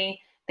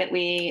Committee that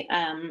we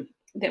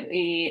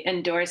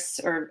endorse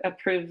or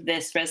approve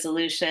this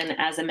resolution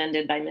as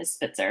amended by Ms.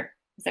 Spitzer.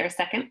 Is there a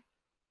second?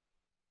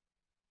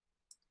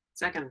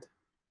 Second.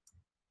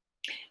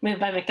 Moved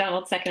by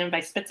McDonald, seconded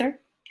by Spitzer.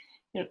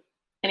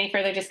 Any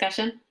further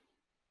discussion?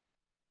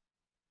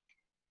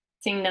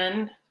 Seeing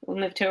none, we'll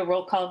move to a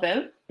roll call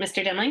vote.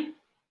 Mr. Demling?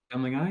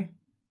 Demling, aye.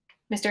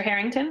 Mr.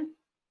 Harrington?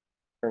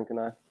 Harrington,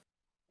 aye.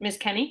 Ms.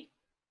 Kenny?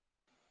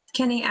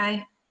 Kenny,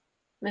 aye.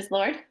 Ms.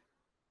 Lord?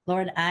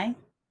 Lord, aye.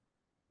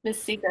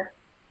 Ms. Seeger?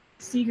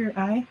 Seeger,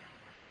 aye.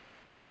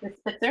 Ms.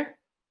 Spitzer?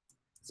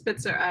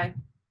 Spitzer, aye.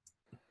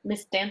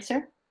 Ms.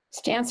 Dancer?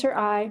 Stancer,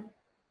 aye.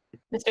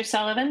 Mr.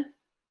 Sullivan?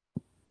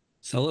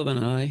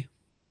 Sullivan, aye.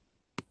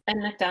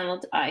 And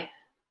McDonald, aye.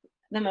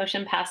 The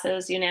motion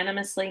passes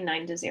unanimously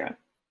 9-0.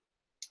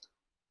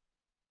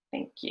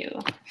 Thank you.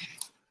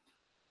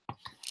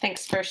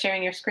 Thanks for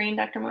sharing your screen,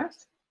 Dr.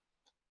 Morris.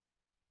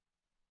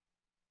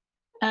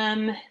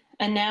 And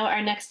now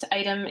our next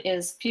item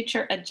is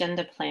future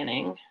agenda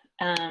planning.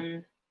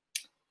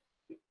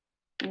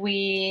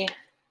 We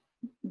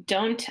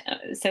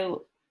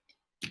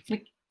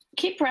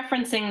keep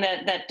referencing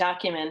that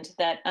document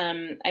that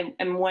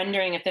I'm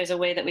wondering if there's a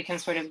way that we can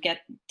sort of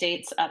get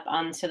dates up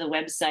onto the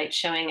website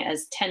showing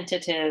as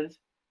tentative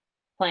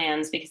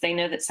plans, because I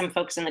know that some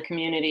folks in the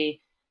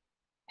community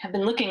have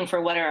been looking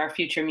for what are our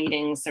future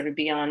meetings sort of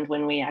beyond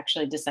when we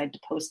actually decide to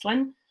post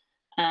one.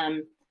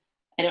 I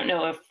don't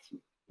know if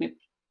we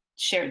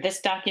share this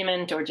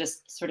document or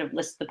just sort of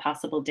list the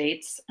possible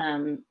dates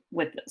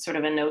with sort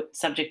of a note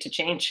subject to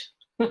change.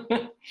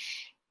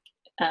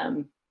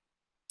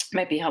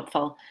 Might be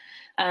helpful.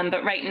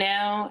 But right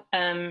now,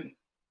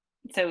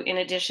 so in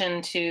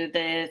addition to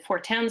the Four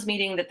Towns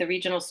meeting that the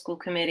Regional School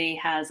Committee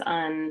has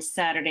on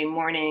Saturday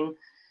morning,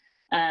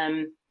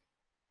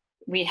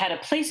 we had a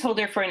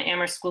placeholder for an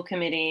Amherst School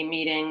Committee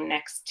meeting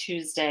next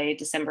Tuesday,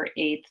 December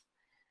 8th.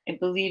 I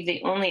believe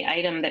the only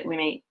item that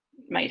we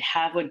might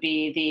have would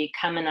be the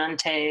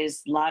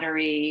Cominantes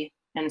lottery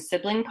and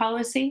sibling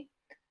policy,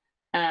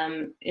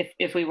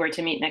 if we were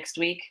to meet next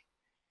week.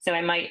 So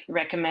I might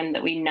recommend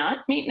that we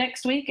not meet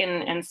next week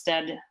and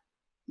instead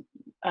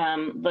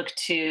look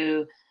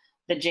to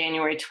the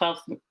January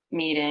 12th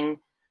meeting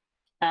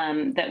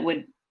that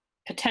would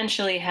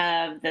potentially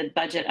have the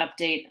budget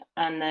update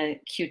on the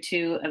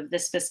Q2 of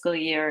this fiscal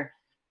year,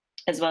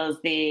 as well as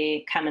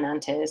the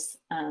Cominantes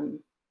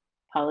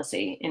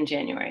policy in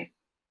January.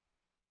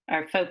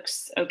 Are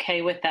folks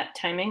okay with that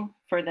timing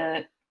for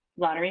the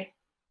lottery?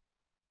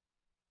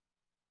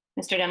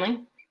 Mr.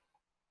 Demling?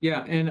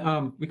 Yeah,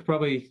 and we could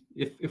probably,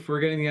 if we're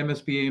getting the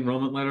MSBA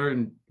enrollment letter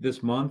in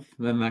this month,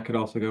 then that could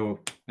also go,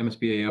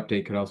 MSBA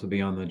update could also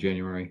be on the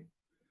January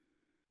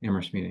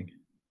Amherst meeting.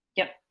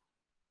 Yep,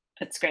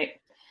 that's great.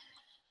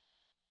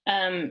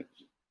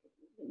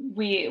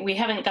 We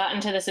haven't gotten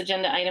to this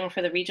agenda item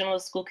for the regional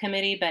school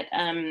committee, but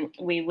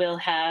we will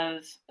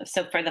have,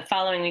 so for the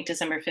following week,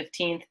 December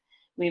 15th,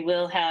 we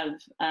will have,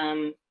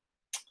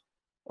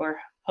 or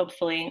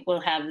hopefully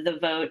we'll have the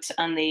vote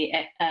on the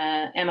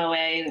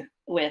MOA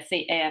with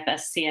the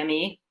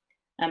AFS-CME.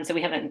 So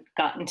we haven't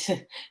gotten to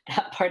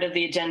that part of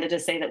the agenda to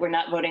say that we're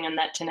not voting on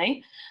that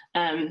tonight.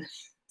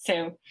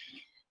 So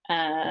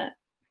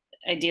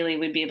ideally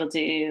we'd be able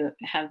to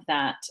have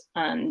that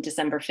on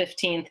December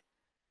 15th.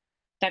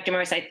 Dr.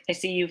 Morris, I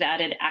see you've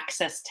added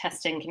access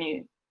testing. Can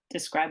you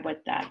describe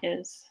what that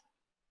is?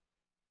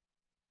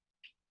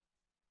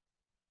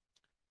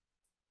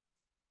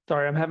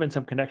 Sorry, I'm having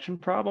some connection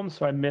problems,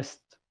 so I missed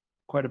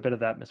quite a bit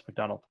of that, Ms.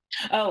 McDonald.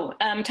 Oh,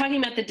 I'm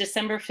talking about the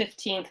December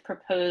 15th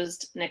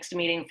proposed next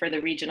meeting for the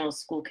regional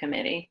school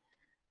committee.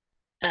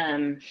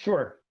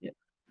 Sure. Yeah.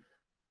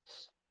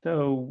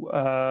 So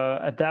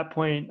at that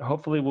point,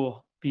 hopefully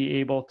we'll be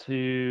able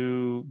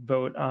to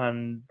vote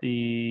on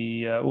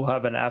the, we'll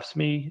have an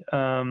AFSCME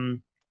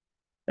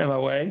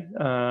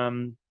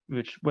MOA,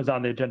 which was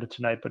on the agenda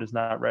tonight but is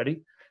not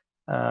ready,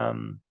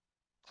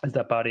 as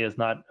that body has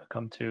not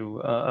come to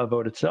a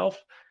vote itself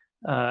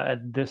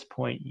at this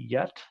point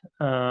yet.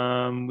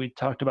 We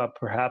talked about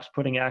perhaps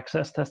putting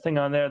access testing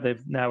on there.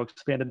 They've now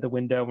expanded the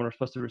window when we're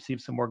supposed to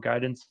receive some more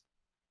guidance.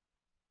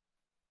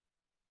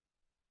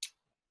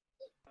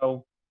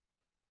 So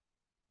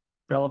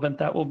relevant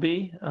that will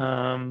be.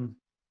 There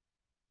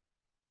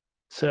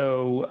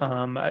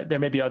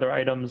may be other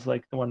items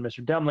like the one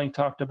Mr. Demling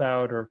talked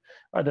about, or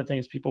other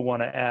things people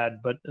want to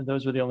add, but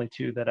those were the only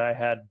two that I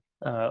had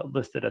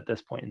listed at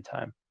this point in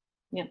time.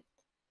 Yeah,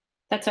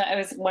 that's what I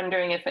was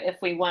wondering,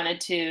 if we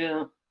wanted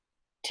to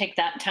take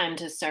that time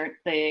to start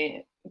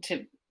to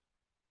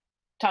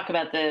talk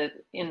about the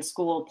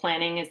in-school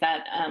planning. Is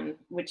that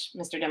which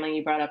Mr. Demling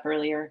you brought up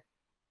earlier?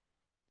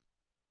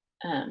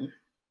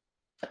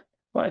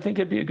 Well, I think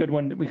it'd be a good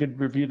one. We could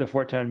review the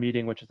four-town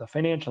meeting, which is a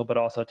financial, but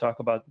also talk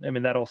about, I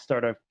mean, that'll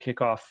start a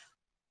kickoff,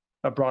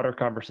 a broader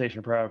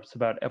conversation perhaps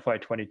about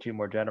FY22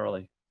 more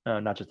generally,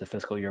 not just the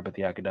fiscal year, but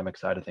the academic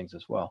side of things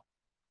as well.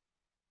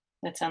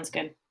 That sounds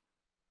good.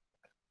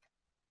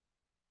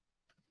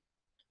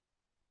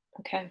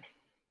 Okay.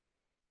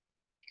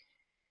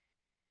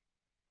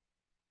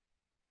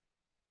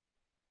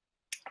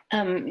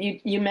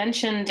 You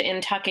mentioned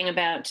in talking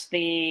about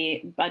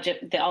the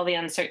budget, all the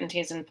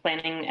uncertainties in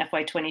planning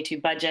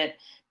FY22 budget,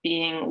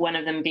 being one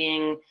of them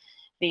being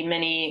the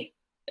many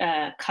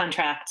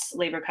contracts,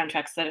 labor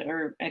contracts that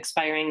are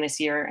expiring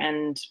this year,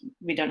 and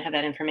we don't have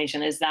that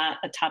information. Is that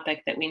a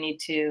topic that we need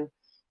to,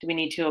 do we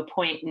need to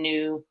appoint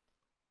new,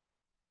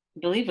 I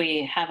believe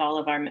we have all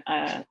of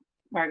our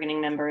bargaining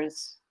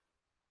members.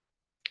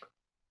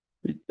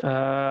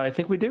 I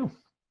think we do.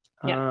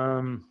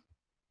 Yeah.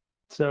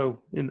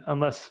 So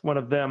unless one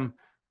of them,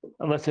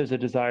 unless there's a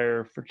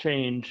desire for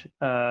change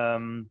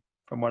from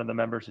one of the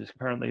members who's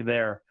currently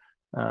there,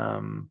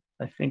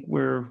 I think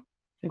we're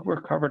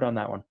covered on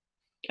that one.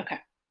 Okay.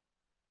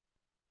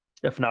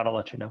 If not, I'll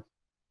let you know.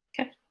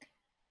 Okay.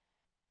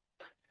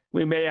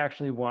 We may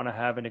actually want to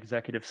have an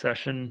executive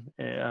session.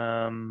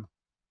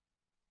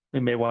 We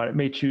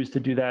may choose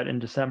to do that in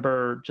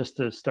December, just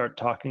to start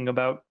talking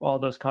about all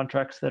those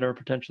contracts that are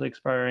potentially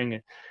expiring.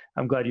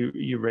 I'm glad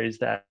you raised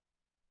that.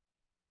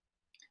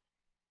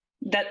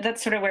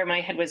 That's sort of where my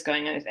head was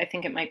going. I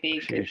think it might be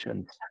good to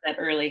have that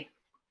early.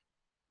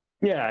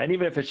 Yeah, and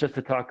even if it's just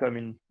to talk, I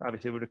mean,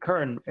 obviously it would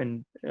occur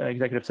in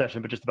executive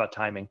session, but just about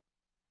timing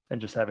and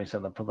just having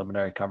some of the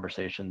preliminary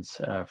conversations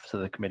so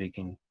the committee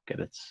can get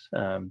its,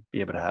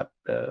 be able to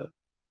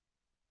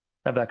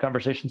have that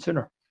conversation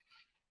sooner.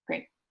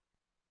 Great.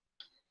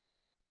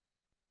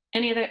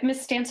 Any other,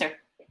 Ms. Stancer?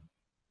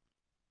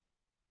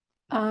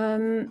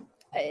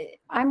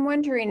 I'm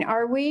wondering,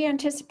 are we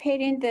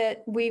anticipating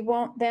that we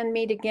won't then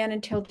meet again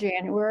until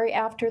January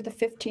after the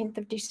 15th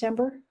of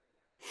December?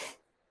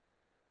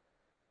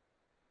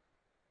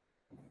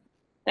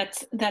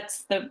 That's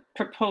the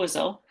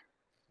proposal.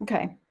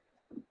 Okay.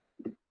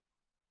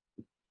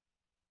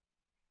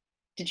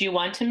 Did you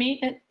want to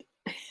meet it?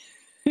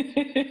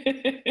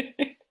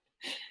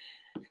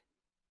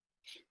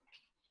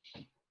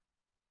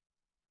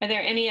 Are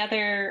there any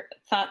other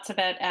thoughts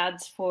about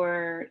ads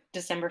for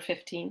December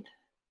 15th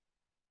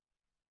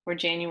or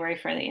January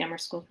for the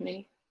Amherst School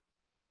Committee?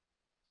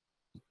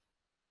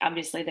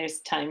 Obviously,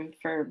 there's time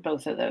for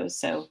both of those.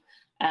 So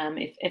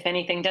if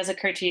anything does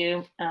occur to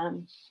you,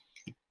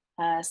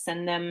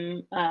 send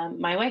them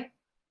my way.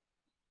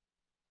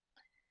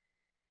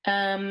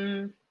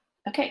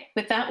 Okay,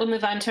 with that, we'll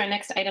move on to our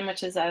next item,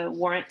 which is a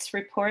warrants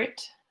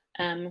report.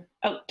 Oh,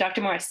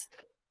 Dr. Morris.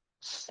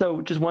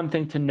 So just one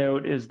thing to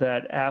note is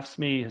that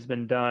AFSCME has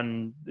been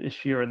done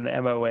this year, and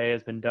the MOA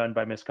has been done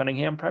by Ms.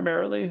 Cunningham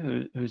primarily,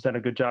 who's done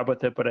a good job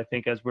with it. But I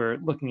think as we're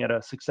looking at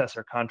a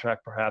successor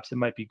contract, perhaps it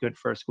might be good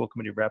for a school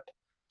committee rep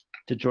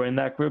to join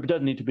that group. It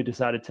doesn't need to be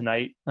decided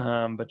tonight,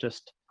 but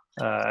just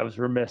I was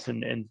remiss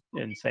in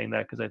saying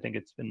that, because I think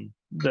it's been,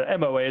 the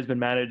MOA has been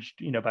managed,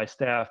 by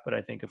staff, but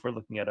I think if we're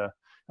looking at a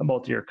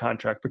multi-year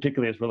contract,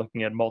 particularly as we're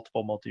looking at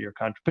multiple multi-year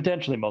contracts,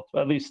 potentially multiple,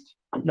 at least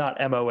not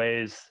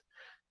MOAs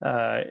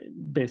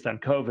based on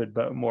COVID,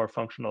 but more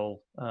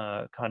functional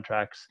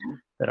contracts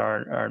that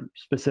aren't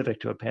specific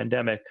to a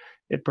pandemic,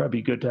 it'd probably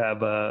be good to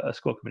have a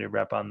school committee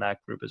rep on that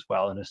group as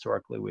well. And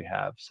historically we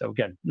have. So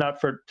again, not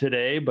for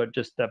today, but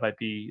just that might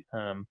be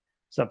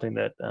something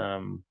that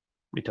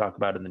we talk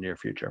about in the near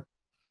future.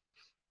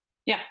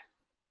 Yeah.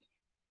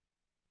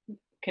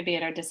 Could be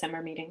at our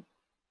December meeting,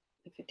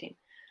 the 15th.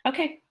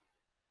 Okay.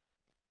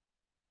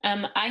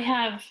 I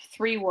have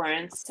 3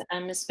 warrants.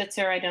 Ms.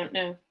 Spitzer, I don't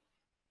know.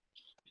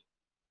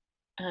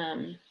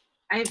 I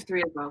have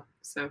 3 as well,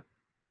 so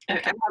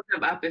okay. I have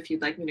them up. If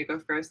you'd like me to go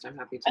first, I'm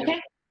happy to.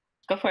 Okay,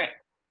 go for it.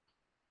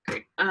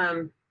 Great.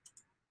 The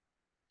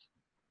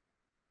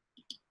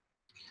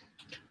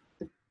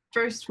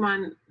first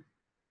one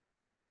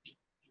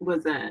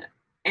was an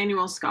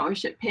annual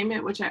scholarship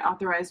payment, which I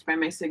authorized by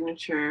my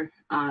signature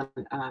on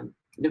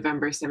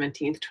November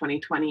 17th,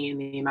 2020, in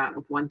the amount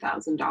of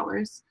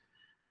 $1,000.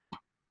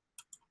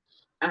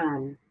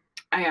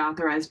 I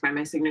authorized by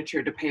my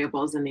signature to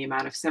payables in the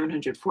amount of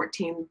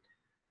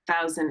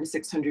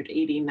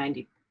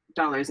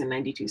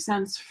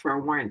 $714,680.92 for a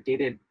warrant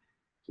dated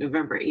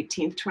November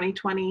 18th,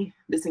 2020.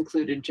 This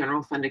included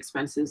general fund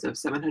expenses of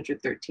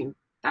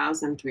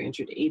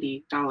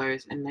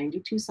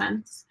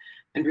 $713,380.92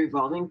 and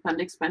revolving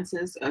fund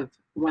expenses of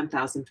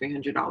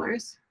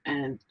 $1,300.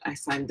 And I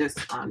signed this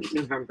on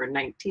November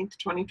 19th,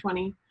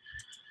 2020.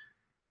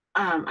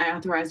 I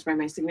authorized by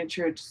my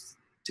signature to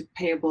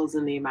payables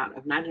in the amount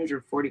of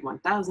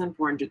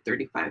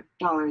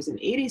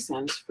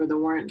 $941,435.80 for the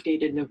warrant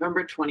dated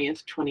November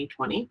 20th,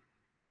 2020.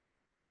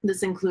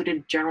 This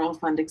included general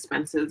fund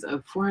expenses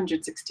of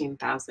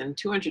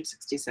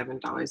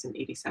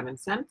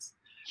 $416,267.87,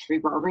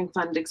 revolving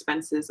fund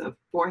expenses of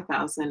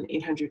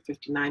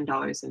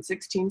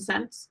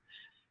 $4,859.16,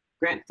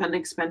 grant fund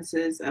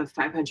expenses of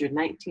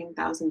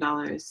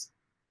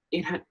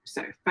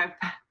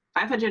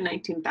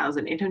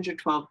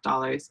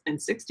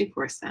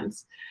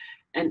 $519,812.64,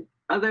 and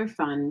other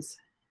funds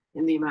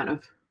in the amount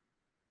of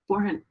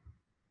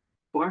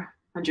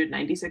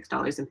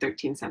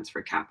 $496.13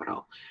 for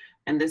capital.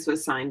 And this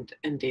was signed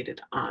and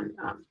dated on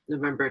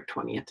November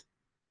 20th,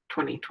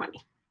 2020.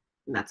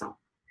 And that's all.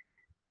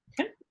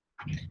 Okay.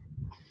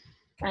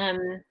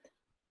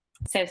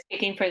 So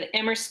speaking for the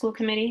Amherst School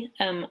Committee,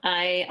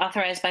 I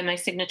authorized by my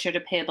signature to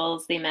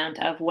payables the amount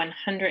of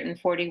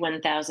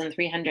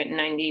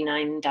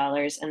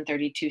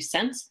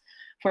 $141,399.32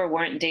 for a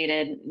warrant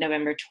dated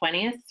November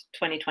 20th,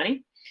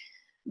 2020.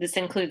 This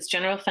includes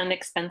general fund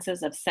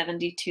expenses of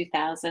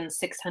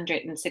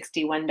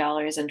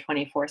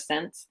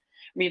 $72,661.24,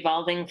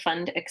 revolving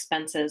fund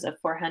expenses of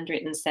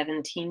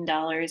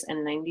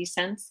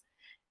 $417.90,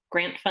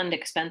 grant fund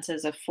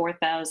expenses of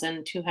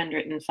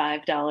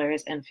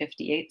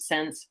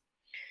 $4,205.58,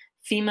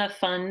 FEMA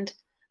fund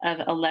of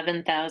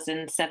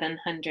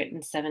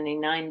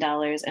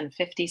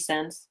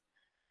 $11,779.50,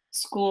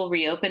 school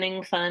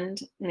reopening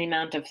fund in the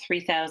amount of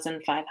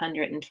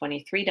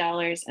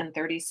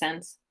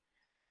 $3,523.30,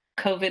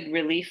 COVID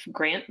relief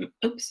grant,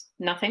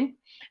 nothing.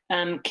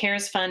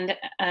 CARES Fund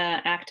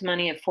Act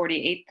money of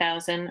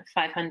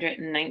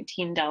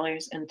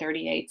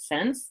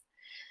 $48,519.38,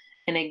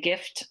 and a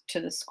gift to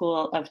the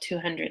school of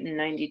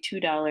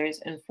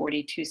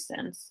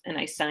 $292.42. And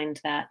I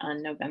signed that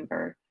on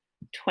November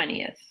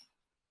 20th.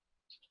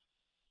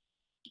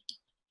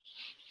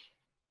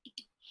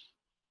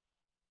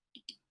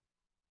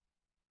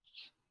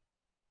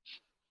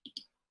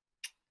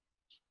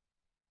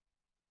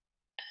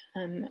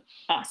 I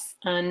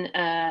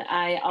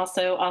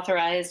also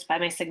authorized by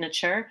my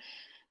signature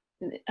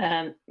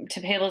to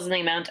payables in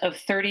the amount of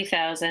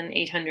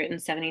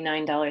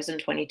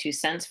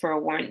 $30,879.22 for a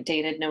warrant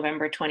dated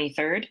November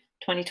 23rd,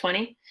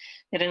 2020.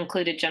 It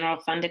included general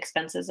fund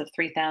expenses of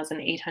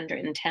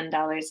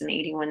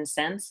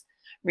 $3,810.81,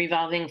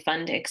 revolving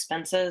fund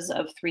expenses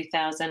of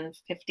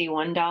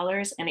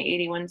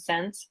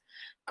 $3,051.81,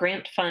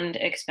 grant fund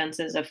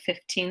expenses of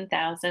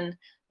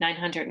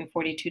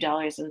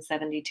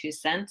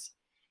 $15,942.72,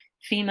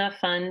 FEMA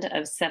fund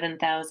of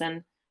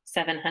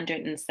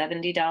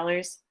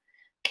 $7,770,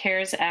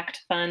 CARES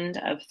Act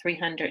fund of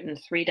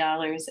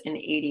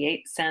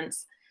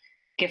 $303.88,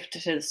 gift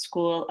to the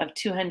school of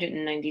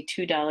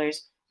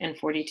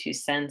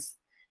 $292.42,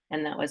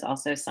 and that was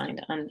also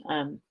signed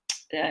on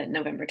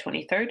November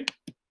 23rd.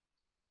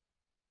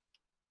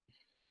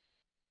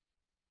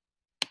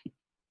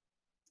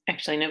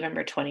 Actually,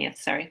 November 20th,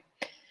 sorry.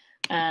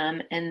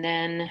 And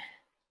then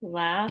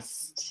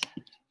last,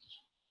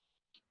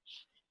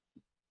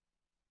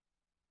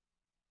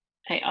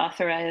 I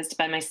authorized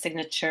by my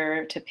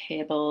signature to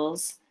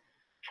payables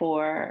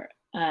for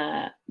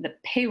the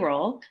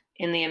payroll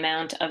in the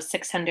amount of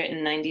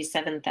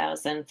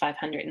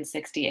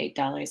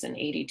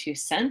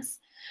 $697,568.82.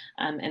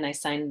 And I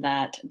signed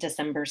that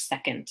December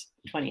 2nd,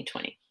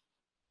 2020.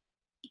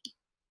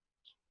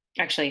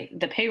 Actually,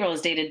 the payroll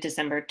is dated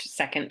December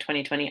 2nd,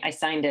 2020. I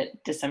signed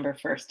it December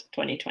 1st,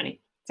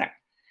 2020. Sorry.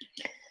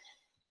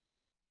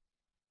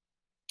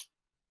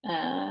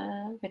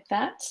 With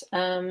that,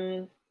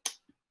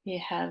 you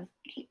have,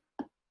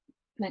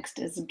 next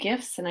is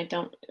gifts, and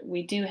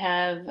we do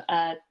have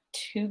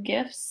 2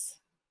 gifts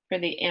for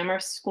the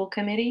Amherst School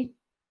Committee.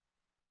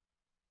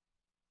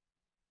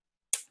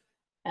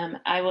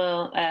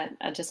 I'll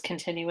just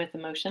continue with the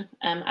motion.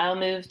 I'll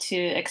move to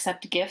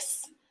accept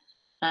gifts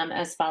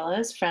as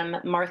follows: from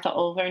Martha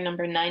Olver,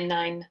 number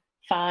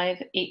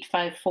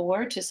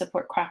 995854, to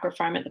support Crocker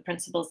Farm at the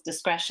principal's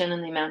discretion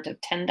in the amount of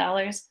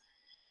 $10.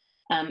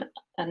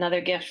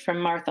 Another gift from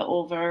Martha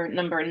Olver,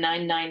 number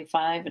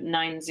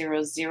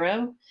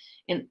 995900,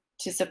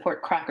 to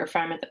support Crocker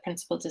Farm at the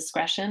principal's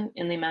discretion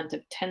in the amount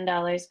of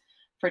 $10,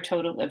 for a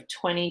total of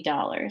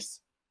 $20.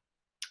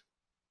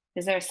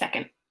 Is there a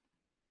second?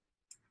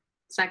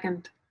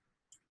 Second.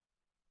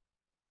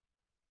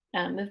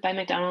 Moved by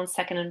McDonald,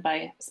 seconded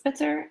by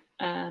Spitzer,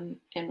 and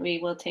we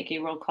will take a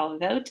roll call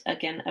vote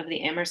again of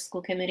the Amherst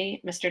School Committee.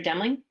 Mr.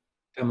 Demling?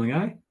 Demling,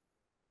 aye.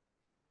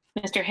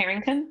 Mr.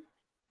 Harrington?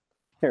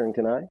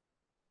 Harrington, aye.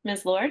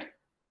 Ms. Lord?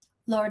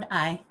 Lord,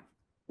 aye.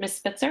 Ms.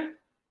 Spitzer?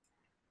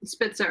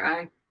 Spitzer,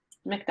 aye.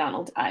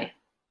 McDonald, aye.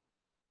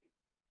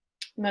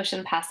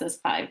 Motion passes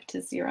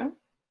 5-0.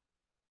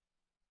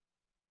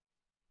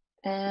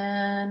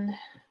 And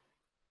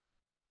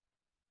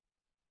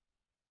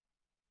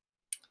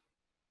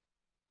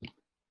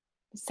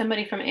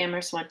somebody from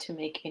Amherst want to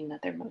make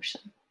another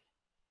motion?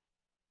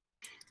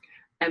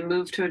 I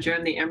move to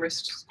adjourn the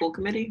Amherst School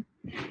Committee.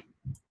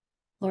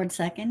 Lord,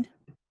 second.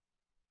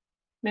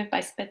 Moved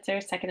by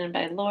Spitzer, seconded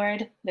by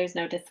Lord. There's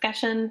no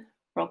discussion.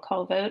 Roll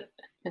call vote.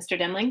 Mr.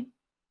 Demling?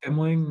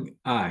 Demling,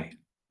 aye.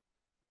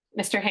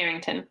 Mr.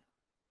 Harrington?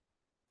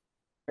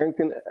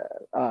 Harrington,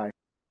 aye.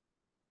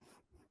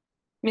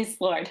 Ms.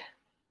 Lord?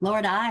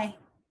 Lord, aye.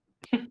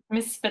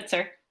 Ms.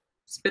 Spitzer?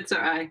 Spitzer,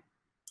 aye.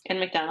 And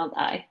McDonald,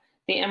 aye.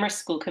 The Amherst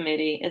School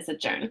Committee is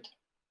adjourned.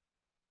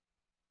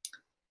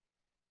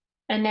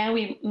 And now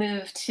we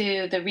move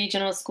to the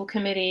Regional School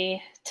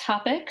Committee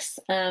topics.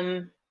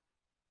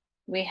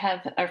 We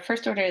have, our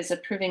first order is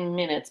approving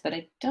minutes, but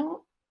I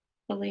don't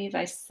believe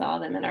I saw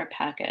them in our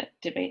packet.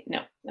 Did we?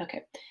 No.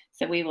 Okay.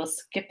 So we will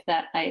skip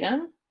that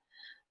item.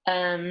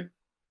 And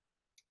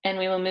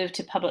we will move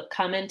to public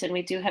comment. And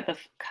we do have a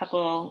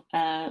couple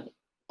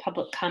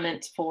public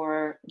comments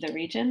for the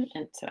region.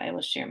 And so I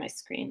will share my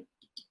screen.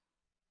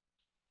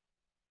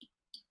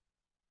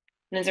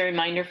 And as a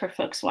reminder for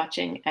folks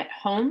watching at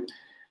home,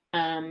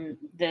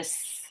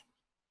 this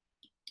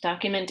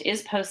document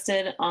is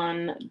posted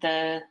on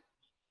the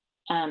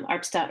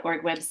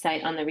arps.org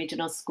website on the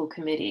Regional School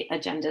Committee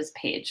agendas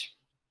page.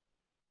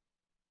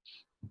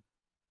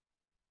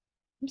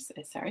 Oops,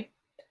 sorry,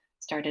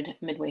 started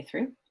midway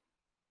through.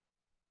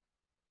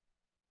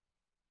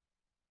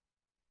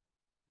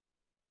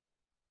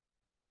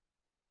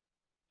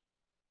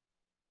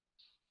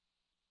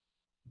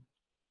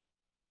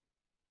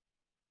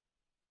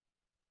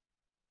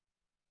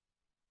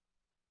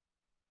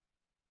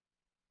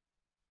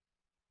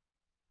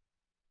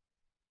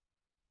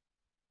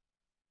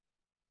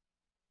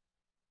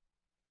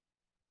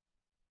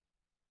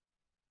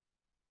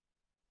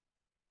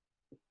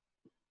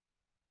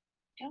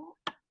 Go.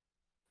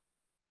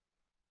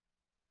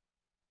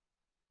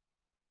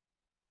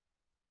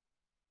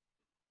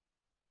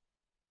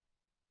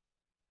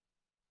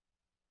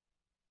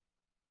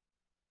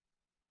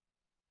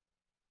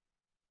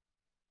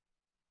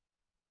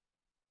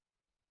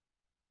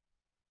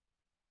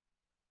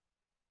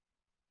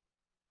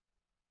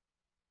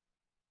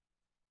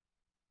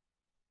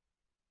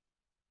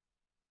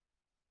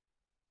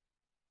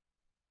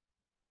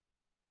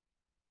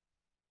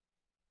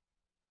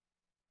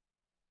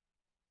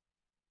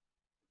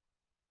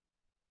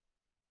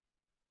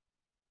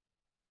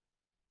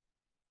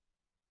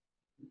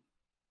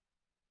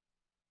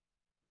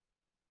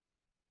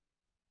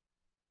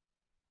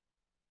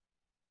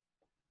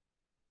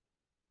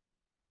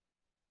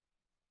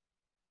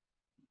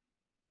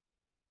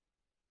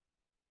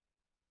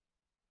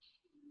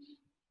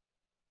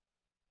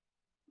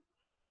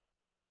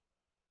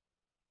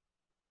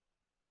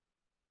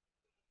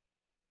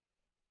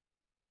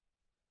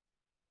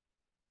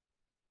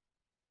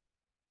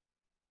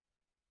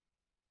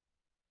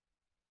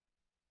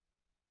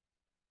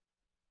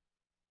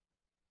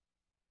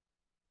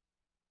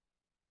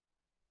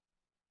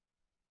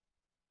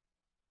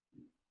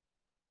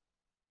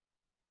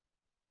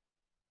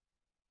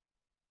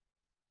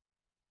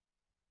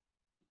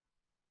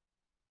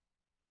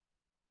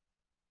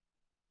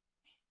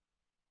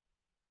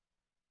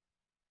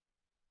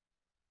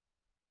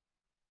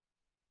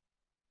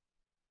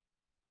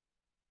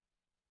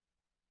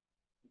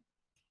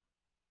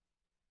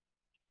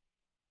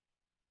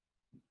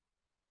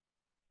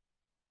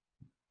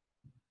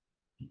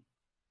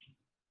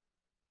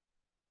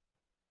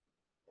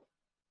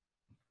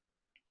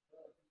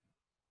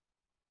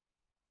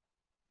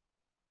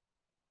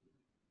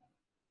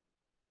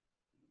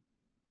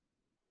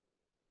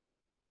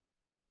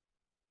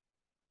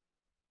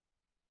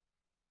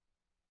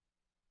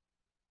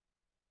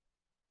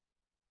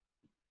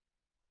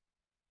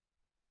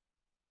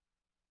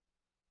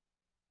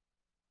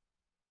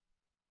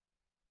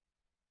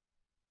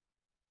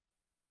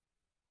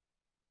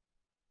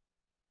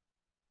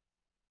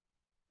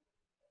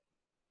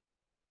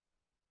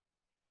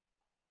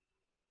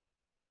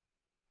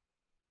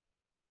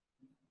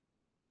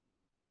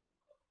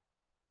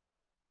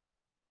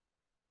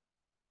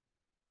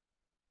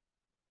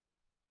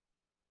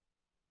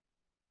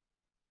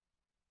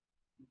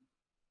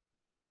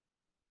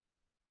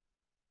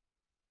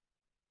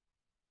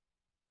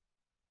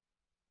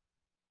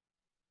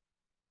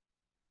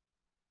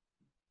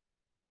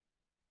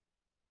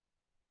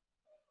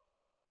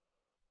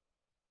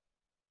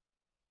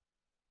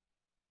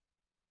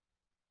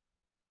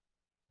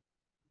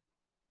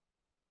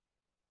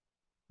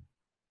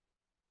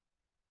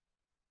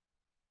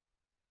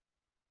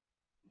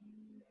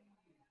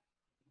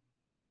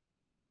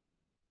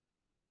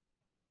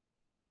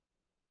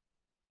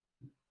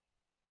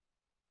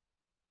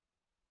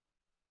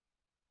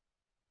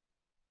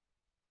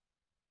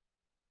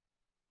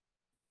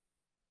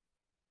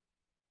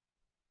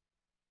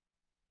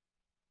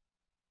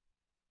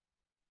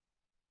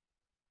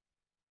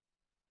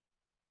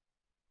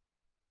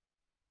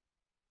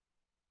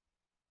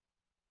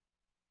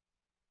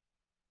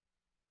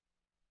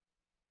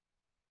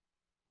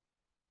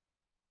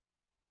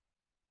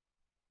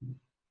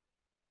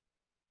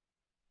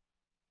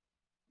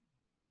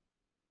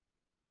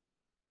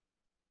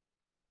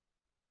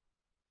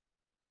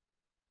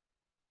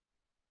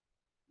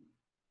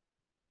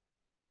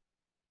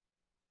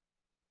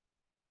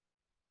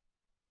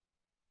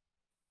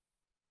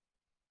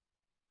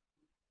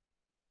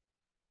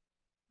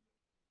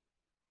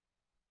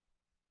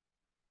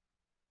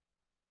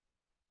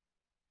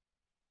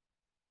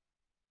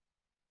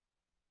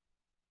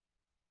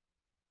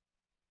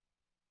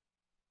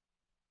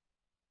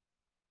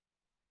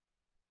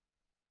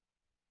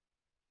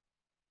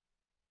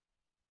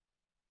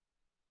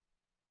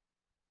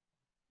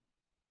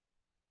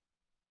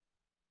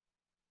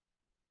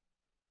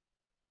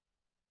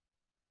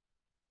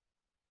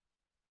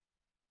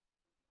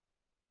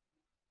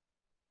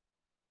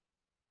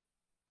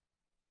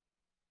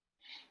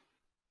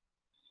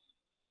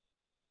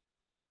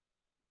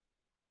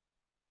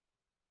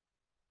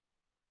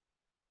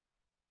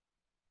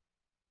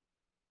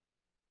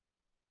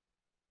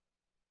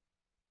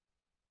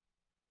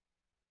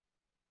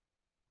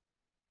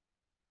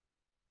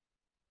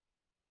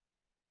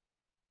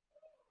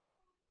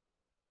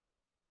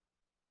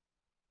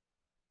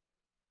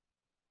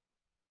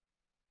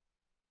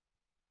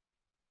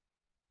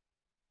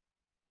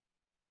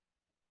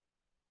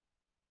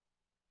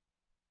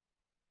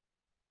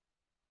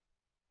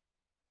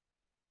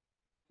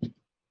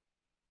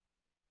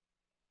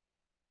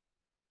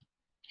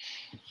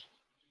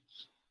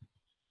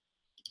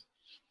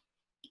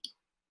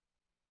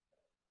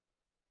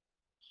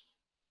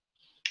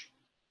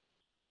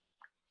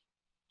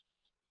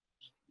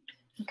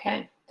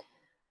 Okay.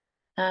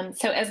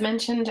 So as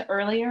mentioned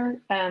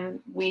earlier,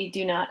 we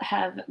do not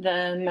have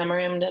the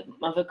memorandum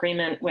of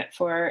agreement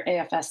for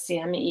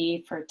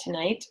AFS-CME for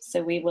tonight.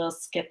 So we will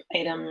skip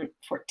item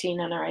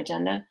 14 on our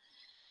agenda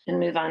and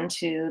move on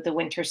to the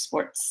winter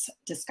sports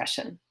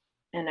discussion.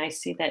 And I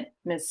see that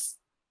Ms.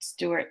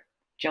 Stewart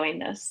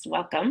joined us.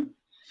 Welcome.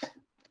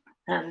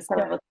 So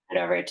I will turn it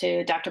over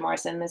to Dr.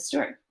 Morrison, Ms.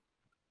 Stewart.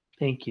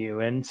 Thank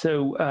you. And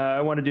so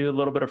I want to do a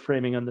little bit of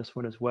framing on this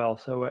one as well.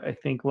 So I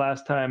think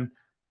last time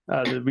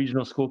the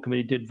regional school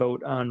committee did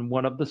vote on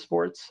one of the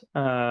sports,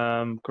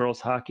 girls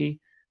hockey.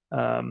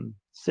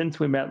 Since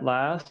we met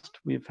last,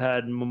 we've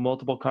had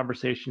multiple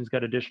conversations,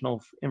 got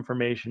additional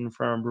information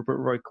from Rupert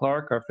Roy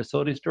Clark, our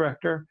facilities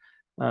director,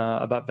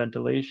 about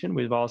ventilation.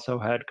 We've also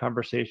had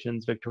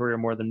conversations, Victoria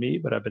more than me,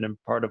 but I've been a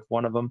part of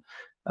one of them,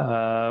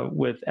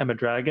 with Emma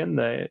Dragon,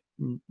 the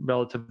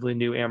relatively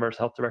new Amherst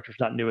health director. She's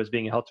not new as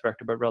being a health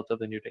director, but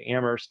relatively new to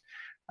Amherst.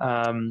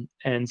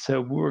 And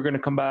so we're going to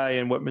come by,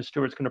 and what Ms.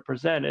 Stewart's going to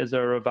present is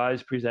a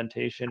revised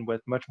presentation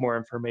with much more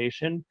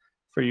information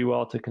for you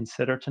all to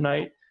consider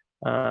tonight.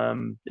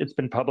 It's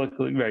been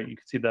publicly, right, you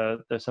can see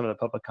some of the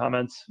public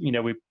comments. You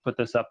know, we put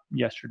this up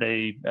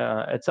yesterday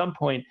at some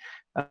point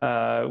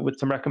with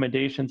some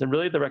recommendations, and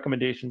really the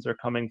recommendations are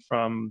coming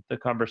from the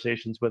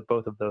conversations with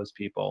both of those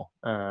people,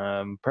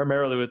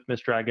 primarily with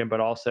Ms. Dragon, but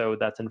also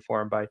that's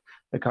informed by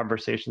the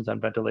conversations on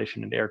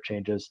ventilation and air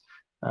changes.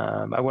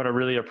 I want to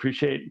really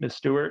appreciate Ms.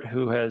 Stewart,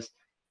 who has,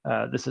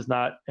 this is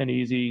not an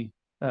easy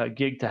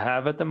gig to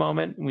have at the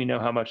moment. We know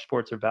how much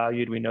sports are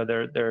valued. We know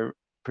their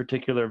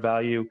particular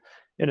value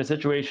in a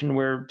situation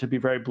where, to be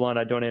very blunt,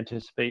 I don't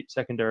anticipate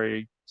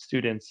secondary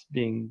students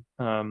being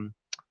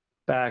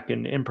back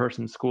in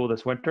in-person school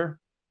this winter.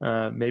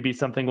 Maybe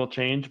something will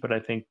change, but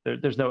I think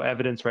there's no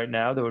evidence right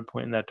now that would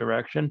point in that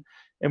direction.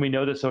 And we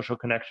know that social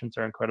connections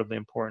are incredibly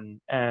important.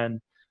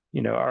 And,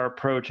 you know, our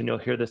approach, and you'll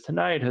hear this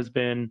tonight, has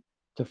been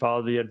to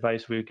follow the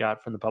advice we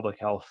got from the public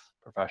health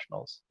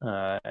professionals.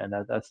 And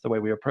that's the way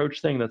we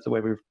approach things. That's the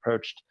way we've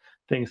approached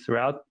things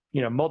throughout,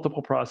 you know,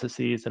 multiple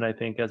processes. And I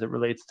think as it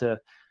relates to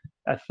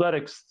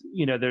athletics,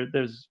 you know,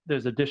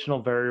 there's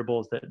additional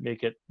variables that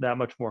make it that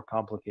much more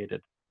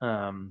complicated.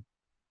 And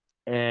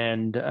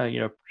you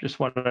know, just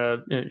want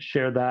to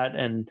share that.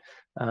 And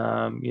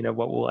you know,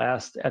 what we'll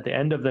ask at the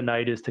end of the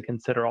night is to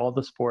consider all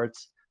the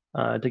sports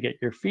to get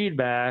your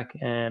feedback.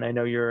 And I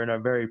know you're in a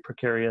very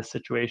precarious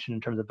situation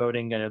in terms of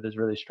voting. I know there's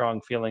really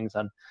strong feelings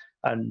on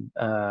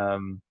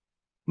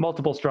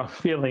multiple strong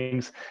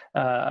feelings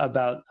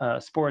about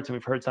sports, and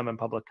we've heard some in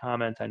public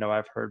comments. I know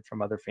I've heard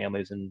from other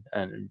families,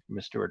 and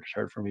Ms. Stewart has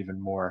heard from even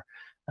more.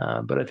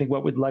 But I think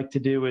what we'd like to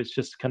do is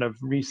just kind of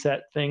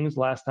reset things.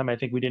 Last time, I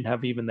think we didn't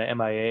have even the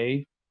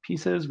MIA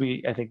pieces.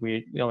 I think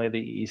we only had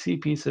the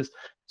EEC pieces.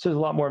 So there's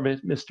a lot more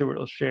Ms. Stewart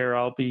will share.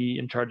 I'll be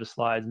in charge of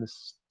slides.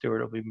 Ms.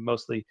 Stewart will be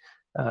mostly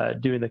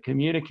doing the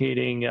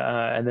communicating,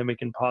 and then we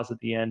can pause at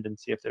the end and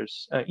see if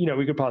there's, you know,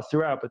 we could pause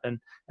throughout, but then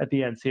at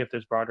the end, see if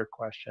there's broader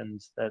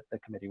questions that the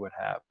committee would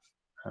have.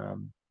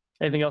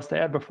 Anything else to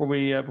add before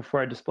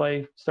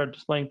I start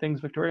displaying things,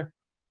 Victoria?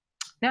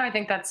 No, I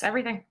think that's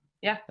everything.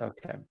 Yeah.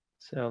 Okay.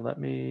 So let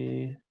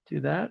me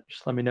do that.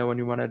 Just let me know when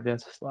you want to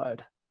advance the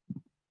slide.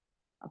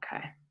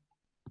 Okay.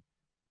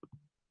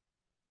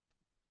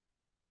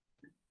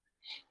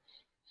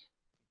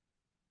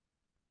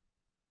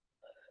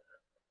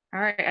 All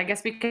right, I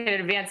guess we could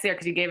advance there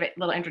because you gave it a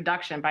little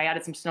introduction, but I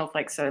added some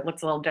snowflakes, so it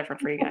looks a little different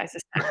for you guys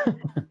this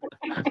time.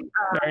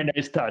 Very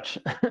nice touch.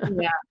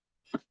 Yeah.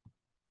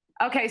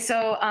 Okay,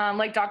 so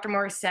like Dr.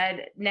 Morris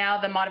said, now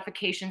the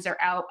modifications are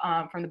out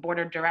from the board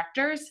of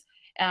directors.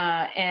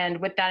 And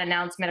with that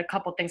announcement, a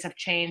couple things have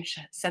changed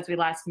since we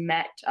last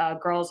met.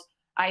 Girls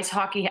ice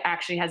hockey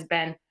actually has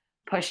been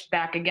pushed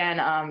back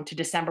again to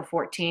December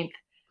 14th.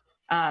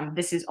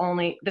 This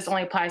only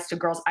applies to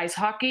girls ice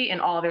hockey, and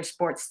all other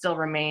sports still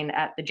remain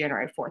at the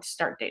January 4th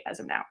start date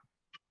as of now.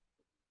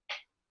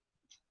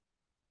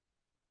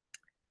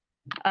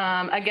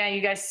 Again,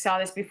 you guys saw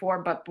this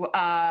before, but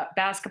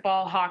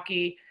basketball,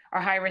 hockey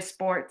are high-risk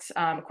sports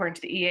according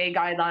to the EA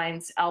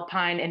guidelines.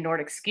 Alpine and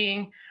Nordic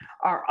skiing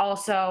are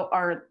also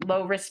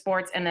low-risk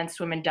sports, and then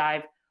swim and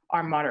dive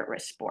are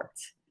moderate-risk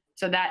sports.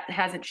 So that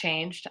hasn't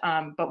changed.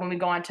 But when we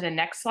go on to the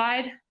next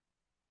slide,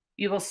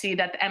 you will see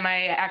that the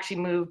MIA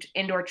actually moved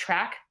indoor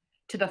track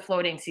to the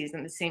floating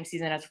season, the same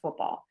season as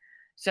football.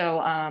 So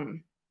I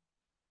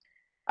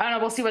don't know,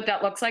 we'll see what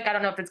that looks like. I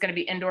don't know if it's going to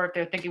be indoor, if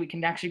they're thinking we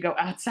can actually go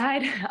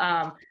outside,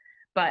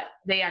 but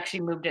they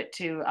actually moved it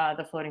to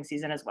the floating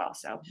season as well.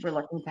 So we're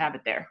looking to have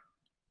it there.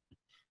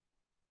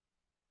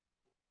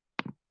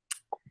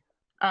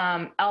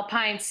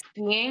 Alpine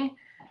skiing.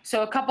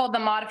 So a couple of the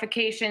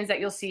modifications that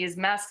you'll see is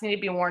masks need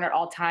to be worn at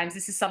all times.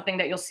 This is something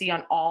that you'll see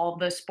on all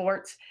the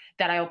sports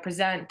that I will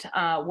present.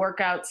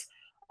 Workouts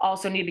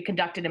also need to be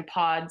conducted in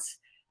pods.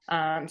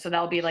 So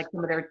that'll be like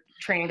some of their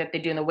training that they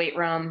do in the weight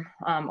room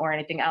or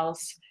anything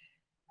else.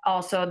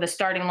 Also, the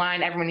starting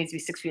line, everyone needs to be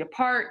 6 feet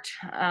apart.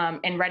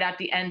 And right at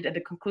the end of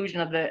the conclusion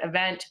of the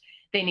event,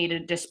 they need to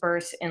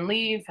disperse and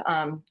leave,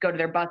 go to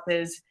their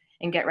buses,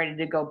 and get ready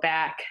to go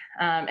back.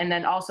 And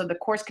then also the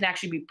course can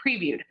actually be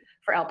previewed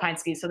for alpine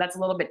ski. So that's a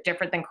little bit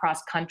different than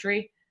cross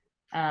country.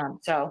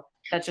 So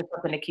that's just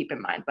something to keep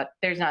in mind, but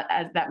there's not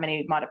that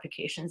many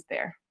modifications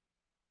there.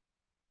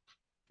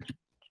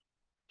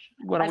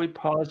 Why don't we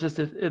pause? Just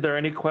are there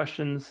any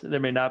questions? There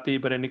may not be,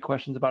 but any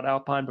questions about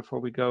alpine before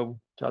we go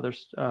to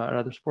others,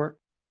 another sport?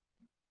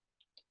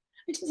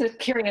 I'm just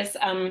curious,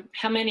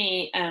 how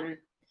many,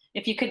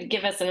 if you could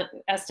give us an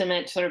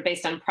estimate sort of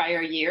based on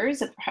prior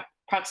years,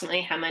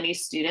 approximately how many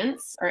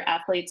students or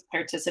athletes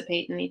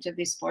participate in each of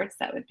these sports,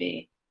 that would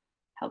be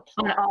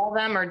helpful. On all of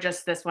them or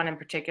just this one in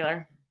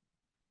particular?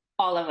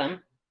 All of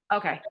them.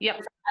 Okay,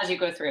 yep. As you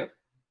go through.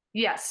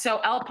 Yes,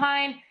 so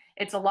alpine,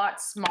 it's a lot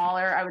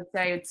smaller. I would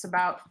say it's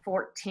about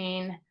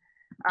 14.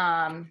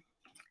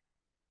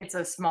 It's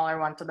a smaller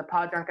one, so the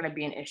pods aren't going to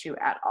be an issue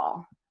at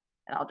all.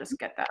 And I'll just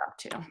get that up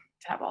too, to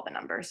have all the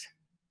numbers.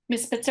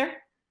 Ms. Spitzer?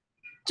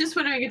 Just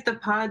wondering if the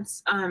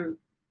pods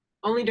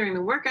only during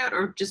the workout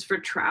or just for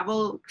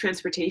travel,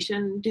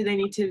 transportation, do they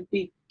need to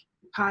be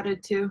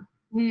podded too?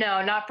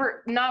 No, not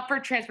for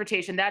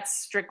transportation.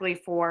 That's strictly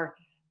for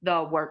the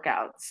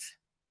workouts.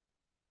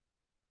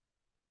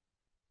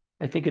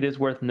 I think it is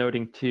worth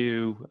noting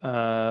too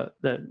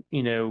that,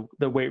 you know,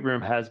 the weight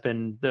room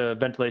the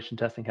ventilation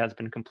testing has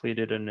been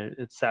completed, and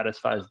it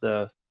satisfies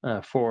the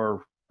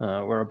 4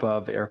 or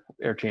above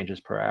air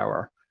changes per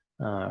hour.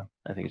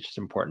 I think it's just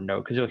important to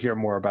note, because you'll hear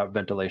more about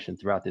ventilation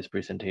throughout this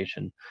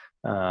presentation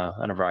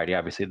on a variety.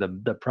 Obviously,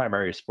 the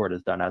primary sport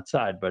is done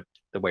outside, but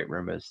the weight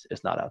room is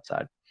not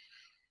outside.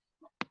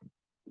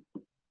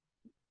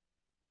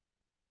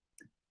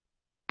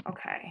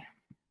 Okay,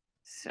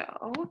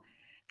 so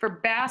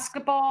for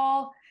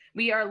basketball,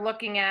 we are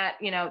looking at,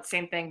 you know,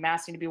 same thing,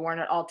 masks need to be worn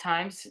at all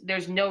times.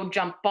 There's no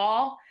jump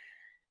ball.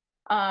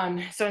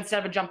 So instead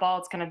of a jump ball,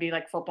 it's going to be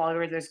like football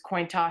where there's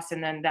coin toss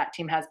and then that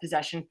team has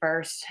possession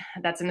first.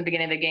 That's in the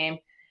beginning of the game.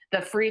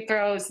 The free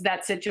throws,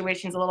 that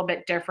situation is a little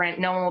bit different.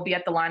 No one will be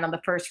at the line on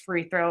the first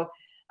free throw.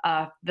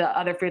 The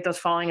other free throws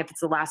falling, if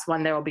it's the last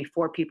one, there will be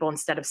 4 people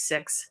instead of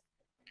 6.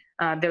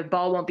 The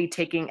ball won't be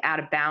taking out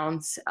of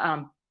bounds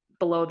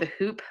below the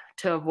hoop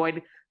to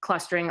avoid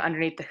clustering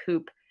underneath the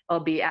hoop.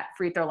 It'll be at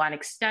free throw line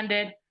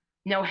extended.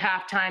 No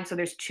halftime, so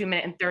there's 2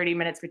 minutes and 30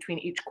 minutes between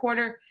each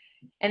quarter.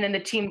 And then the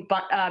team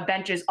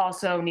benches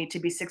also need to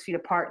be 6 feet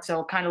apart. So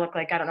it'll kind of look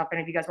like, I don't know if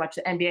any of you guys watch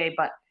the NBA,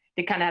 but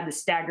they kind of have the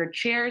staggered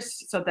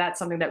chairs. So that's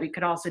something that we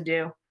could also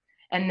do.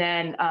 And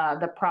then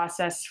the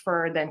process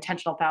for the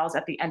intentional fouls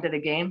at the end of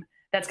the game,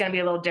 that's going to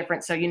be a little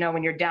different. So, you know,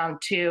 when you're down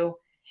 2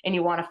 and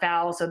you want to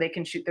foul so they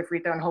can shoot the free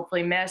throw and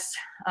hopefully miss,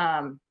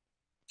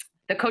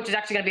 the coach is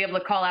actually going to be able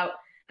to call out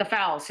the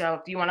foul. So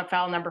if you want to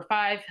foul number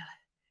 5,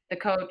 the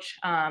coach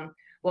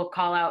will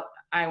call out,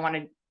 I want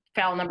to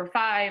foul number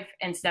 5,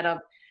 instead of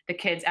the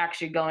kids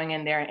actually going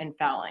in there and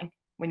fouling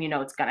when you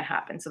know it's going to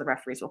happen. So the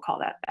referees will call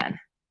that then.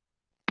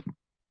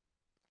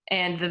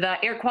 And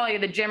the air quality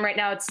of the gym right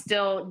now, it's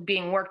still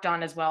being worked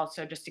on as well.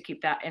 So just to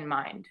keep that in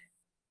mind.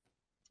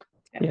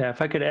 Yeah,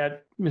 if I could add,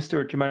 Ms.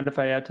 Stewart, do you mind if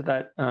I add to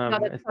that? No,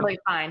 that's totally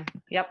fine.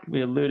 Yep.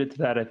 We alluded to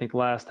that, I think,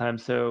 last time.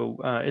 So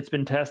it's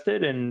been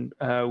tested, and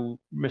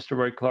Mr.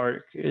 Roy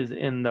Clark is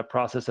in the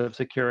process of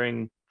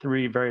securing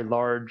 3 very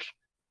large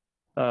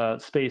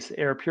space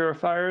air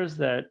purifiers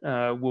that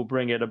will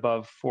bring it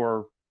above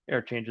 4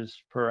 air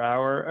changes per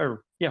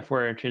hour, or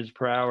 4 air changes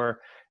per hour.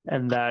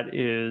 And that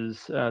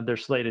is, they're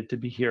slated to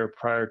be here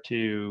prior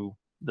to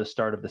the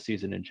start of the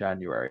season in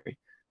January.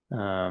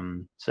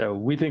 So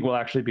we think we'll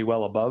actually be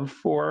well above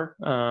 4,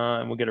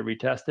 and we'll get it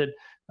retested.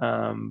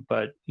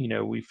 But, you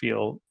know, we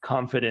feel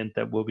confident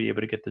that we'll be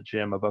able to get the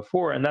gym above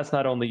 4. And that's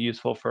not only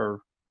useful for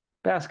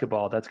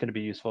basketball, that's going to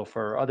be useful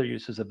for other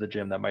uses of the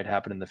gym that might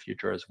happen in the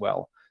future as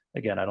well.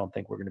 Again, I don't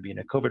think we're going to be in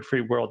a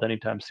COVID-free world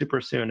anytime super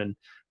soon. And,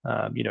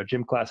 you know,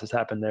 gym classes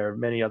happen there.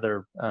 Many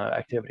other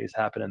activities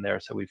happen in there.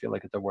 So we feel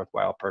like it's a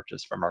worthwhile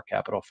purchase from our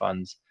capital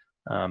funds,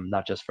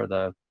 not just for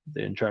the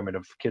enjoyment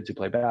of kids who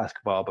play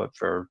basketball, but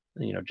for,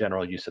 you know,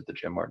 general use at the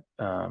gym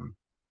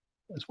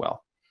as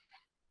well.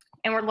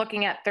 And we're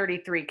looking at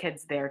 33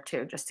 kids there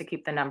too, just to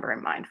keep the number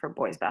in mind for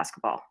boys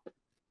basketball.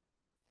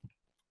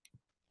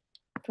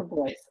 For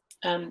boys.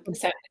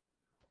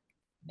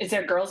 Is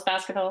there girls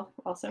basketball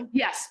also?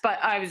 Yes, but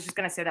I was just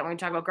going to say that when we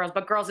talk about girls,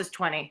 but girls is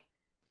 20.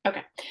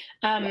 Okay.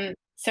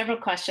 Several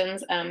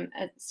questions. I'll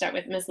start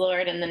with Ms.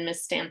 Lord and then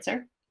Ms.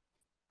 Stancer.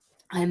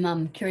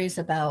 I'm curious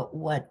about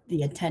what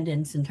the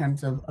attendance in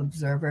terms of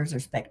observers or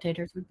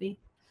spectators would be.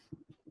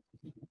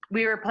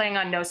 We were planning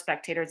on no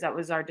spectators. That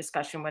was our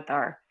discussion with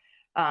our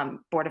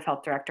Board of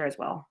Health director as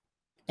well.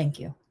 Thank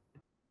you.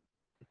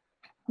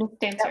 Ms.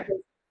 Stancer.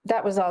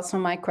 That was also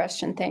my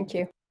question. Thank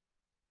you.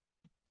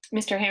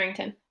 Mr.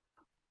 Harrington.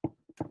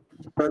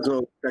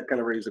 So that kind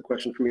of raised a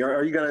question for me.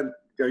 Are you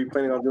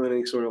planning on doing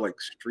any sort of like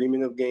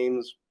streaming of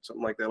games,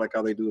 something like that, like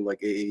how they do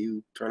like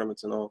AAU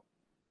tournaments and all?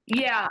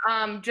 Yeah,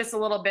 just a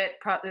little bit,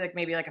 probably like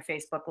maybe like a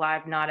Facebook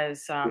Live, not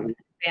as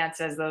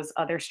advanced as those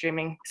other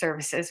streaming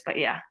services, but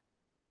yeah.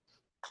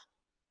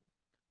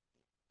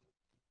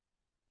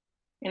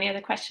 Any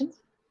other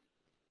questions?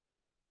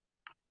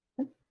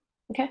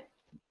 Okay.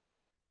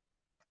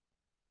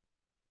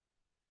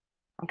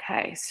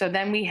 Okay, so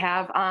then we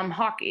have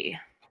hockey.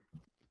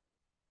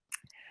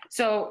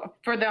 So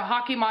for the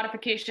hockey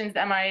modifications,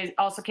 the MI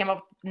also came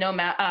up,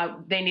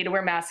 they need to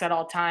wear masks at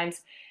all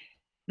times.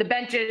 The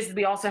benches,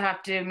 we also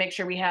have to make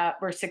sure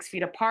we're 6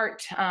 feet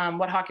apart.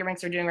 What hockey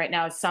rinks are doing right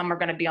now is some are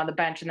going to be on the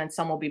bench and then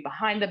some will be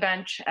behind the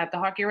bench at the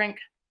hockey rink.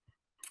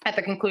 At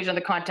the conclusion of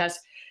the contest,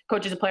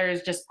 coaches and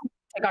players just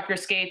take off your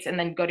skates and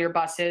then go to your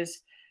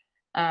buses.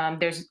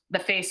 There's the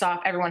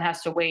face-off. Everyone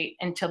has to wait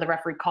until the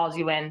referee calls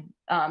you in,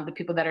 the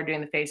people that are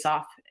doing the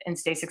face-off, and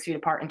stay 6 feet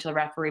apart until the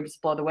referee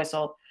blows the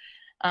whistle.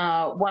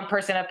 One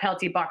person a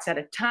penalty box at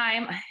a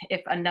time.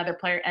 If another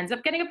player ends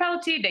up getting a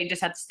penalty, they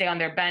just have to stay on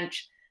their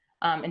bench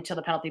until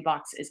the penalty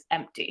box is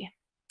empty.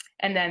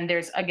 And then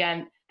there's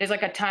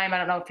like a time, I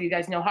don't know if you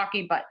guys know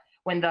hockey, but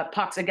when the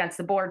puck's against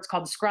the board, it's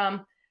called the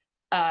scrum.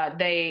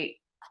 They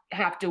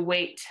have to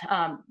wait.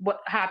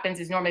 What happens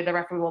is normally the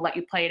referee will let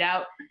you play it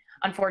out.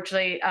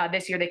 Unfortunately,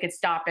 this year they could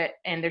stop it,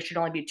 and there should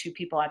only be 2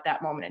 people at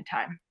that moment in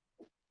time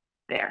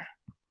there.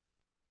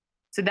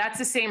 So that's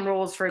the same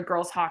rules for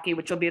girls hockey,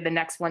 which will be the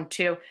next one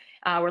too.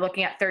 We're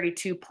looking at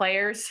 32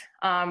 players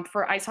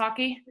for ice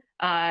hockey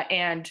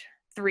and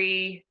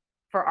 3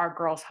 for our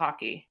girls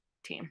hockey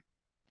team.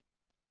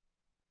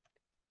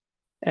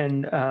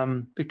 And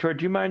Victoria,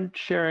 do you mind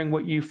sharing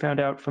what you found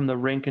out from the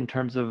rink in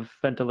terms of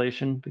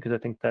ventilation? Because I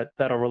think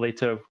that'll relate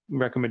to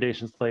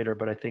recommendations later,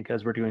 but I think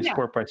as we're doing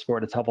sport by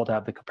sport, it's helpful to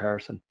have the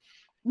comparison.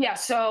 Yeah,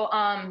 so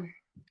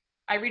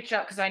I reached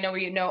out because I know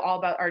we know all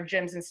about our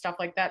gyms and stuff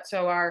like that.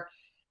 So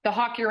the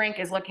hockey rink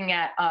is looking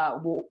at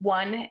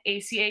 1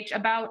 ACH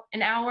about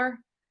an hour,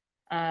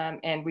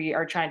 and we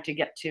are trying to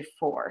get to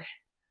 4.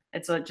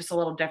 It's just a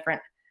little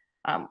different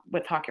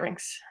with hockey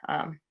rinks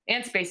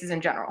and spaces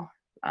in general,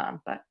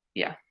 but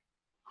yeah,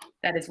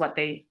 that is what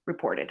they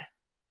reported.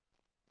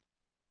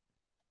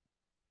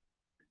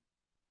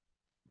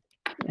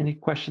 Any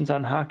questions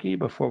on hockey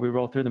before we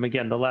roll through them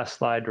again? The last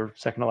slide or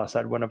second to last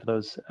slide, one of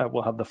those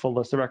will have the full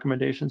list of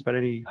recommendations, but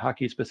any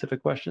hockey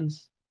specific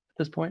questions at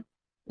this point?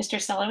 Mr.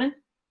 Sullivan?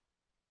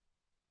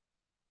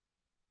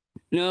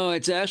 No,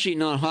 it's actually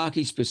not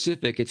hockey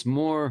specific. It's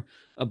more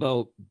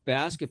about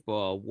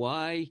basketball.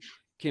 Why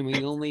can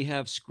we only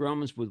have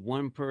scrums with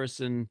one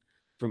person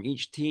from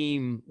each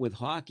team with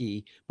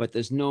hockey, but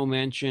there's no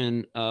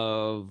mention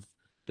of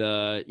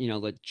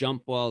the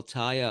jump ball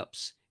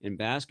tie-ups in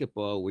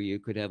basketball where you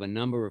could have a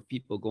number of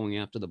people going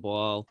after the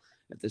ball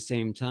at the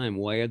same time?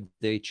 Why have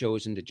they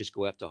chosen to just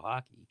go after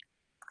hockey?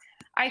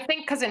 I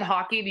think because in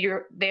hockey,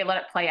 they let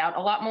it play out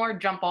a lot more.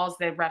 Jump balls,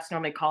 the refs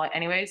normally call it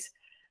anyways.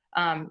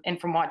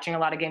 And from watching a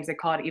lot of games, they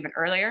call it even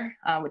earlier,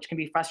 which can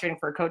be frustrating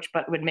for a coach,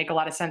 but would make a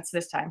lot of sense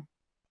this time.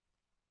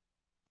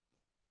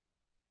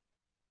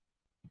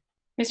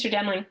 Mr.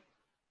 Demling?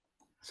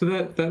 So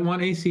that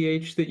 1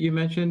 ACH that you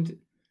mentioned,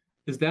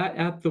 is that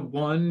at the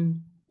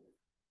one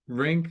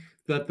rink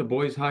that the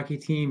boys hockey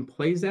team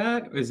plays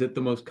at? Or is it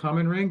the most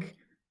common rink?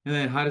 And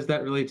then how does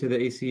that relate to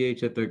the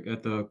ACH at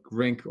the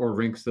rink or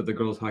rinks that the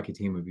girls hockey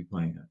team would be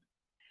playing at?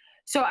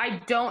 So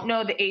I don't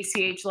know the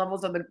ACH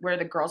levels of where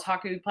the girls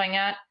hockey would be playing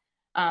at.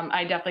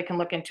 I definitely can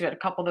look into it. A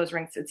couple of those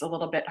rinks, it's a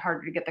little bit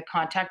harder to get the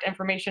contact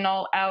information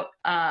all out.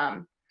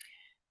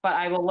 But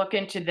I will look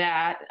into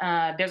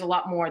that. There's a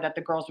lot more that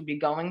the girls would be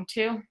going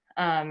to.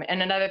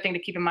 And another thing to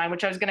keep in mind,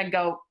 which I was going to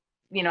go,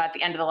 at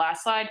the end of the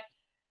last slide,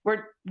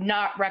 we're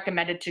not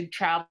recommended to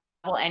travel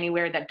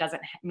anywhere that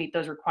doesn't meet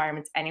those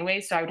requirements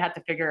anyway. So I would have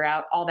to figure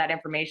out all that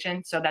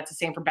information. So that's the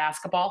same for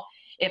basketball.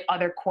 If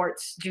other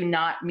courts do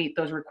not meet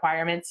those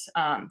requirements,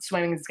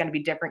 swimming is going to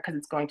be different because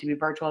it's going to be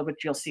virtual,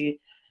 which you'll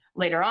see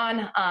later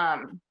on.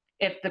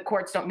 If the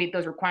courts don't meet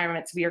those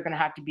requirements, we are going to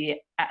have to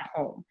be at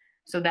home.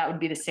 So that would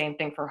be the same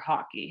thing for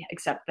hockey,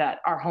 except that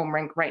our home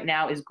rink right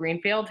now is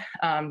Greenfield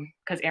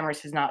because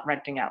Amherst is not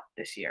renting out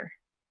this year.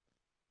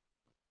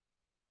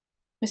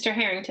 Mr.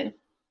 Harrington?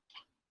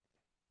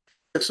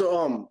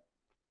 So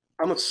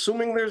I'm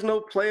assuming there's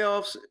no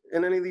playoffs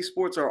in any of these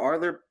sports, or are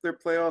there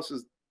playoffs?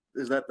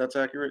 Is that's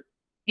accurate?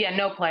 Yeah,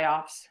 no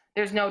playoffs.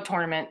 There's no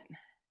tournament.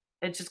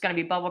 It's just going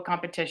to be bubble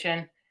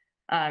competition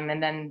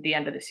and then the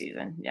end of the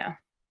season. Yeah.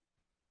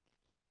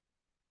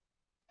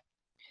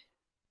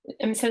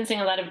 I'm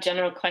sensing a lot of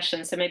general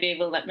questions, so maybe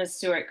we'll let Ms.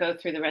 Stewart go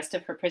through the rest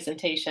of her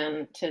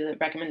presentation to the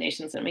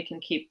recommendations, and we can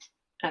keep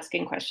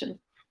asking questions.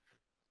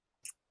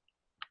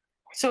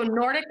 So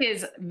Nordic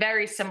is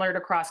very similar to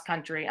cross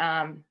country.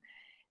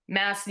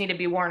 Masks need to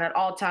be worn at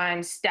all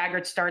times,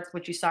 staggered starts,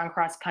 which you saw in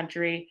cross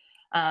country.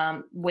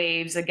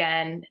 Waves,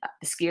 again,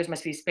 the skiers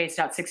must be spaced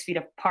out 6 feet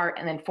apart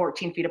and then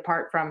 14 feet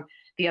apart from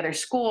the other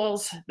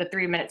schools, the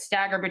 3-minute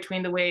stagger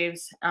between the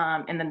waves,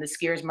 and then the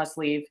skiers must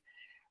leave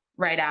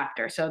right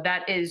after. So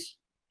that is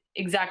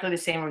exactly the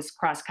same as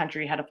cross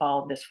country had to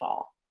follow this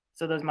fall.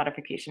 So those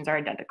modifications are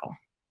identical.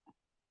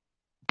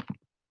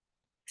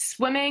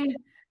 Swimming,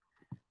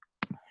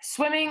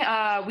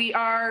 we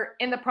are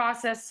in the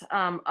process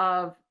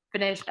of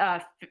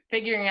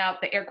figuring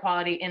out the air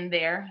quality in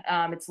there.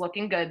 It's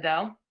looking good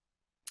though.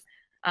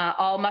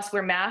 All must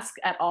wear masks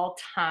at all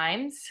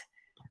times.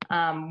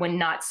 when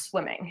not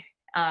swimming.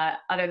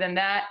 Other than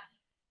that,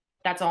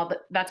 that's all.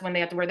 That's when they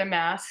have to wear their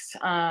masks.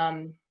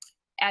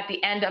 At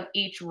the end of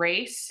each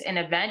race and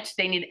event,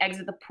 they need to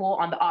exit the pool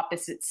on the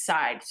opposite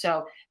side.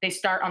 So they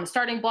start on the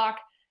starting block.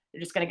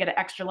 They're just going to get an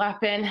extra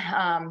lap in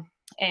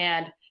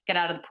and get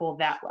out of the pool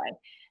that way.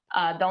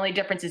 The only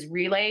difference is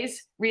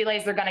relays.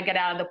 Relays, they're going to get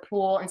out of the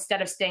pool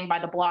instead of staying by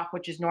the block,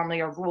 which is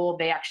normally a rule.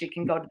 They actually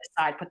can go to the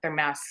side, put their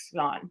masks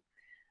on.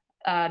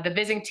 The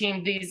visiting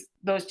team,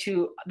 those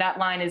two, that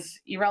line is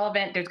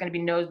irrelevant. There's going to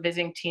be no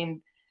visiting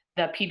team.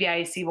 The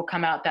PBIAC will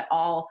come out that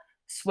all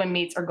swim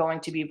meets are going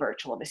to be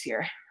virtual this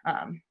year.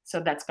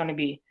 So that's going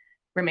to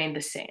remain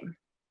the same.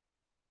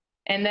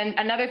 And then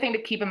another thing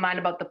to keep in mind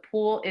about the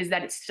pool is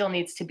that it still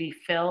needs to be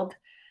filled.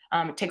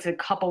 It takes a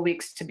couple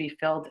weeks to be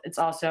filled. It's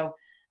also,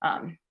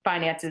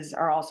 finances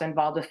are also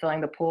involved with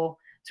filling the pool.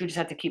 So we just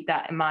have to keep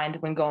that in mind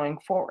when going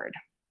forward.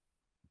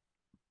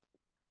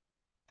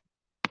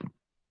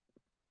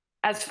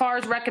 As far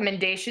as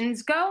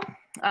recommendations go,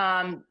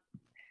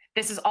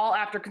 this is all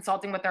after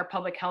consulting with our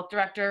public health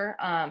director,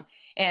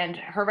 and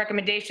her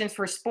recommendations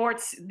for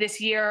sports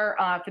this year,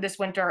 for this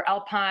winter, are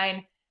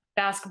alpine,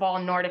 basketball,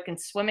 Nordic, and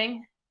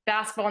swimming.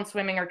 Basketball and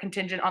swimming are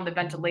contingent on the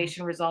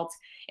ventilation results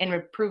and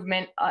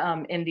improvement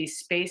in these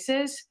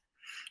spaces.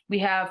 We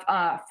have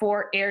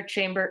 4 air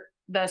chamber.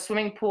 The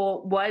swimming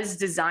pool was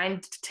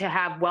designed to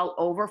have well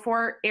over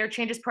 4 air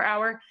changes per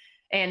hour,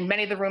 and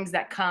many of the rooms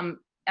that come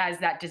as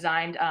that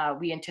designed,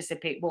 we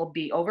anticipate will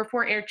be over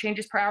 4 air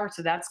changes per hour.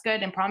 So that's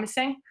good and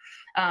promising.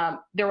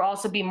 There will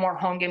also be more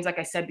home games, like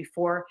I said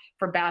before,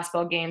 for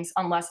basketball games,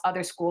 unless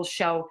other schools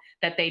show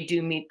that they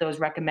do meet those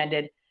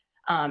recommended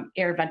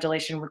air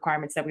ventilation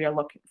requirements that we are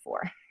looking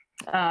for.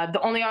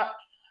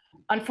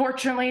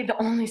 Unfortunately, the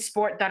only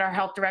sport that our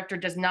health director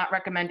does not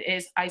recommend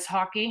is ice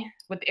hockey.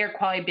 With air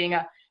quality being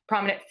a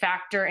prominent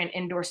factor in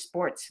indoor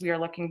sports,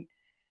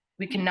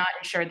 we cannot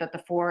ensure that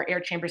the 4 air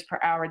chambers per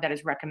hour that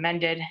is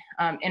recommended.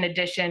 In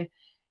addition,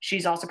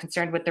 she's also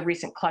concerned with the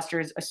recent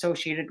clusters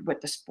associated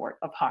with the sport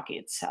of hockey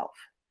itself.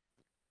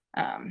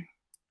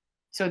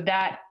 So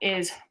that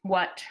is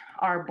what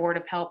our Board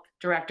of Health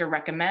Director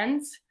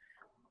recommends.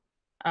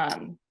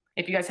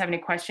 If you guys have any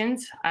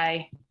questions,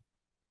 I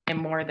am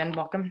more than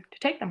welcome to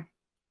take them.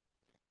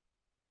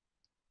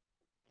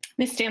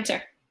 Ms.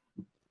 Dancer.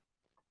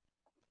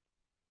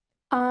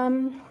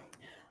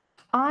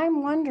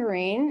 I'm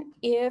wondering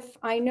if,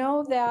 I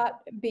know that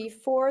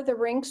before the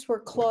rinks were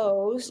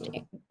closed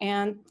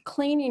and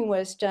cleaning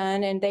was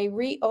done and they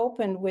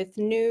reopened with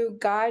new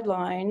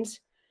guidelines,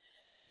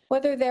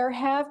 whether there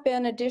have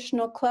been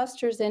additional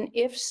clusters, and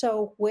if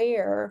so,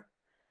 where?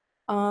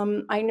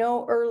 I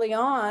know early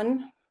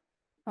on,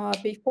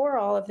 before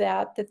all of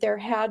that, that there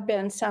had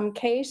been some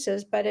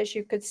cases, but as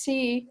you could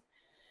see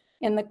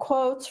in the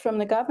quotes from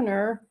the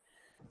governor,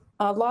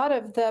 a lot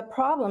of the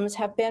problems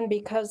have been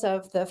because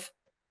of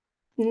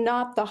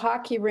not the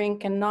hockey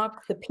rink and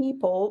not the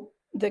people,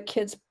 the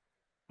kids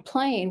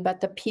playing, but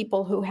the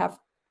people who have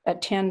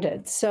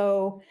attended.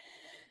 So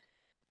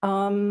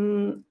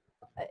I'm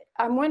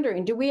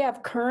wondering, do we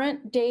have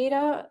current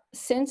data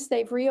since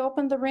they've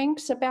reopened the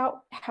rinks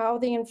about how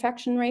the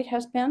infection rate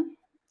has been?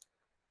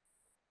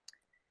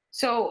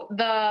 So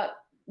the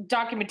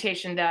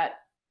documentation that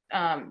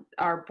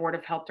our Board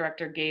of Health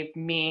Director gave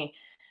me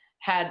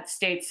had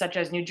states such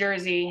as New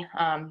Jersey,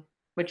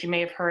 which you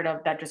may have heard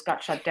of, that just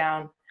got shut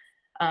down,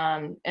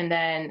 and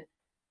then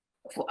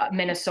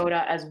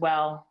Minnesota as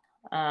well,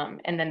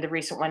 and then the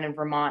recent one in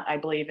Vermont, I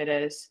believe it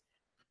is.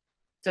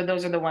 So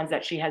those are the ones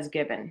that she has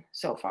given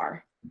so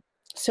far.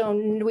 So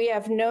we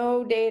have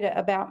no data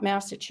about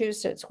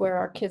Massachusetts where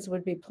our kids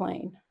would be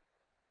playing.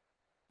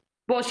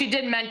 Well, she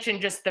did mention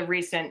just the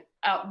recent,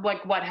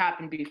 like what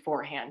happened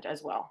beforehand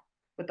as well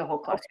with the whole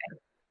cluster. Okay.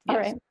 Yes.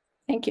 All right.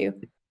 Thank you.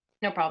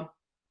 No problem.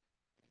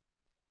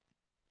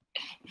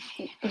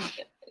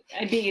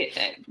 I'd be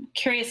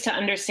curious to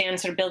understand,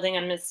 sort of building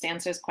on Ms.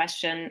 Stancer's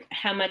question,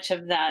 how much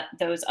of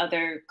those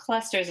other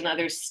clusters in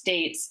other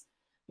states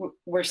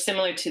were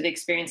similar to the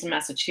experience in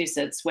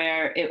Massachusetts,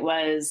 where it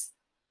was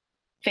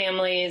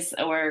families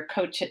or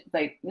coach,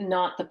 like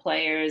not the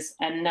players,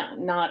 and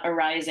not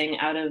arising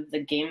out of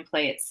the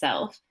gameplay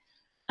itself.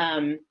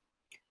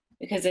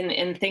 Because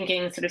in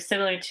thinking sort of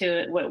similar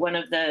to what one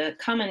of the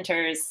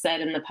commenters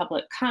said in the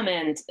public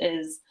comment,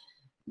 is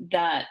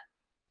that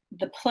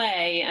the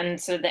play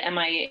and so the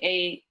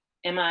MIAA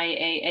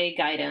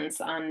guidance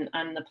on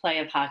the play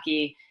of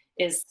hockey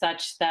is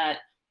such that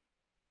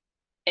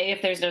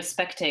if there's no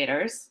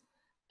spectators,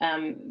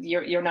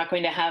 you're not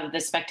going to have the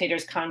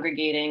spectators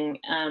congregating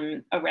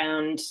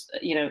around,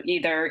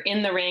 either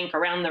in the rink,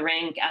 around the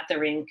rink, at the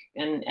rink,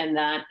 and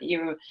that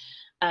the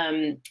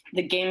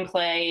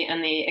gameplay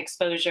and the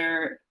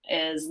exposure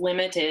is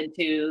limited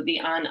to the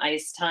on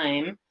ice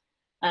time,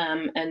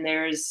 and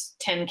there's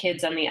 10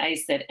 kids on the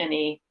ice at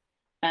any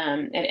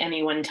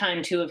one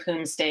time, 2 of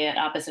whom stay at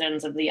opposite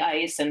ends of the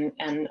ice and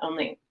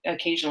only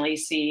occasionally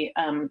see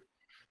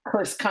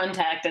close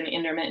contact and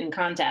intermittent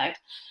contact.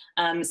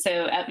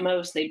 So at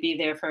most they'd be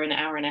there for an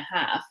hour and a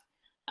half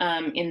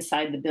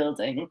inside the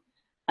building.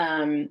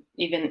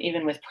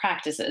 even with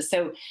practices.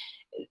 So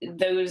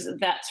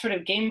that sort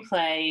of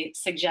gameplay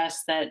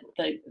suggests that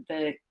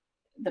the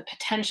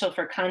potential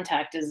for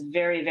contact is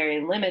very,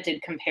 very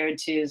limited compared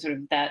to sort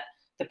of the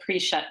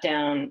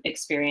pre-shutdown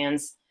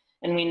experience.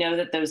 And we know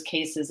that those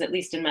cases, at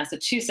least in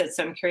Massachusetts,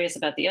 so I'm curious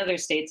about the other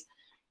states,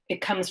 it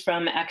comes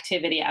from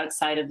activity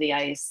outside of the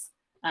ice,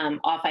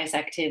 off-ice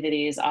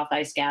activities,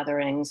 off-ice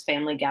gatherings,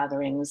 family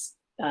gatherings,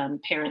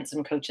 parents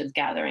and coaches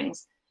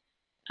gatherings.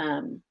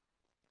 So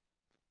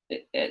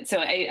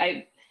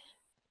I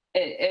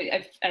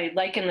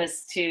liken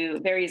this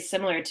to very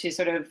similar to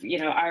sort of,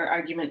 our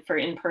argument for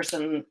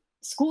in-person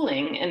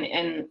schooling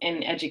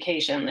and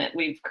education, that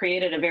we've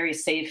created a very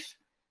safe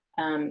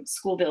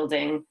school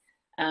building,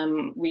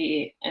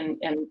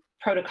 and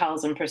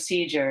protocols and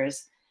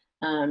procedures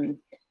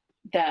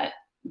that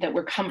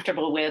we're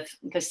comfortable with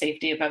the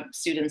safety of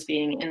students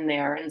being in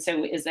there. And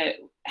so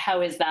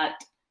how is that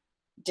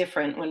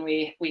different when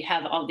we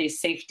have all these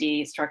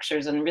safety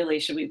structures, and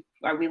really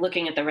are we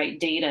looking at the right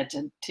data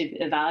to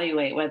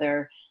evaluate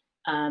whether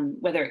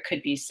it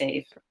could be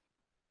safe?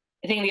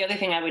 I think the other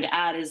thing I would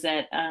add is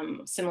that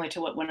similar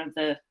to what one of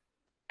the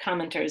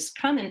commenters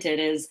commented,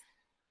 is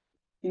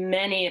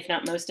many, if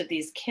not most of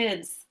these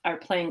kids are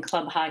playing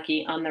club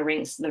hockey on the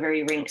rinks, the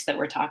very rinks that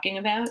we're talking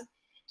about.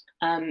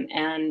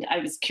 And I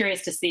was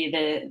curious to see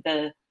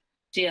the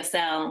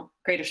GSL,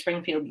 Greater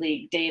Springfield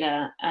League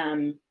data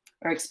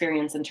or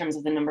experience in terms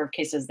of the number of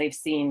cases they've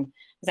seen,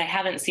 because I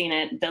haven't seen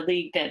it. The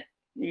league that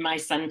my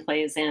son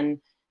plays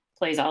in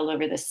plays all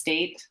over the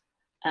state.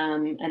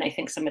 And I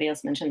think somebody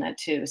else mentioned that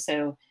too.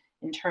 So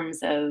in terms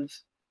of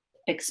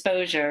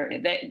exposure,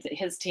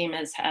 his team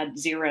has had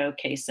 0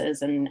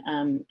 cases and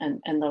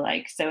the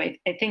like. So I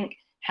think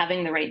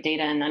having the right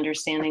data and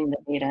understanding the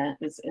data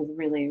is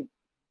really,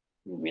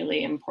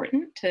 really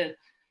important to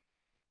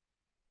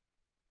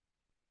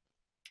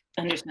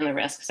understand the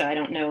risk. So I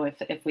don't know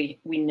if we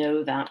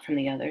know that from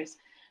the others.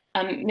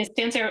 Ms.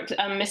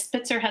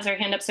 Spitzer has her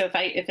hand up. So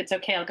if it's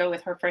okay, I'll go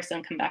with her first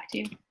and come back to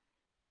you.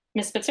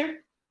 Ms.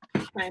 Spitzer?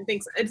 Fine,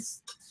 thanks.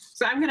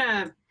 So I'm gonna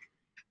have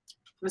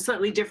a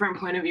slightly different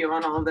point of view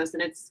on all of this,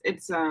 and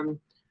it's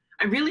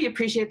I really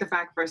appreciate the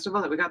fact, first of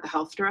all, that we got the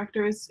health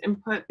director's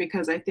input,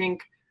 because I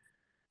think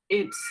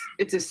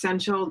it's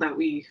essential that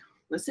we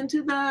listen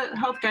to the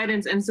health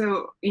guidance. And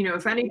so,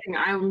 if anything,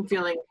 I'm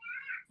feeling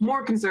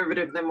more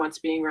conservative than what's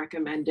being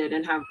recommended,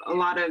 and have a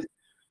lot of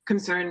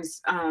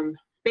concerns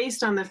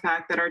based on the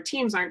fact that our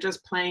teams aren't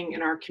just playing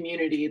in our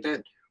community,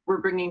 that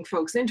we're bringing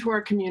folks into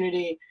our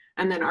community,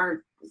 and then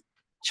our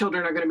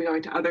children are going to be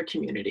going to other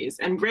communities.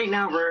 And right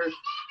now we're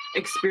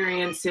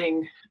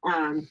experiencing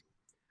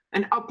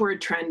an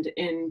upward trend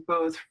in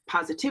both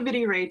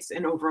positivity rates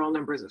and overall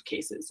numbers of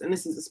cases. And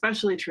this is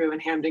especially true in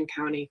Hampden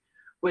County,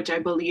 which I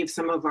believe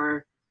some of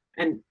our,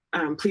 and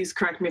please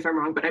correct me if I'm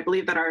wrong, but I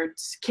believe that our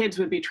kids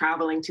would be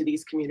traveling to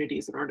these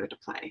communities in order to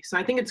play. So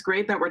I think it's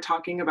great that we're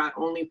talking about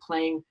only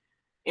playing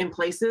in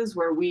places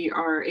where we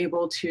are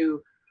able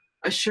to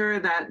assure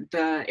that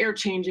the air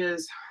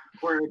changes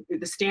or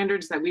the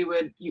standards that we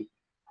would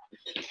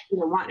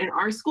want in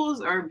our schools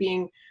are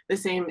being the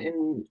same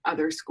in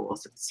other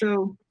schools.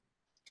 So,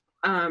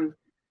 at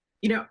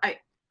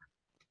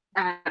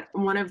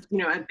one of,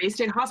 at Bay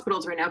State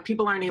hospitals right now,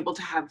 people aren't able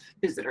to have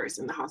visitors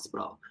in the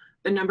hospital.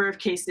 The number of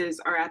cases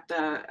are at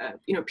the,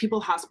 people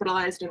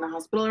hospitalized in the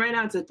hospital right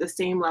now, it's at the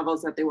same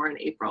levels that they were in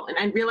April. And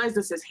I realize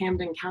this is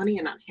Hampden County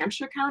and not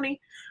Hampshire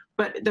County,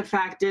 but the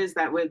fact is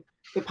that with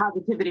the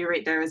positivity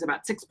rate there is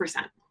about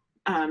 6%.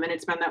 And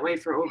it's been that way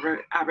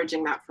for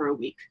averaging that for a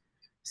week.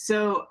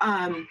 So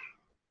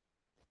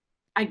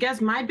I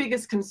guess my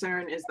biggest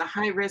concern is the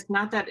high risk,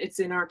 not that it's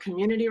in our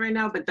community right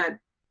now, but that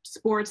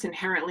sports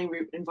inherently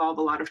involve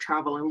a lot of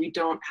travel, and we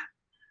don't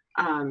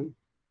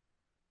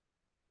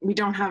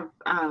have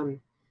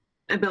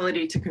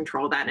ability to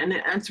control that. And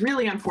it's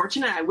really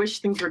unfortunate. I wish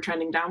things were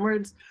trending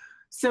downwards.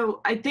 So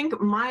I think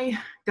my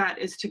gut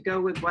is to go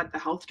with what the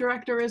health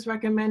director is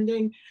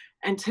recommending,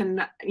 and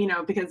to,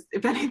 because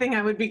if anything,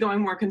 I would be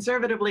going more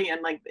conservatively,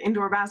 and like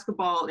indoor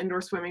basketball,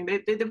 indoor swimming,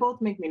 they both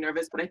make me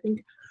nervous, but I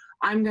think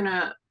I'm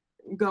gonna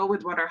go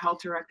with what our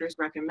health directors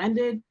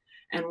recommended,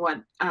 and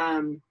what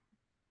I'm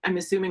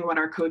assuming what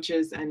our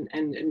coaches and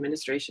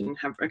administration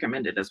have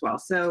recommended as well.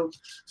 So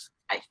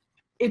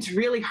it's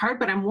really hard,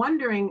 but I'm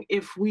wondering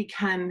if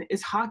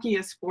is hockey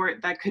a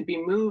sport that could be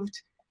moved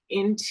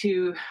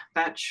into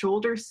that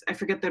shoulders, I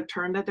forget the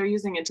term that they're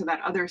using, into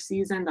that other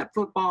season that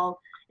football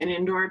and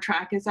indoor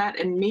track is at,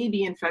 and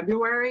maybe in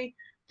February,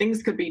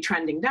 things could be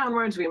trending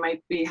downwards. We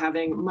might be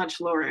having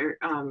much lower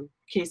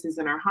cases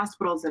in our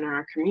hospitals and in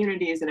our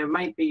communities, and it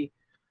might be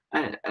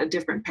a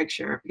different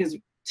picture. Because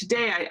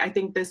today, I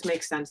think this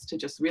makes sense to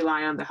just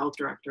rely on the health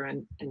director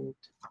and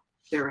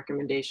their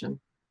recommendation.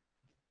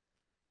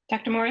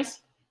 Dr.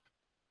 Morris?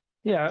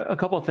 Yeah, a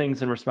couple of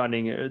things in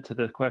responding to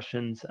the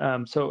questions.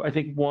 So I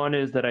think one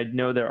is that I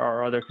know there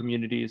are other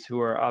communities who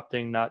are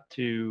opting not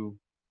to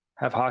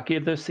have hockey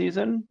this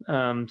season.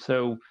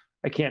 So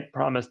I can't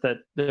promise that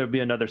there'll be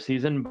another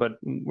season, but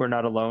we're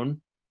not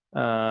alone.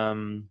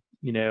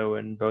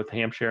 in both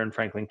Hampshire and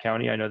Franklin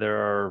County. I know there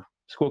are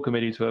school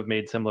committees who have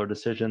made similar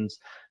decisions.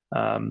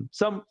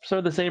 Some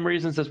for the same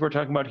reasons as we're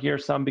talking about here,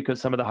 some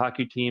because some of the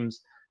hockey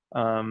teams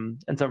and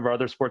some of our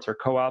other sports are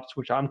co-ops,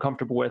 which I'm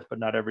comfortable with, but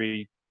not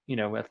every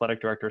athletic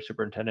director or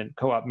superintendent.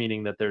 Co-op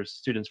meaning that there's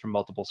students from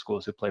multiple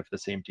schools who play for the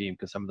same team,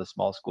 because some of the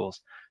small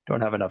schools don't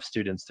have enough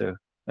students to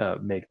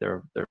make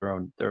their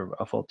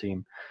a full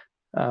team.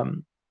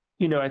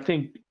 I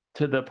think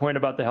to the point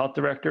about the health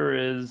director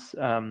is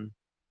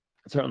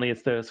certainly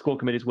it's the school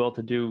committee's will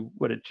to do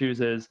what it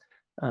chooses.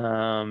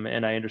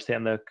 And I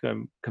understand the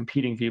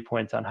competing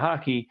viewpoints on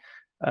hockey.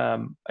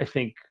 I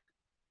think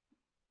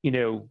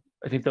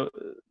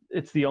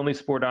it's the only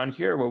sport on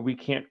here where we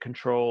can't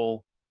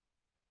control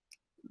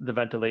the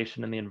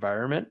ventilation in the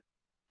environment.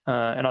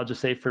 And I'll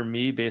just say, for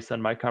me, based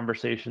on my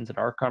conversations and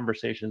our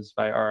conversations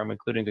I'm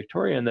including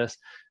Victoria in this,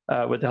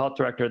 with the health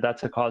director,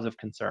 that's a cause of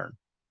concern.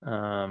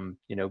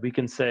 We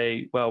can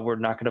say, well, we're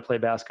not going to play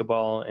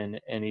basketball in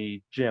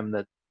any gym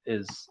that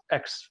is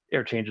X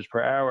air changes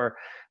per hour.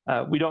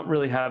 We don't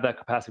really have that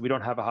capacity. We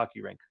don't have a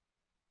hockey rink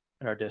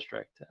in our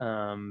district.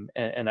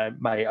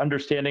 My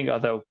understanding,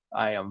 although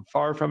I am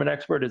far from an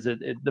expert, is that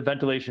the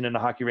ventilation in a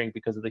hockey rink,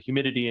 because of the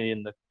humidity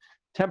and the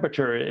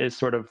temperature,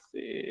 is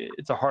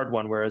it's a hard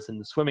one. Whereas in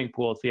the swimming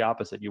pool, it's the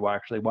opposite. You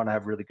actually want to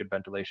have really good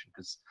ventilation,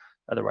 because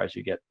otherwise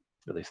you get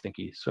really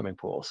stinky swimming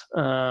pools.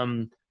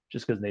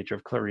 Just because nature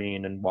of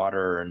chlorine and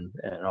water and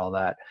all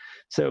that.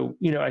 So,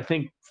 I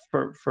think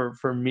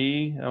for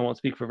me, I won't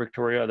speak for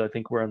Victoria, I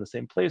think we're in the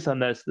same place on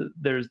this.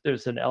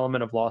 There's an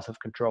element of loss of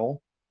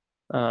control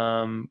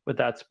with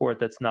that sport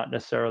that's not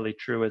necessarily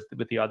true as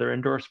with the other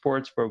indoor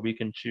sports, where we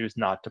can choose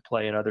not to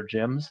play in other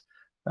gyms.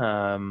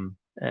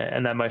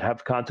 And that might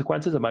have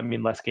consequences. It might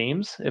mean less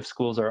games if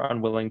schools are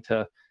unwilling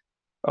to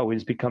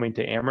always be coming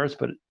to Amherst,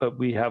 but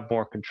we have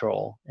more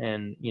control.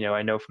 And,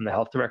 I know from the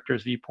health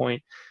director's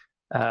viewpoint,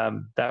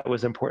 that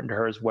was important to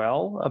her as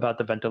well, about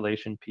the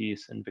ventilation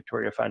piece, and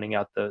Victoria finding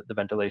out the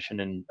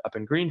ventilation up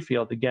in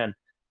Greenfield. Again,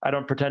 I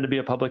don't pretend to be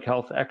a public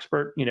health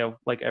expert,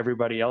 like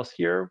everybody else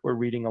here. We're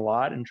reading a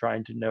lot and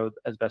trying to know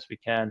as best we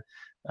can.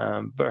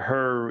 But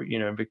her,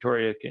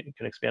 Victoria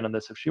can expand on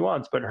this if she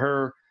wants, but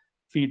her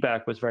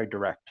feedback was very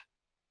direct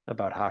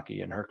about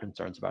hockey and her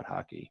concerns about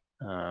hockey.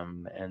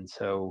 And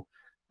so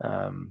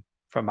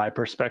from my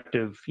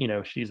perspective,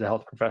 she's a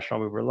health professional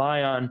we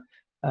rely on.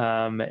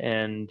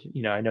 And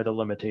I know the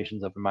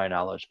limitations of my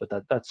knowledge, but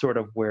that's sort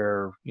of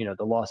where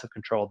the loss of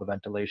control, the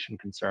ventilation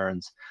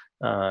concerns,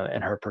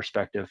 and her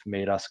perspective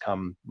made us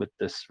come with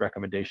this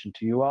recommendation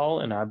to you all.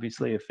 And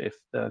obviously, if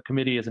the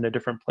committee is in a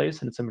different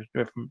place, and it's in a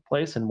different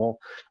place, and we'll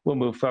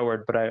move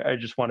forward. But I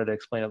just wanted to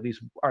explain at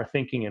least our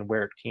thinking and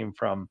where it came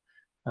from,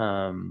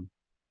 and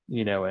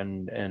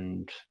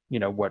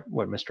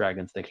what Ms.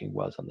 Dragon's thinking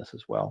was on this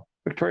as well.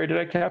 Victoria, did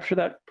I capture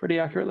that pretty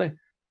accurately?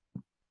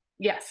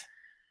 Yes.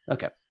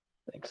 Okay.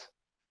 Thanks.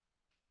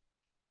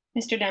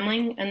 Mr.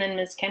 Demling, and then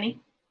Ms.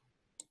 Kenny.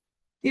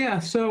 Yeah,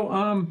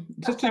 so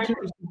just did you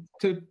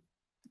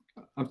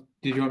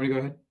want me to go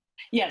ahead?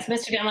 Yes,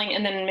 Mr. Demling,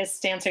 and then Ms.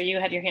 Stancer, you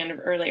had your hand up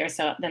earlier,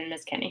 so then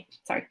Ms. Kenny.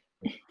 Sorry.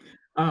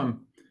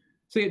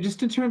 So yeah,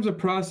 just in terms of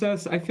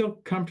process, I feel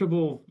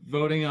comfortable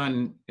voting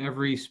on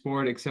every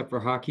sport except for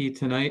hockey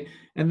tonight.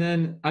 And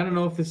then I don't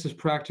know if this is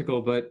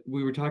practical, but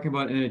we were talking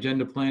about an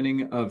agenda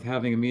planning of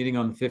having a meeting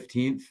on the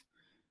 15th.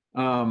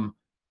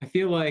 I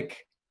feel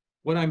like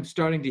what I'm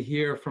starting to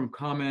hear from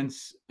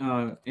comments,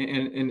 and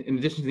in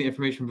addition to the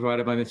information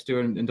provided by Ms.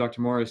 Stewart and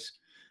Dr. Morris,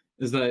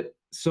 is that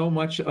so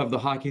much of the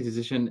hockey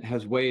decision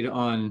has weighed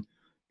on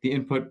the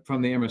input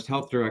from the Amherst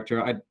Health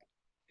Director. I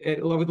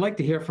would like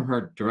to hear from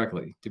her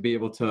directly to be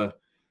able to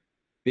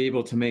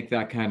make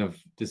that kind of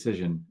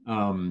decision.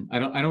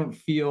 I don't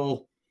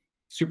feel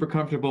super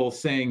comfortable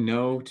saying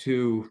no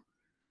to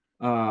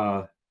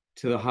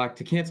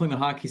canceling the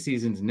hockey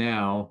seasons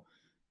now,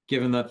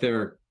 given that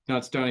they're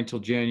not starting till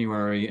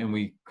January, and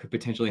we could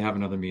potentially have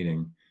another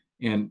meeting.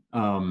 And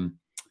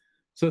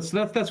so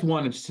that's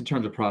one, just in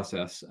terms of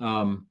process.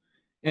 And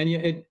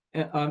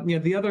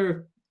the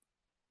other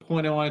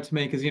point I wanted to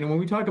make is, when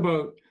we talk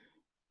about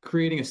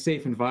creating a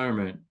safe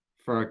environment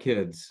for our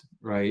kids,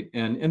 right?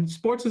 And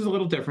sports is a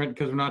little different,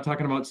 because we're not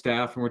talking about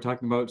staff, and we're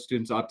talking about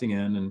students opting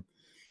in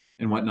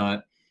and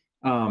whatnot.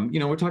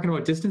 We're talking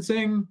about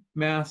distancing,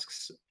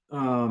 masks,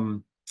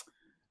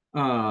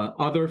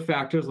 other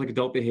factors like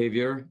adult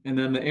behavior, and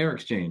then the air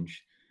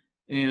exchange.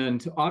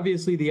 And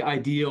obviously the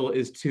ideal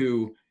is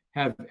to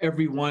have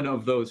every one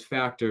of those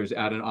factors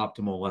at an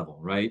optimal level,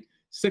 right?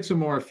 6 or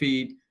more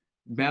feet,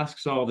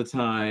 masks all the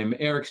time,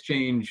 air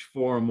exchange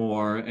 4 or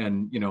more,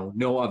 and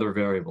no other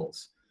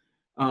variables.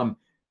 I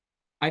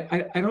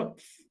don't,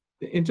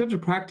 in terms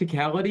of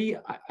practicality,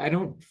 I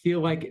don't feel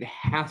like it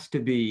has to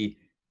be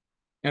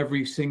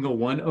every single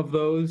one of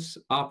those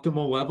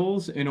optimal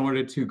levels in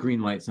order to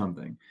greenlight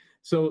something.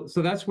 So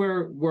that's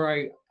where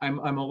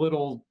I'm a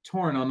little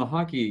torn on the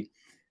hockey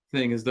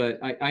thing, is that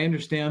I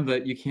understand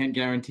that you can't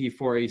guarantee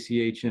 4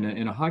 ACH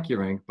in a hockey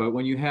rink, but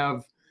when you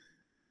have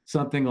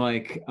something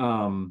like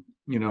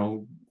you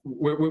know,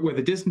 where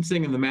the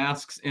distancing and the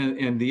masks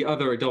and the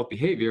other adult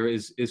behavior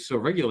is so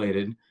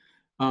regulated,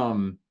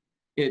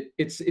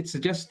 it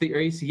suggests the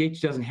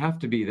ACH doesn't have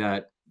to be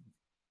that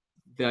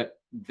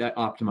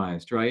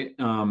optimized, right?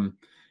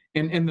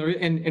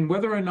 And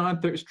whether or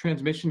not there's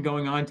transmission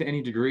going on to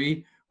any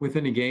degree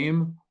within a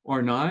game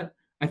or not,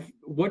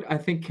 what I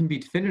think can be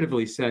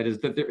definitively said is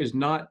that there is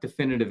not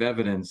definitive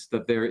evidence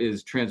that there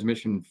is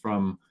transmission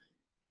from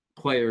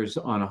players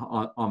on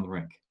the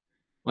rink.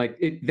 Like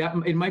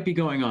it might be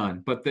going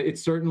on, but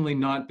it's certainly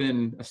not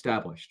been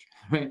established,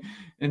 right?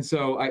 And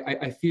so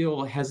I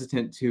feel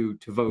hesitant to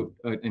vote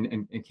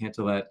and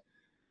cancel that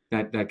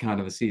kind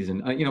of a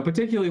season. You know,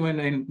 particularly when,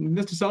 and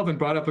Mr. Sullivan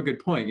brought up a good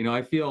point. You know,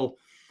 I feel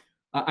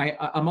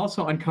I'm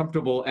also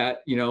uncomfortable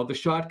at, you know, the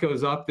shot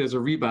goes up, there's a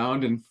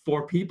rebound, and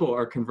 4 people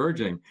are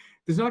converging.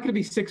 There's not going to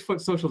be 6-foot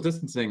social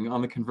distancing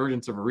on the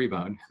convergence of a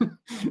rebound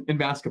in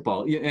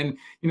basketball. And,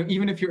 you know,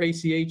 even if your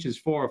ACH is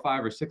 4 or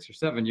 5 or 6 or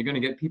 7, you're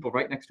going to get people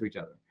right next to each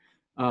other,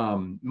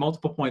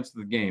 multiple points of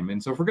the game.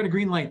 And so if we're going to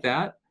green light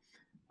that,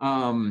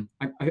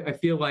 I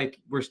feel like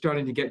we're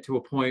starting to get to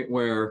a point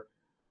where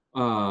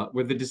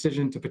the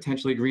decision to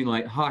potentially green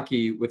light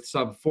hockey with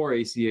sub 4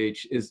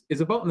 ACH is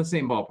about in the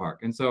same ballpark.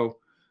 And so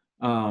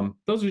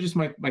those are just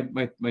my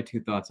 2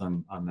 thoughts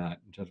on that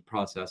in terms of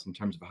process, in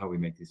terms of how we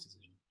make these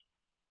decisions.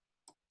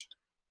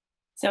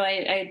 So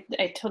I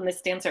told Ms.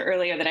 Dancer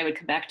earlier that I would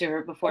come back to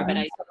her before, but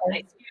I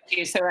skipped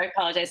you, so I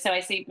apologize. So I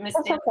see Ms.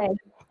 Dancer,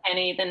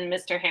 Penny, then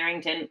Mr.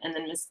 Harrington, and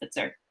then Ms.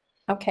 Spitzer.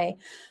 Okay.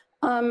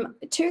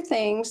 2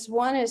 things.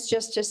 One is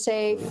just to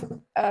say,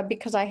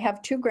 because I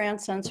have 2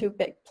 grandsons who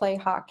play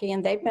hockey,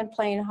 and they've been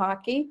playing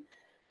hockey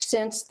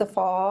since the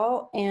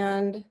fall,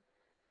 and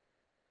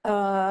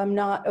I'm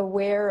not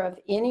aware of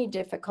any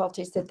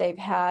difficulties that they've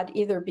had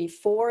either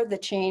before the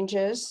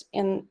changes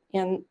in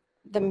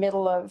the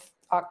middle of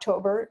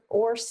October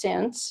or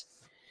since.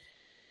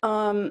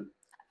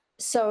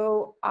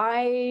 So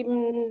I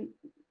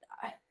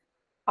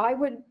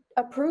would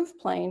approve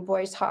playing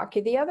boys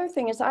hockey. The other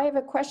thing is, I have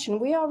a question.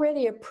 We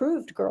already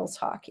approved girls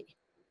hockey.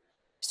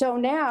 So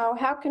now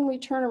how can we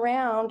turn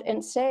around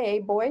and say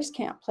boys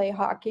can't play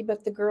hockey,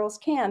 but the girls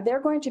can? They're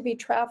going to be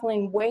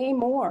traveling way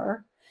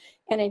more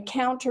and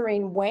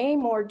encountering way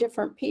more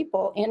different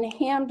people in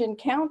Hampden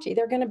County.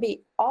 They're going to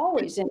be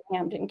always in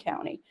Hampden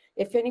County.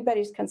 If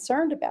anybody's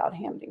concerned about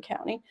Hampden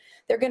County,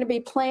 they're going to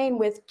be playing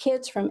with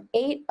kids from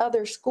 8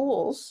 other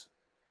schools,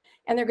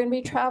 and they're going to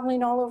be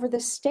traveling all over the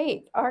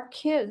state. Our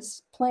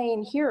kids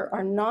playing here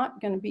are not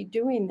going to be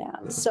doing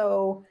that.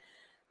 So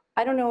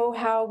I don't know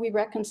how we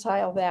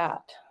reconcile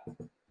that.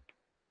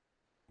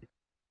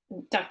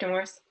 Dr.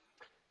 Morris?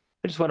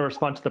 I just want to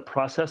respond to the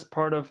process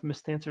part of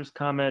Ms. Dancer's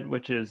comment,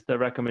 which is the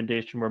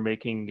recommendation we're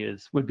making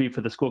would be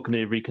for the school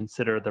committee to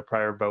reconsider the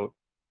prior vote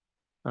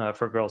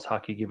for girls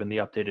hockey, given the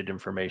updated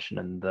information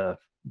and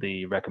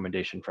the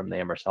recommendation from the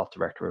Amherst Health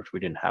Director, which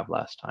we didn't have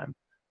last time.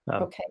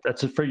 Okay.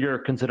 That's for your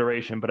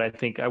consideration, but I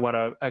think I want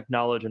to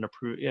acknowledge and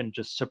approve and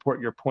just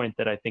support your point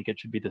that I think it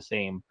should be the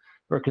same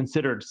or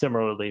considered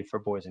similarly for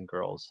boys and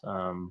girls.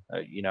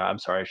 You know, I'm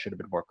sorry, I should have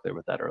been more clear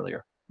with that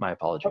earlier. My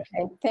apologies.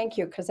 Okay, thank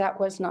you, because that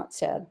was not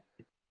said.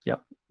 Yep,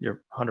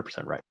 you're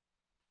 100% right.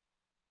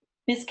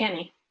 Ms.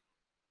 Kenny?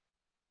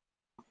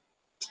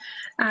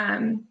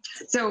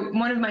 So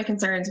one of my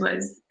concerns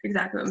was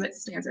exactly what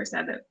Ms. Dancer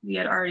said, that we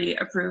had already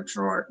approved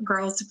for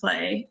girls to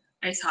play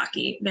ice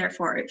hockey.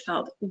 Therefore, it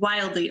felt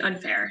wildly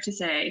unfair to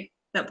say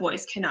that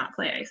boys cannot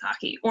play ice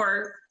hockey,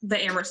 or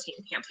the Amherst team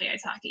can't play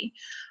ice hockey.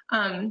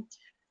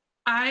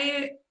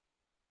 I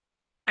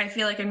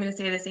feel like I'm going to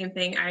say the same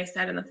thing I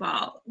said in the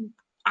fall.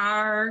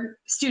 Our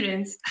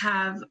students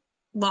have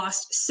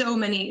lost so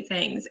many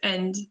things,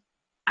 and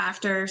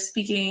after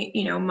speaking,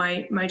 you know,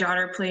 my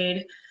daughter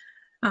played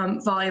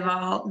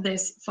volleyball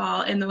this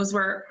fall, and those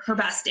were her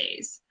best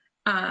days.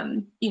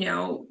 You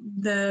know,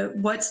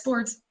 what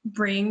sports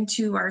bring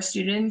to our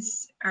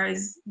students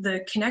is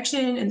the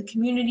connection and the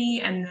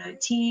community and the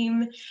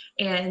team,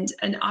 and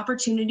an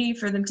opportunity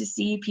for them to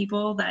see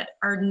people that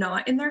are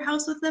not in their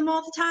house with them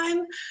all the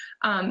time.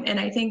 And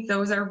I think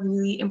those are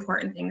really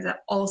important things that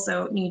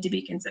also need to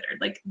be considered,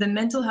 like the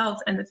mental health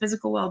and the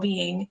physical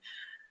well-being.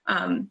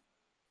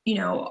 You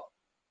know,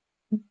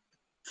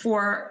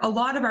 for a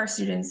lot of our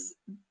students,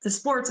 the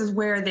sports is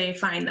where they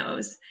find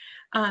those.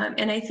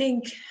 And I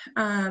think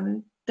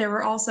there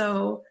were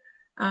also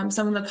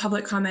some of the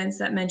public comments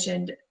that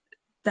mentioned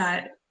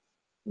that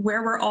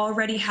where we're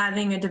already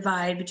having a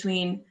divide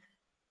between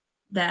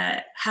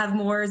the have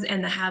mores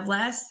and the have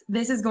less,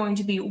 this is going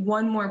to be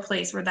one more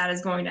place where that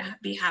is going to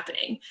be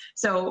happening.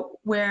 So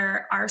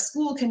where our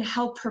school can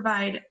help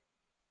provide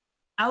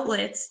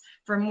outlets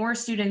for more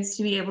students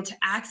to be able to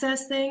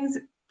access things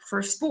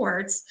for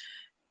sports,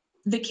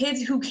 the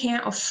kids who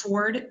can't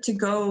afford to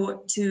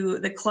go to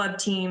the club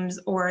teams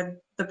or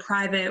the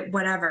private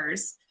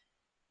whatevers,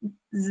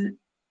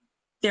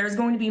 there's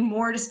going to be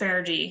more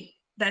disparity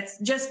that's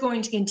just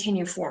going to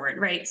continue forward,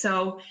 right?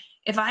 So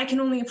if I can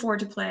only afford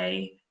to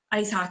play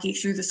ice hockey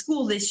through the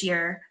school this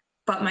year,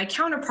 but my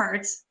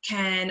counterparts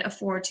can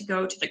afford to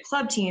go to the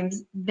club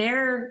teams,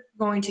 they're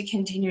going to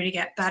continue to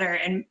get better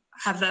and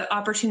have the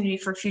opportunity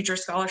for future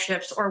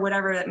scholarships or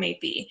whatever that may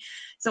be.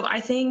 So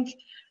I think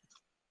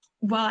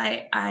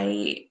while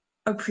I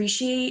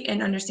appreciate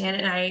and understand,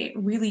 and I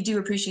really do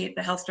appreciate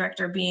the health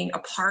director being a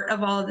part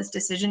of all of this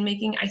decision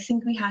making, I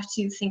think we have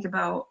to think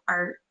about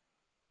our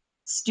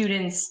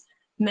students'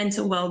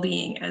 mental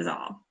well-being as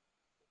all.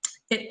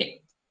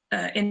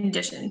 In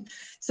addition,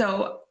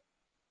 so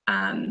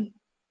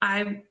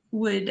I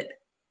would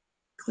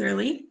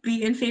clearly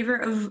be in favor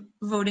of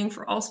voting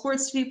for all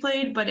sports to be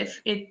played, but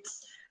if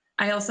it's,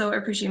 I also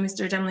appreciate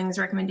Mr. Demling's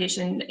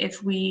recommendation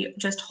if we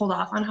just hold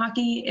off on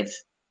hockey, if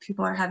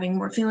people are having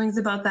more feelings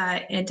about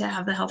that, and to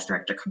have the health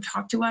director come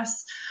talk to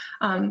us.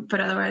 But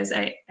otherwise,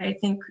 I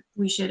think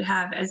we should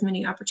have as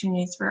many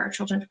opportunities for our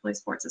children to play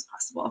sports as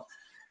possible.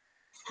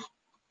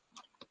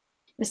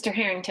 Mr.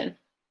 Harrington.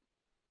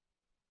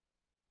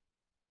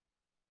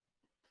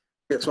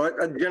 Yeah, so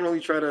I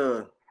generally try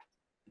to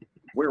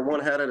wear one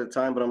hat at a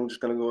time, but I'm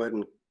just going to go ahead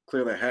and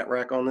clear the hat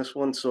rack on this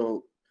one.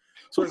 So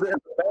as a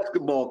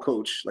basketball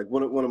coach, like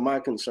one of my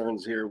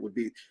concerns here would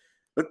be,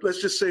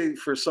 let's just say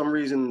for some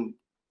reason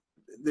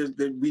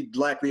we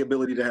lack the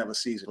ability to have a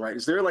season, right?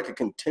 Is there like a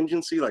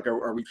contingency? Like,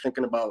 are we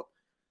thinking about,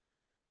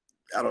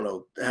 I don't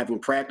know, having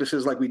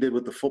practices like we did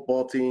with the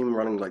football team,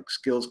 running like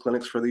skills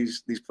clinics for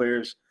these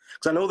players?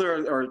 Because I know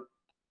there are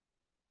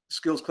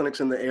skills clinics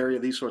in the area,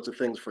 these sorts of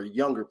things for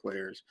younger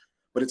players,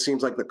 but it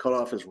seems like the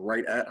cutoff is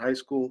right at high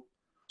school.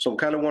 So I'm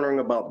kind of wondering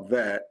about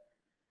that.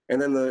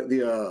 And then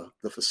the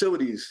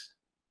facilities,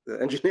 the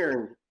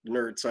engineering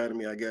nerd side of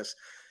me, I guess,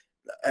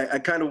 I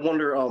kind of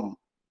wonder,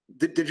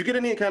 did you get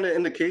any kind of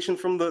indication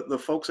from the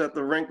folks at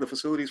the rink, the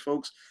facilities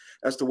folks,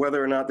 as to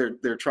whether or not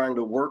they're trying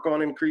to work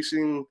on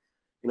increasing,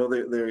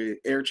 their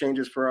air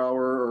changes per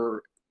hour,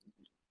 or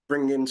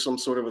bring in some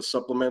sort of a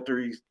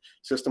supplementary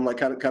system, like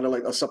kind of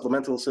like a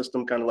supplemental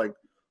system, kind of like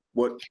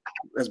what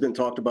has been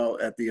talked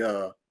about at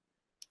the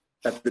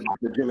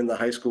gym in the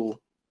high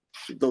school?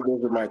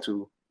 Those are my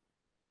two.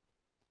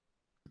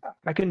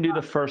 I can do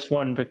the first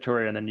one,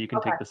 Victoria, and then you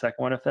can take the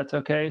second one if that's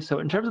okay. So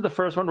in terms of the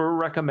first one, we're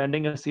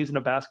recommending a season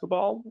of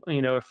basketball.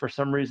 If for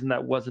some reason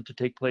that wasn't to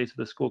take place, if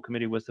the school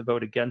committee was to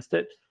vote against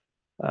it,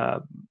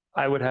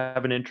 I would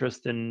have an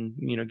interest in,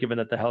 given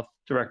that the health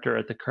director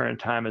at the current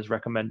time has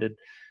recommended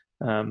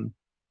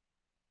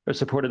or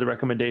supported the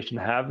recommendation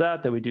to have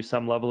that we do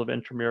some level of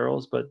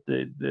intramurals, but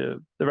the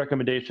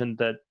recommendation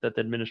that the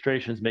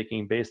administration is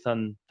making based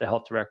on the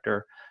health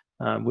director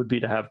would be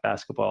to have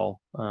basketball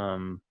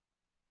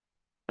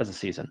as a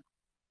season.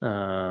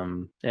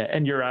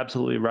 And you're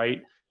absolutely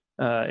right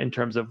in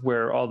terms of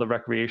where all the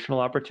recreational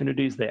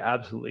opportunities, they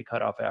absolutely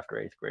cut off after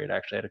 8th grade. I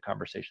actually had a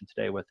conversation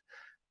today with,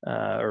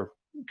 or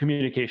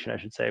communication, I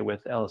should say,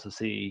 with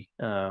LSSC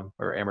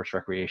or Amherst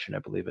Recreation, I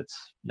believe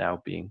it's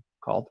now being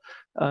called,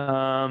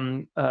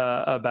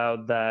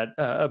 about that,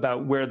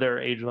 about where their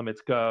age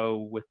limits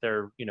go with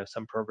their,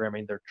 some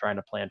programming they're trying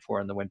to plan for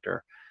in the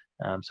winter.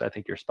 So I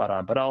think you're spot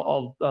on, but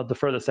I'll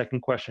defer the second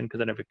question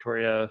because I know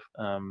Victoria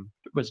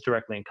was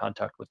directly in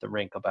contact with the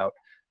rink about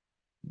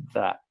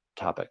that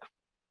topic.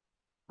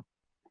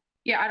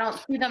 Yeah, I don't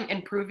see them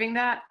improving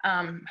that.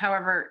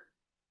 However,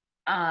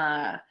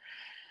 I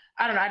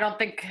don't know.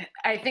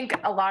 I think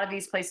a lot of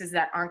these places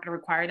that aren't going to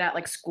require that,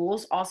 like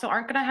schools, also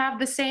aren't going to have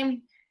the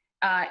same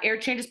air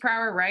changes per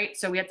hour, right?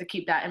 So we have to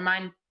keep that in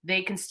mind.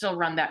 They can still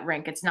run that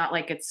rink. It's not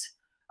like it's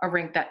a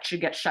rink that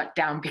should get shut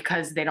down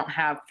because they don't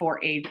have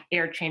 4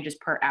 air changes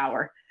per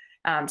hour,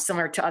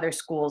 similar to other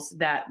schools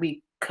that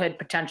we could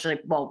potentially,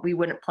 we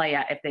wouldn't play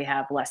at if they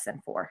have less than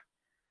 4.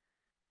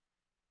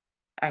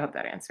 I hope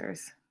that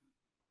answers.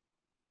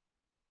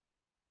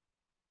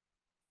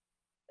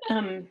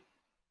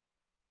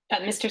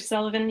 Mr.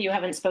 Sullivan, you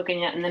haven't spoken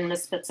yet, and then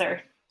Ms.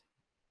 Spitzer.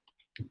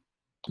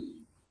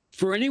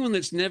 For anyone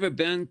that's never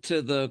been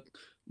to the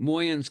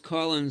Moyens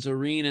Collins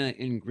Arena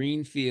in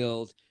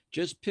Greenfield,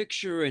 just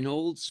picture an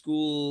old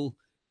school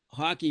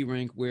hockey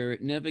rink where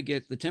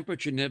the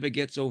temperature never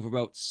gets over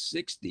about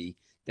 60.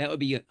 That would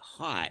be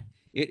hot.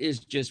 It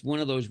is just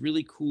one of those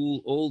really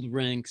cool old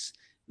rinks,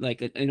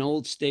 like an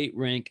old state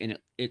rink. And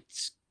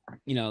it's,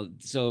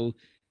 so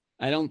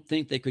I don't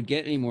think they could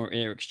get any more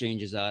air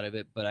exchanges out of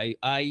it. But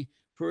I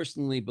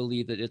personally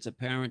believe that it's a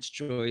parent's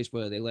choice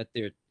whether they let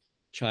their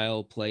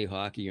child play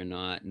hockey or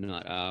not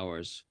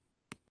ours.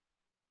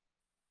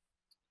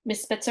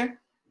 Ms. Spitzer?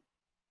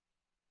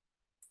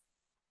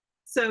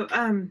 So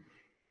I'm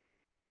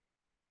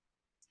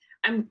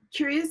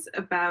curious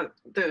about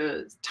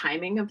the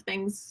timing of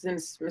things,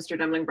 since Mr.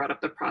 Demling brought up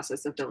the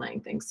process of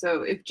delaying things.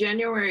 So if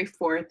January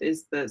 4th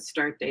is the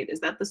start date, is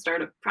that the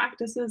start of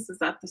practices? Is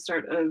that the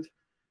start of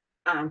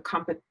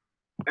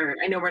or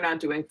I know we're not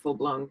doing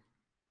full-blown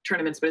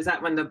tournaments, but is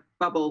that when the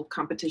bubble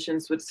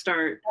competitions would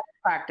start?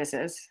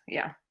 Practices,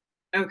 yeah.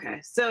 Okay,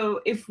 so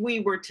if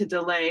we were to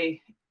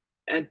delay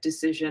a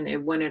decision,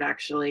 it wouldn't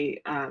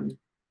actually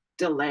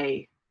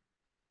delay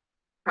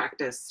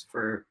practice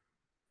for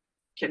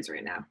kids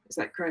right now. Is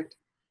that correct?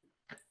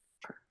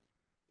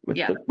 With,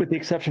 Yeah. with the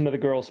exception of the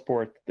girls'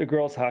 sport, the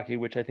girls' hockey,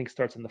 which I think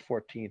starts on the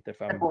 14th, if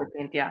The I'm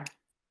 14th, yeah.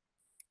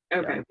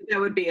 Okay, that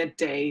would be a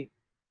day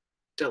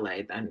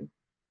delay then,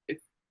 if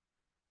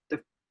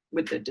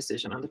with the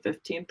decision on the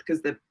 15th,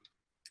 because the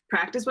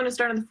practice wouldn't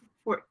start on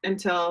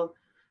until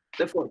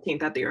the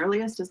 14th at the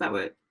earliest. Is that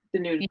what the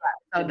new? Yeah,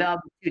 so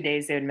they'll be 2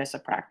 days they would miss a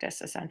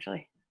practice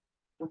essentially.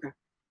 Okay.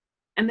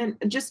 And then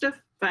just a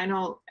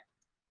final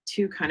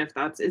two kind of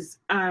thoughts is,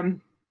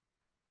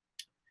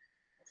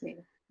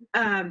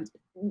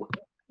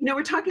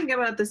 we're talking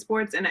about the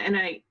sports, and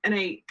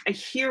I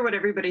hear what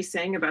everybody's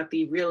saying about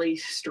the really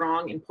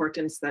strong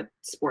importance that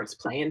sports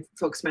play in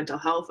folks' mental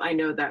health. I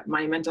know that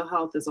my mental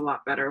health is a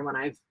lot better when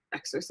I've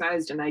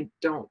exercised, and I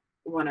don't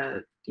want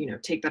to,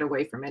 take that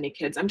away from any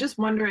kids. I'm just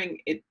wondering,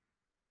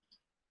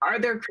 are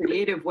there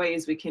creative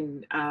ways we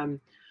can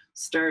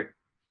start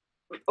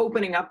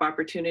opening up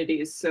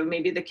opportunities? So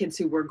maybe the kids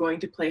who were going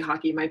to play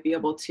hockey might be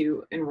able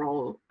to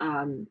enroll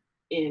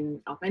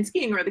in alpine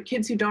skiing, or the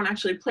kids who don't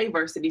actually play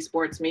varsity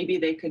sports, maybe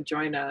they could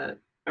join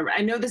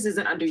I know this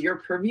isn't under your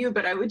purview,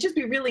 but it would just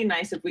be really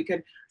nice if we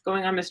could,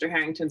 going on Mr.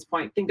 Harrington's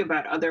point, think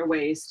about other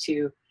ways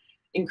to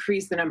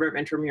increase the number of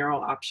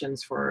intramural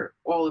options for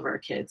all of our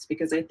kids,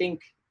 because I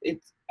think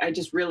I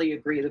just really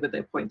agree with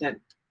the point that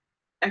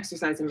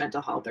exercise and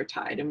mental health are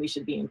tied, and we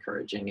should be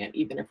encouraging it,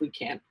 even if we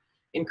can't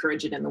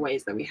encourage it in the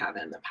ways that we have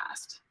in the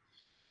past.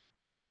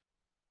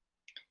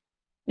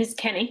 Ms.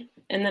 Kenny,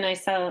 and then I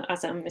saw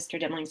also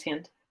Mr. Demling's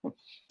hand.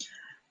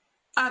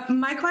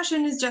 My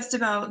question is just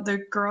about the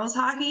girls'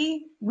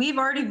 hockey. We've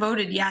already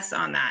voted yes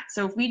on that.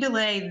 So if we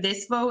delay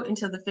this vote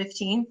until the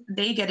 15th,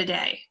 they get a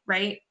day,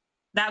 right?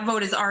 That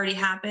vote has already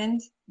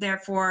happened.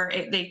 Therefore,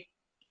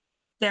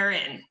 they're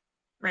in,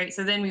 right?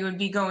 So then we would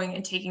be going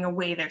and taking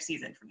away their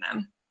season from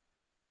them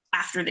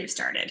after they've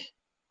started.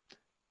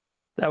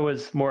 That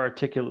was more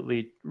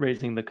articulately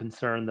raising the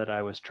concern that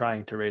I was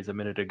trying to raise a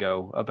minute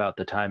ago about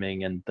the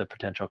timing and the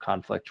potential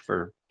conflict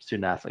for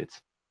student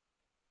athletes.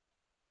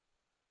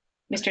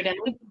 Mr.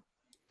 Denley?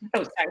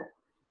 Oh, sorry.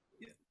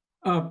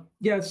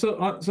 Yeah, so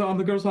on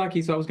the girls'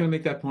 hockey, so I was going to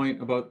make that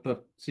point about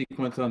the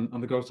sequence on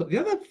the girls. The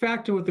other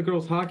factor with the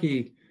girls'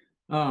 hockey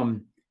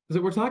is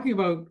that we're talking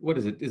about, what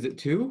is it? Is it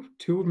two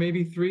or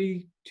maybe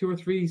two or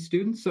three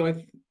students? So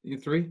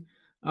three.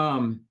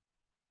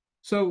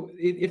 So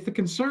if the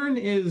concern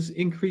is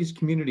increased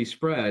community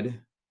spread,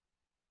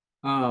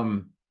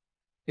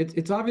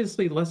 it's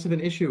obviously less of an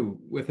issue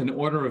with an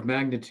order of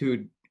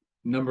magnitude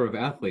number of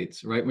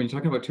athletes, right? When you're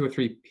talking about 2 or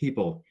 3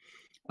 people.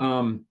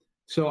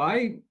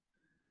 So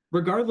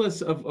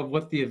regardless of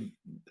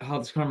how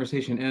this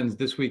conversation ends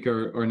this week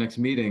or next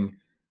meeting,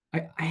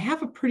 I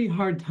have a pretty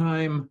hard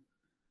time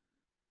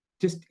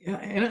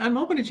and I'm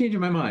open to changing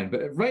my mind,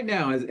 but right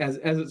now, as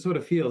it sort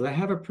of feels, I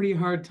have a pretty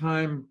hard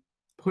time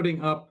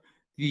putting up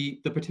the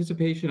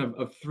participation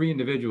of 3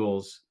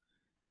 individuals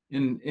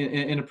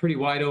in a pretty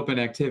wide open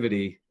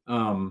activity,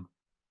 and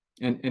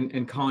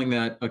calling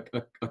that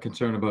a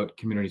concern about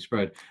community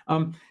spread.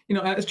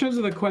 As terms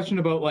of the question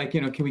about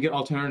can we get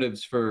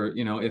alternatives for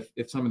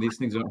if some of these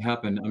things don't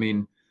happen? I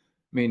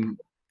mean,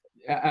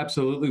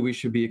 absolutely, we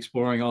should be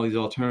exploring all these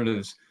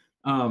alternatives.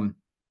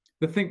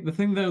 The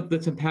thing though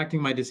that's impacting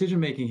my decision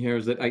making here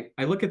is that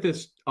I look at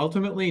this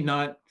ultimately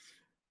not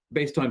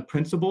based on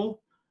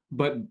principle,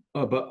 but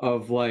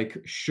of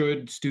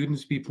should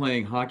students be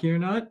playing hockey or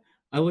not?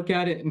 I look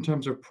at it in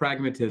terms of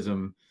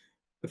pragmatism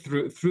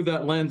through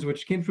that lens,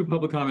 which came through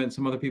public comment.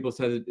 Some other people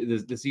said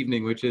it this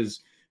evening, which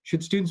is,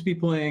 should students be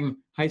playing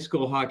high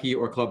school hockey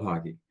or club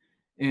hockey?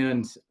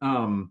 And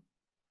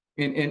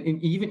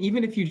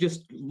even if you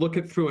just look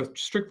at through a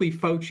strictly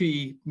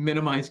Fauci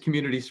minimized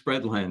community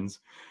spread lens,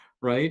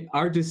 right?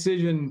 Our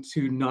decision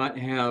to not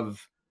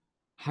have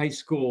high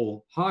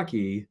school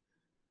hockey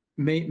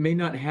may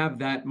not have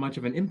that much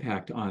of an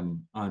impact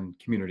on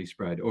community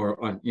spread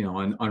or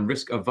on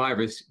risk of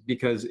virus,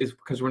 because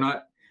we're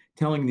not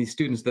telling these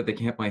students that they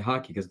can't play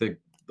hockey, because a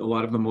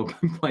lot of them will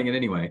be playing it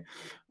anyway.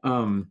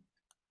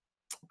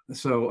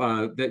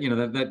 So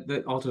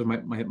that alters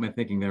my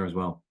thinking there as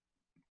well.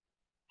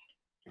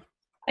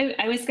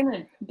 I was going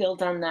to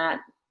build on that,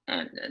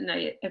 and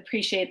I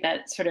appreciate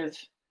that sort of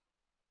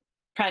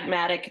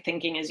pragmatic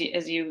thinking as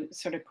you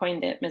sort of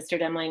coined it,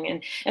 Mr. Demling.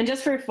 And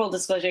just for full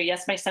disclosure,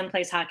 yes, my son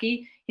plays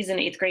hockey. He's an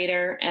 8th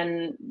grader,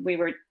 and we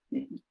were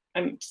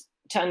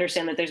to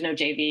understand that there's no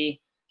JV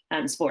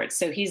sports,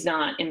 so he's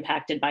not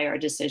impacted by our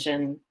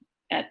decision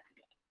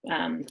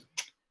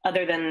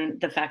other than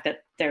the fact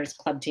that there's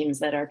club teams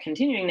that are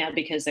continuing now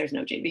because there's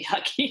no JV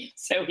hockey.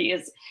 So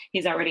he's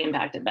already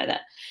impacted by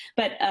that.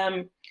 But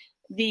I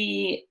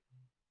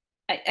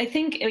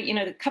think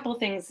a couple of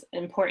things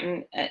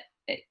important,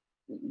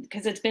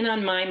 because it's been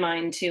on my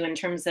mind too in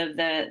terms of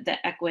the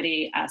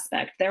equity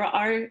aspect. There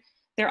are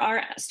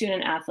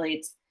student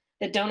athletes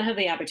that don't have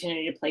the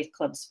opportunity to play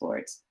club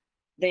sports.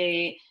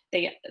 Their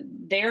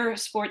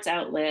sports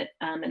outlet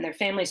and their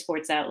family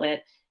sports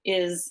outlet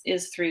is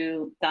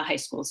through the high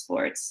school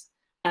sports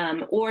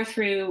or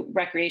through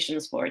recreation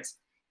sports.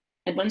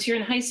 And once you're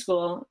in high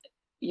school,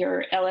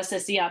 your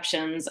LSSE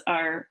options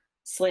are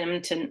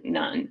slim to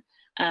none.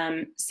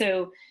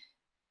 So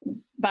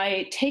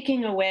by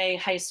taking away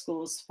high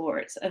school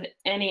sports of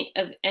any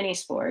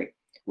sport,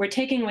 we're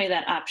taking away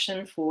that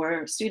option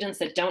for students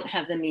that don't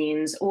have the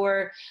means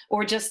or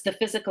just the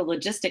physical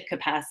logistic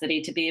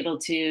capacity to be able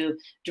to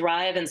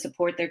drive and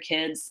support their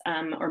kids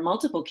or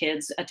multiple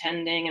kids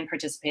attending and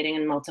participating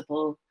in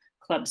multiple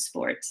club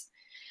sports.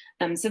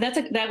 So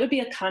that would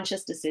be a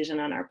conscious decision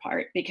on our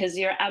part, because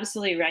you're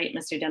absolutely right,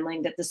 Mr.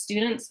 Demling, that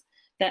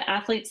the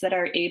athletes that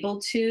are able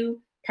to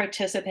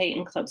participate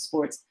in club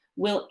sports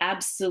will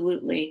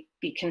absolutely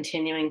be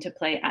continuing to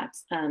play at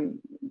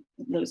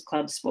those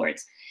club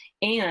sports.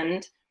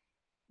 And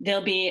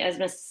they'll be, as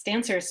Ms.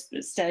 Stancer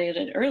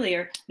stated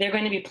earlier, they're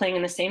going to be playing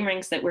in the same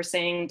rinks that we're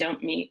saying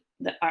don't meet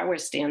our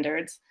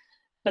standards,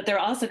 but they're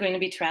also going to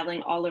be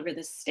traveling all over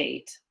the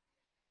state.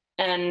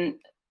 And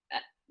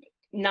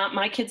not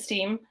my kids'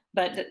 team,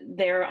 but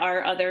there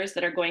are others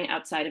that are going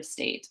outside of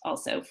state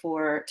also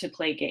to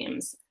play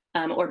games.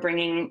 Or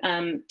bringing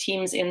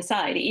teams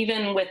inside,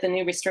 even with the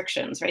new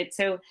restrictions, right?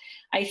 So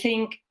I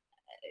think,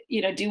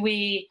 I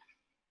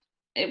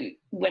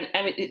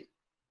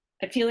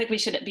feel like we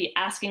should be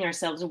asking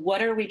ourselves,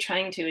 what are we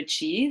trying to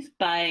achieve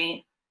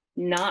by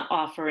not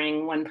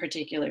offering one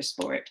particular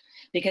sport?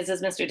 Because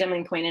as Mr.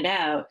 Demling pointed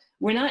out,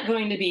 we're not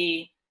going to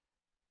be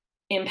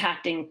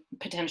impacting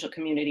potential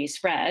community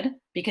spread,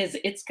 because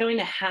it's going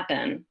to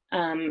happen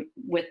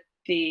with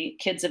the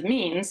kids of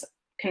means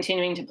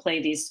continuing to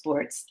play these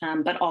sports,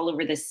 but all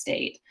over the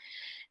state.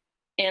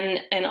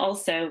 And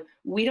also,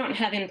 we don't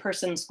have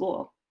in-person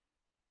school.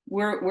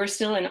 We're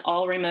still an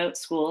all remote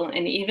school.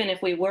 And even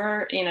if we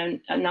were,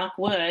 knock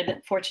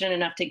wood, fortunate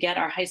enough to get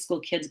our high school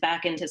kids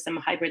back into some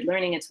hybrid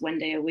learning, it's 1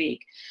 day a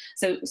week.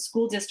 So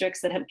school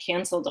districts that have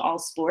canceled all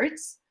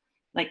sports,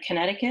 like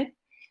Connecticut,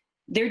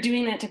 they're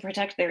doing that to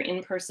protect their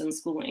in-person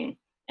schooling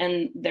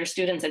and their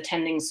students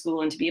attending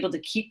school, and to be able to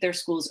keep their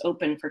schools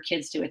open for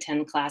kids to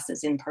attend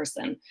classes in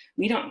person.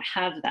 We don't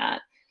have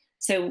that.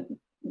 So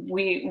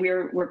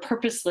we're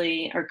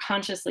purposely or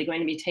consciously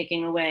going to be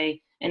taking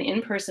away an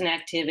in-person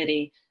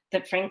activity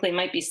that frankly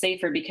might be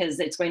safer, because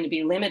it's going to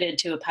be limited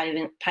to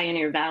a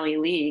Pioneer Valley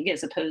League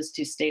as opposed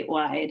to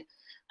statewide,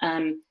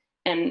 and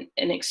in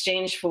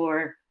exchange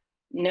for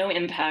no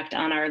impact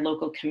on our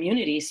local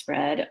community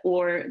spread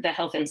or the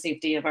health and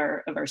safety of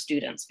our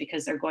students,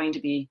 because they're going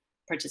to be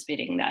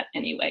participating in that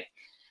anyway.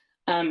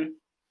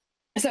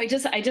 So I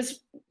just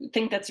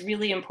think that's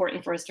really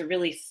important for us to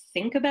really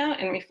think about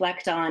and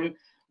reflect on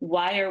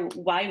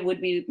why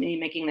would we be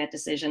making that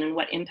decision, and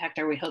what impact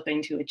are we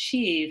hoping to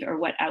achieve, or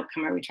what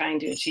outcome are we trying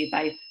to achieve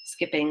by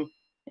skipping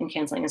and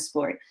canceling a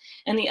sport.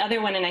 And the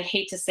other one, and I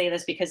hate to say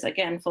this because,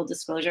 again, full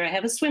disclosure, I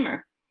have a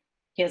swimmer.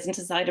 He hasn't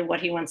decided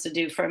what he wants to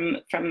do from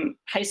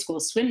high school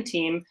swim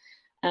team,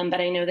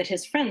 but I know that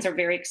his friends are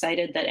very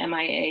excited that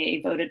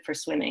MIAA voted for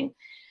swimming.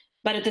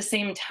 But at the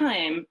same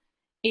time,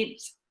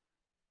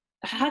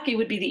 hockey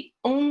would be the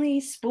only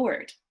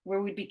sport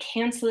where we'd be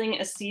canceling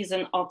a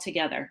season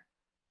altogether.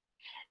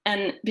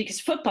 And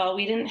because football,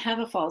 we didn't have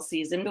a fall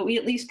season, but we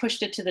at least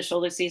pushed it to the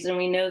shoulder season.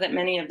 We know that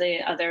many of the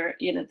other,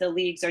 the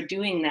leagues are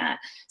doing that.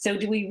 So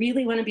do we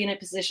really want to be in a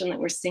position that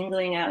we're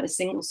singling out a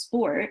single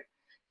sport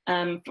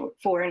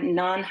for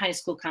non-high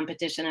school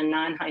competition and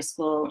non-high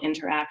school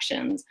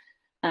interactions?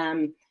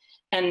 And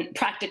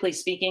practically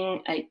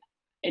speaking, I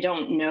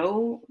don't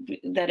know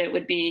that it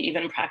would be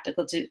even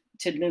practical to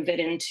move it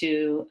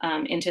into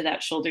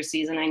that shoulder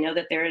season. I know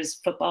that there is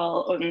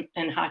football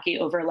and hockey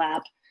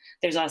overlap.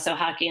 There's also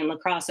hockey and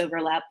lacrosse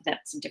overlap.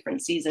 That's a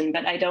different season,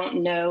 but I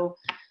don't know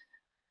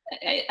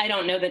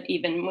that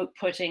even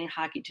pushing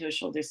hockey to a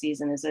shoulder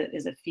season is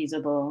a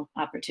feasible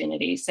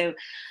opportunity. So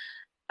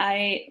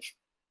I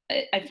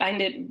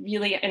find it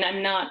really, and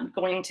I'm not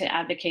going to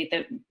advocate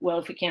that, well,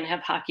 if we can't have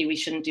hockey, we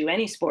shouldn't do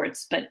any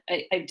sports, but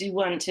I do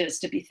want us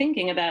to be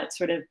thinking about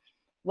sort of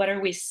what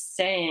are we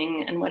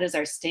saying and what is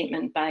our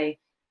statement by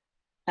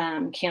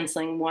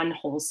canceling one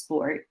whole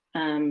sport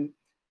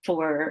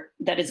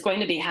that is going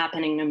to be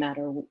happening no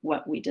matter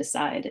what we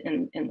decide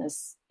in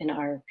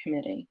our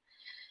committee.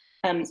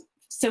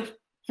 So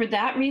for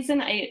that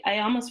reason, I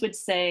almost would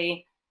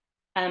say,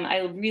 I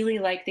really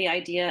like the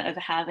idea of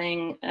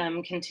having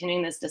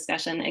continuing this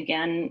discussion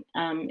again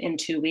in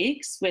 2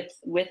 weeks with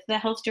the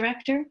health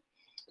director,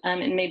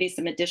 and maybe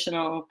some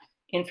additional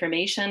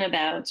information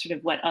about sort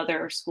of what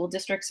other school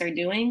districts are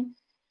doing,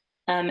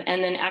 and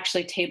then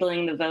actually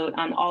tabling the vote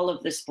on all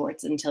of the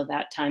sports until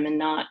that time, and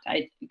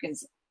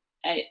because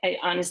I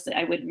honestly,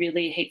 I would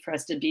really hate for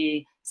us to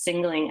be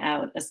singling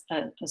out a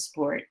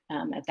sport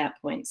at that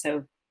point.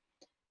 So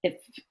if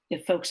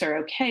folks are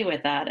okay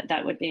with that,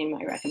 that would be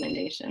my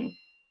recommendation.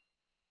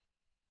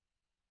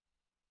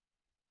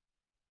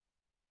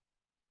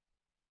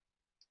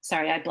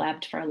 Sorry, I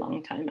blabbed for a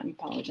long time. I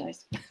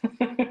apologize.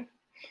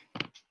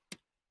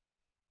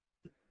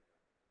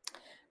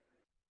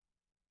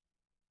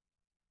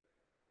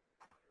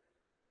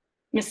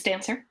 Ms.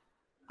 Stancer?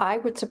 I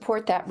would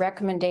support that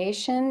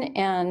recommendation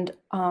and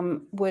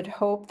would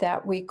hope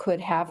that we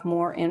could have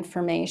more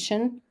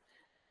information.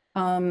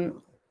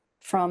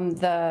 from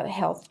the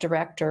health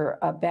director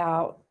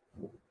about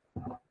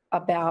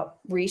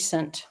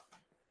recent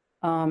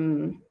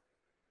COVID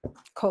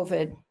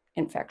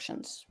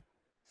infections.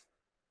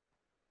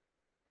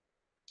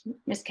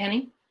 Ms.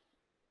 Kenny?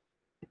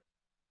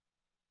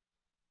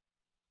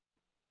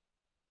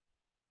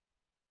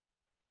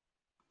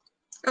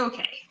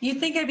 Okay, you'd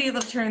think I'd be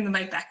able to turn the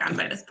mic back on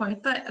by this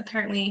point, but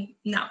apparently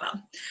not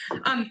well.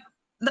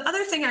 The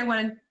other thing I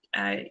wanted,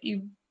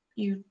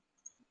 you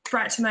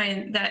brought to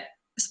mind that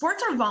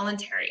sports are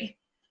voluntary.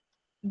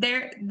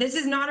 This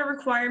is not a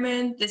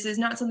requirement. This is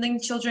not something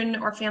children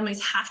or families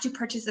have to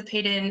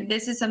participate in.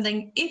 This is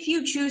something, if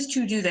you choose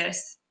to do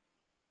this,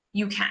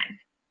 you can,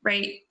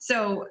 right?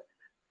 So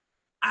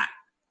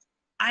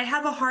I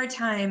have a hard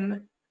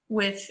time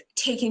with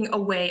taking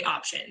away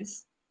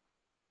options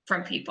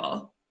from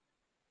people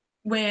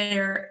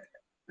where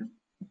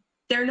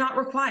they're not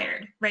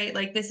required, right?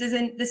 Like this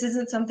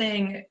isn't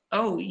something,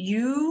 oh,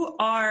 you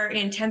are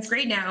in 10th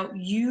grade now,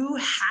 you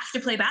have to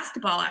play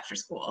basketball after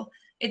school.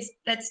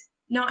 That's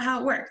not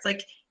how it works.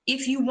 Like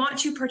if you want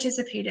to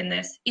participate in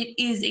this, it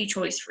is a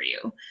choice for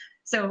you.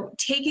 So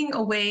taking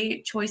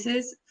away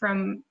choices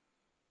from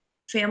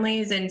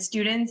families and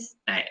students,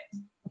 I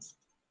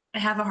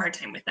have a hard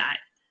time with that.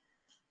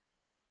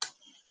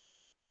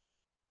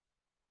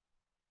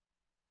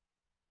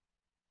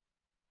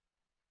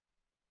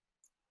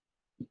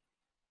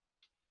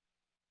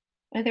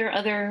 Are there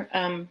other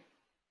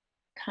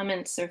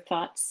comments or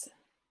thoughts?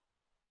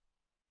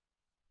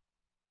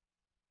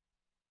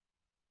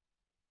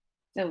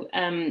 So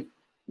I'm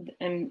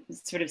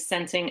sort of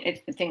sensing,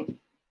 I think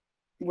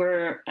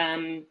we're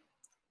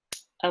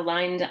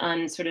aligned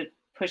on sort of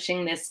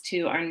pushing this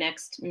to our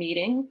next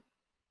meeting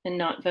and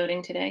not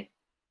voting today.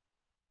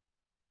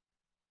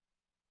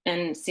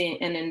 And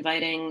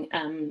inviting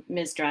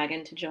Ms.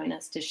 Dragon to join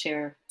us to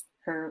share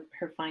her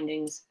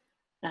findings.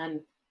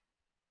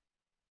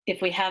 If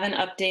we have an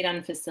update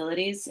on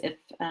facilities, if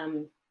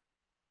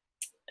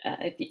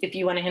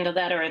you want to handle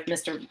that, or if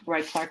Mr.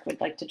 Roy Clark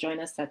would like to join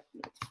us, that's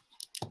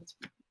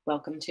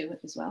welcome to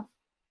as well.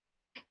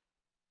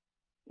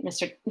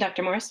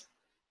 Dr. Morris?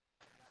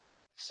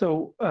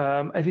 So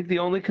I think the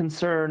only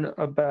concern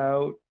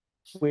about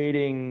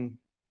waiting,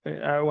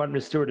 I want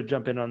Ms. Stewart to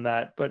jump in on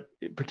that, but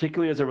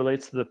particularly as it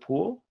relates to the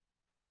pool,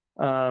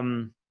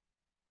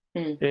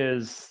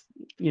 is,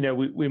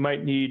 we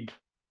might need,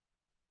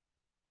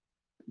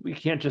 we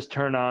can't just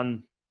turn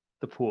on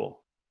the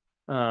pool.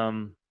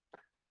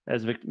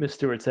 As Ms.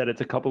 Stewart said,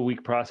 it's a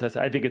couple-week process.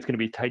 I think it's going to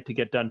be tight to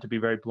get done, to be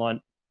very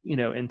blunt,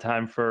 in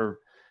time for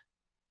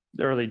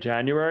early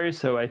January.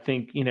 So I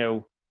think,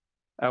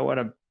 I want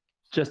to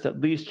just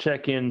at least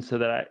check in so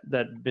that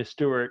Ms.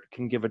 Stewart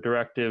can give a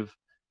directive,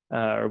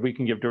 or we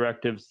can give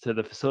directives to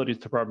the facilities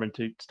department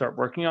to start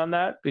working on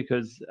that,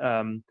 because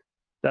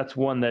that's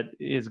one that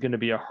is going to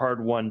be a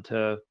hard one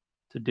to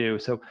do.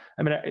 So,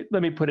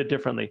 let me put it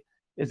differently.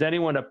 Is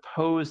anyone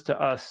opposed to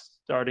us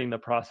starting the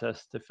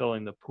process to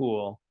filling the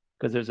pool?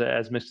 Because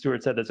as Ms.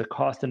 Stewart said, there's a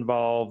cost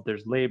involved,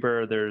 there's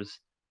labor, there's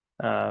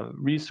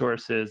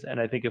resources.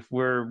 And I think if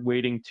we're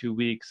waiting 2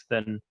 weeks,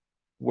 then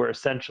we're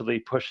essentially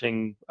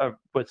pushing a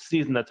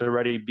season that's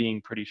already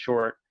being pretty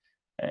short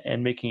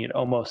and making it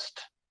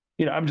almost,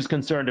 I'm just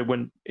concerned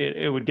when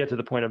it would get to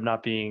the point of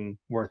not being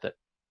worth it,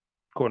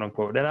 quote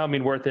unquote. And I don't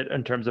mean worth it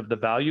in terms of the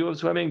value of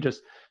swimming, it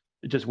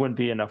just wouldn't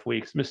be enough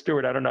weeks. Ms.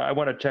 Stewart, I don't know. I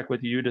want to check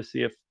with you to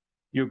see if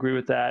you agree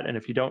with that. And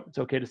if you don't, it's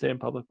okay to say in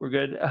public, we're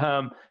good.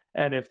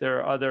 And if there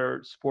are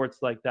other sports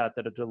like that,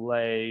 that a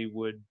delay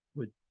would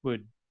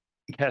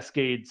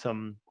cascade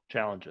some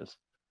challenges.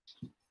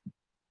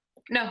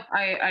 No,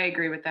 I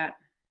agree with that.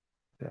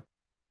 Yeah.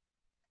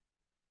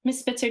 Ms.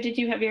 Spitzer, did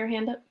you have your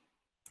hand up?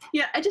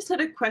 Yeah, I just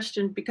had a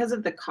question because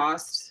of the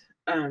cost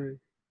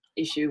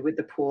issue with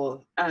the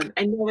pool. I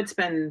know it's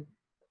been,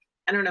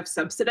 I don't know if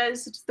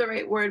subsidized is the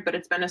right word, but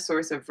it's been a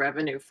source of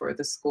revenue for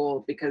the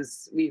school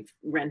because we've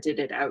rented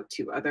it out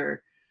to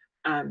other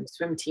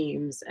swim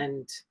teams,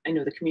 and I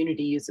know the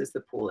community uses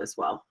the pool as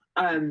well.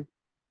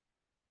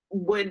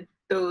 Would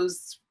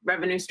those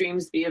revenue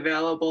streams be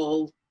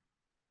available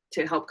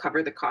to help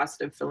cover the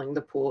cost of filling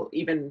the pool,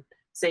 even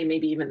say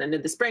maybe even into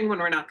the spring when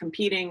we're not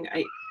competing?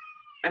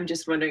 I'm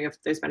just wondering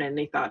if there's been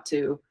any thought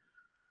to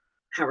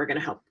how we're going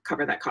to help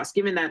cover that cost,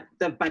 given that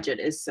the budget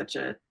is such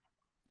a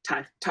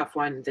tough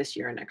one this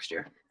year and next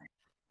year.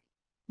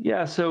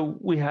 Yeah, so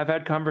we have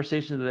had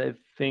conversations that I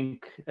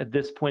think at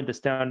this point,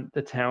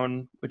 the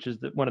town, which is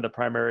one of the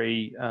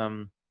primary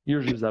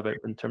users of it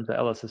in terms of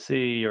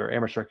LSSC or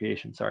Amherst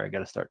Recreation. Sorry, I got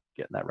to start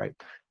getting that right.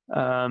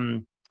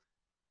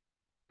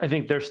 I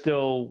think they're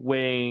still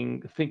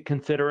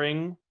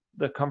considering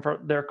their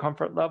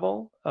comfort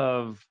level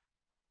of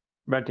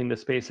renting the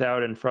space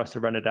out and for us to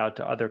rent it out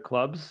to other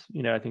clubs.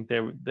 I think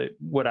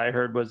what I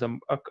heard was a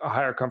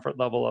higher comfort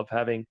level of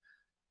having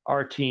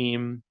our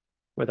team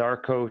with our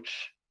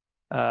coach,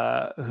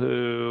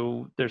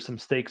 who there's some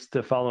stakes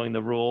to following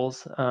the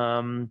rules,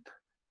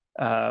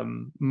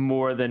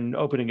 more than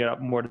opening it up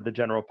more to the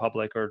general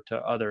public or to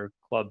other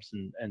clubs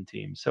and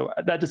teams. So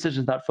that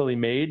decision's not fully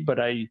made,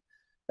 but I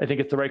I think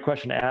it's the right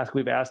question to ask.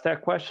 We've asked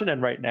that question,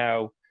 and right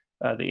now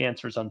the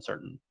answer is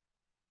uncertain.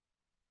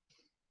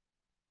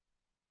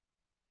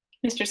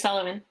 Mr.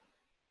 Sullivan.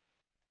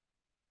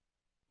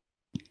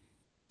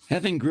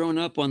 Having grown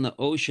up on the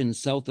ocean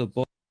south of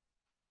Boston,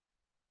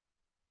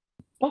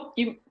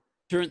 you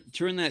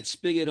turn that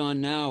spigot on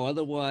now.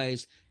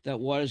 Otherwise, that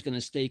water's going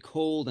to stay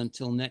cold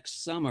until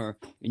next summer,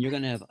 and you're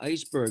going to have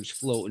icebergs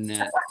floating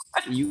that.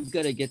 You've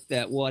got to get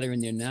that water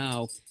in there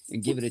now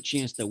and give it a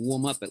chance to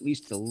warm up at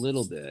least a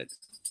little bit.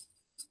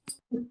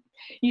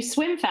 You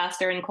swim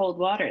faster in cold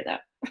water, though.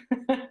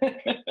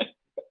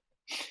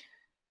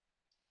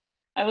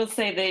 I will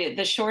say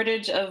the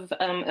shortage of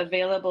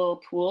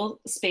available pool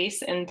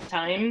space and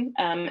time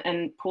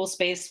and pool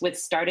space with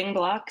starting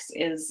blocks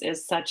is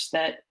such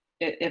that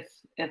if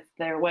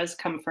there was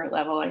comfort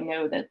level, I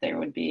know that there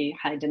would be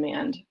high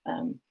demand.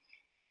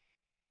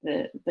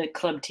 The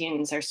club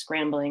teams are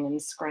scrambling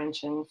and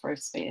scrunching for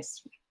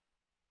space.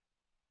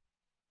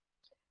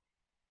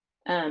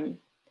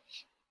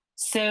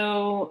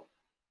 So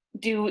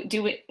do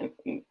we,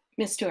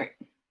 Ms. Stewart?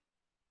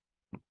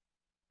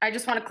 I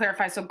just want to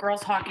clarify. So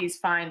girls hockey is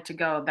fine to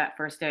go that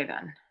first day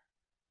then?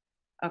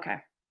 Okay.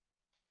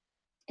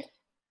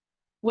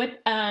 What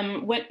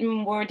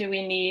more do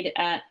we need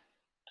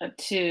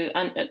to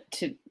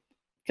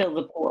fill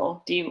the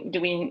pool?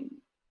 Do we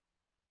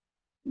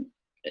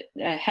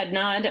a head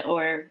nod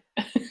or?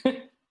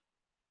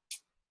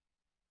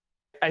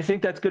 I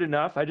think that's good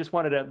enough. I just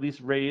wanted to at least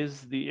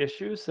raise the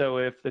issue. So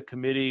if the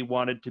committee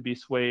wanted to be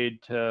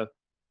swayed to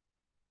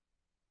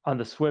on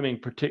the swimming,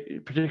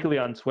 particularly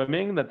on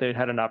swimming, that they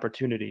had an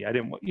opportunity. I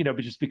didn't, but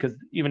just because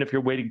even if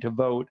you're waiting to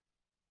vote,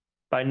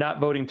 by not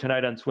voting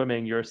tonight on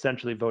swimming, you're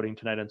essentially voting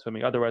tonight on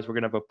swimming. Otherwise, we're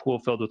going to have a pool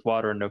filled with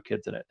water and no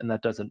kids in it. And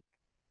that's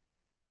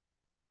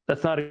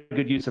not a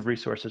good use of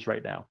resources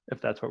right now, if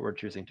that's what we're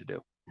choosing to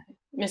do.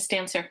 Ms.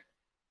 Dancer.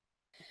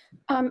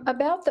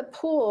 About the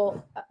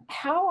pool,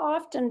 how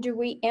often do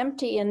we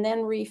empty and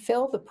then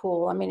refill the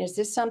pool? I mean, is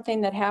this something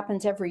that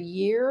happens every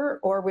year,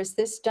 or was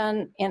this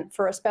done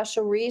for a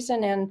special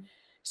reason? And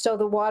so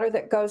the water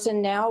that goes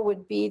in now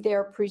would be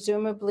there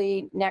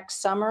presumably next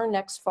summer,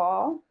 next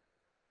fall?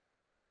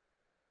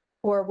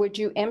 Or would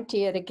you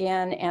empty it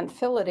again and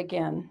fill it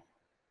again?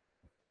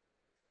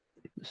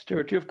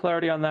 Stuart, do you have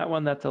clarity on that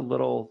one? That's a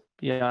little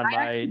beyond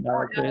my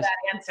knowledge base.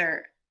 That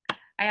answer.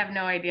 I have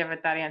no idea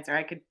what that answer.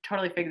 I could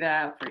totally figure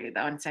that out for you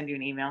though and send you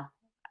an email.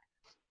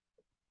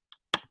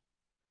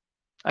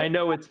 I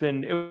know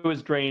it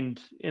was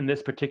drained in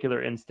this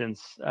particular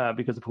instance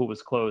because the pool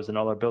was closed and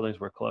all our buildings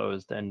were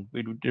closed, and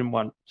we didn't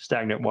want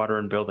stagnant water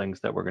in buildings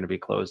that were going to be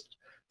closed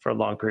for a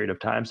long period of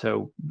time.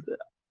 So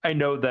I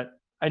know that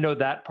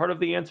part of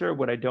the answer.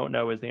 What I don't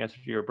know is the answer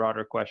to your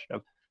broader question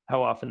of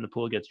how often the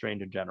pool gets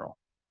drained in general.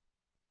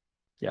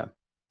 Yeah.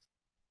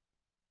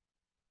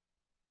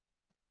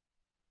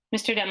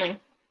 Mr. Demling.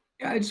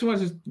 Yeah, I just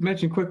wanted to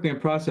mention quickly in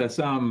process.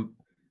 I'm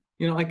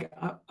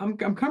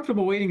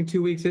comfortable waiting 2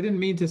 weeks. I didn't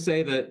mean to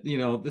say that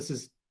this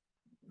is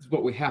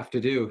what we have to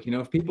do.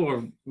 If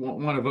people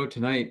want to vote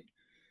tonight,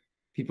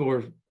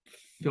 people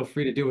feel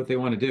free to do what they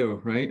want to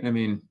do, right? I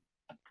mean,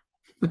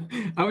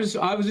 I was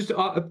just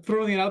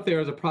throwing it out there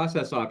as a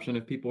process option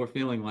if people are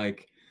feeling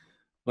like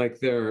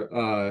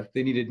they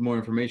needed more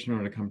information in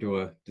order to come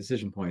to a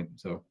decision point.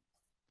 So.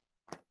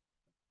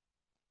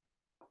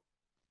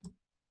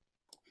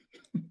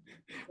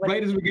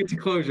 Right as we get to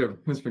closure,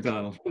 Ms.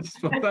 McDonald. Let's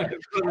just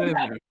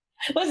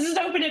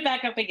open it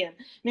back up again.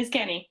 Ms.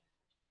 Kenny.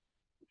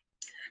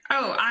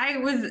 Oh, I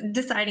was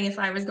deciding if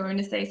I was going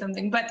to say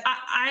something, but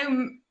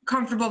I'm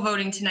comfortable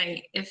voting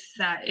tonight if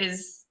that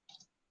is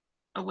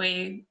a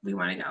way we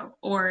want to go,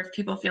 or if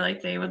people feel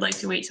like they would like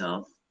to wait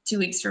till 2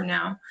 weeks from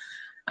now.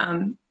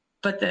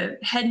 But the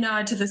head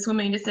nod to the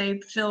swimming to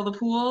say fill the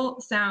pool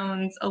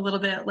sounds a little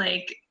bit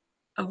like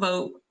a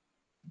vote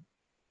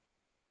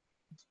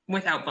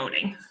without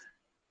voting.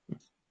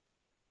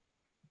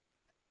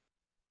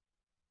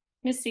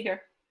 Ms.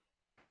 Seeger.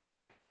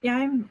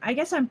 Yeah, I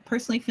guess I'm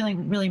personally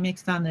feeling really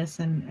mixed on this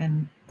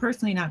and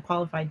personally not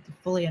qualified to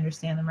fully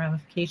understand the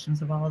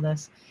ramifications of all of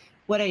this.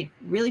 What I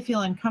really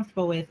feel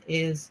uncomfortable with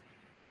is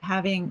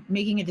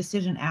making a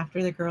decision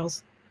after the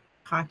girls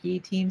hockey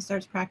team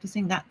starts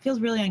practicing. That feels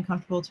really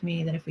uncomfortable to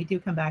me, that if we do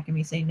come back and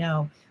we say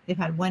no, they've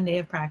had 1 day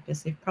of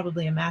practice, they've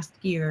probably amassed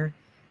gear,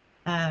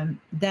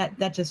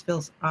 that just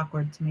feels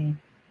awkward to me.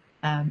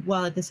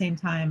 While at the same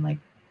time,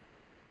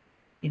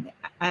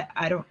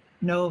 I don't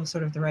know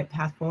sort of the right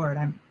path forward.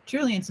 I'm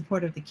truly in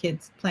support of the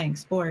kids playing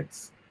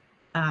sports.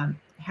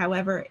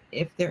 However,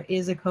 if there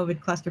is a COVID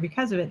cluster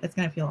because of it, that's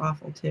going to feel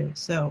awful too.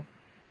 So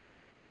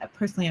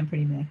personally, I'm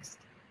pretty mixed.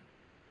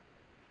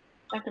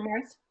 Dr.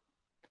 Morris?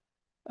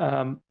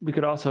 We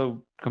could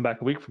also come back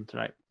a week from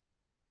tonight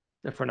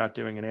if we're not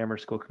doing an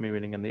Amherst School Committee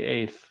meeting on the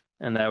 8th,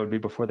 and that would be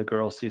before the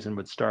girls' season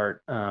would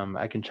start.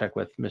 I can check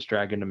with Ms.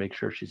 Dragon to make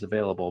sure she's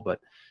available, but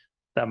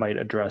that might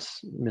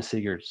address Ms.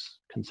 Seeger's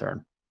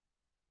concern.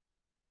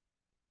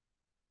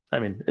 I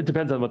mean, it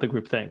depends on what the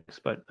group thinks,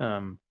 but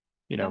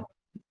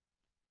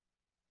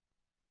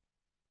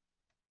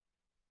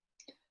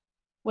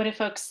What do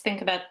folks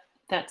think about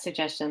that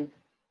suggestion?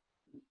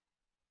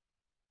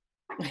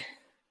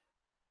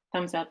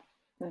 Thumbs up.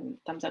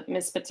 Thumbs up.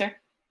 Ms. Spitzer?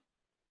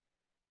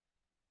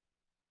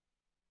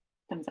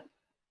 Thumbs up.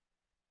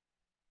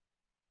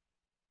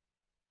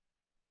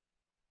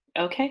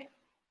 Okay.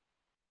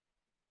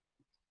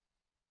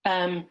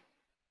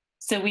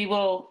 So we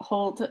will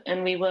hold,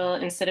 and we will,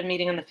 instead of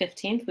meeting on the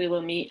 15th, we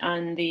will meet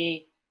on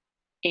the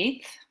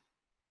 8th.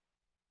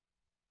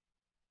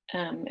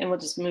 And we'll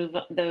just move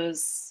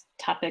those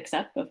topics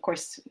up. Of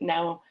course,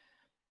 now,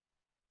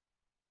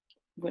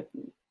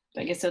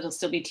 I guess it'll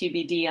still be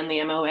TBD on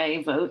the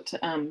MOA vote,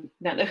 now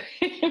that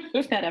we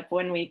move that up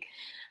 1 week.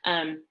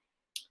 And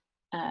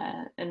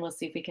we'll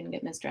see if we can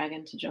get Ms.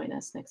 Dragon to join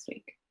us next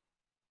week.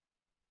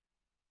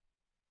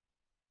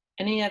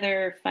 Any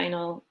other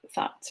final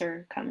thoughts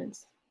or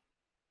comments?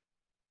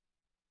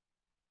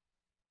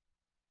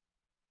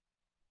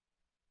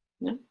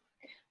 No.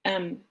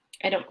 I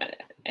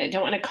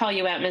don't want to call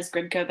you out, Ms.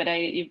 Gribko, but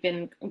you've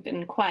been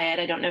quiet.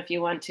 I don't know if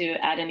you want to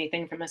add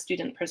anything from a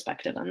student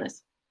perspective on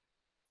this.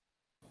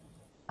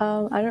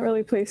 I don't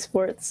really play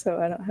sports,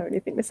 so I don't have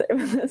anything to say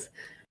about this.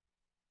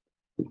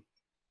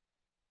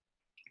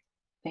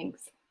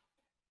 Thanks.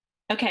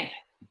 Okay,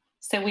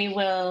 so we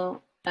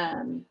will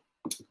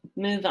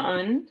move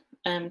on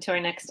to our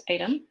next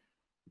item,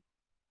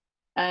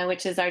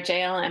 which is our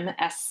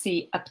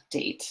JLMSC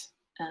update.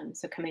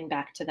 So coming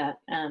back to that,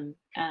 and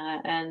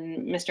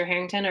Mr.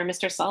 Harrington or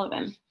Mr.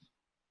 Sullivan?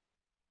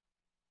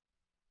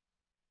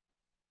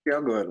 Yeah,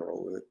 I'll go ahead and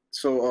roll with it.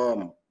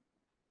 So,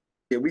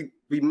 yeah,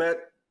 we met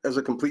as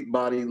a complete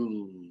body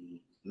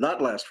not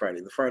last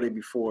Friday, the Friday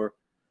before,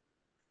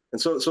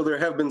 and so there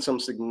have been some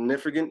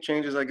significant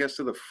changes, I guess,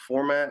 to the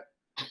format.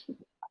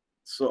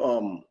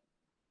 So,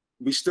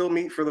 we still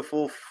meet for the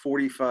full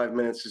 45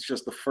 minutes. It's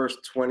just the first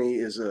 20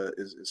 is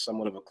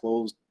somewhat of a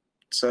closed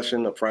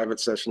session, a private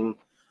session,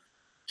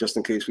 just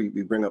in case we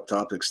bring up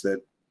topics that,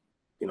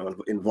 you know,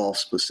 involve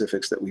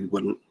specifics that we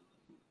wouldn't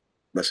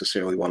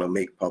necessarily want to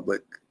make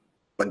public,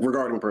 like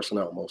regarding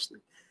personnel mostly.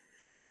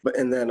 But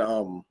and then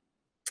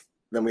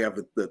we have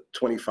the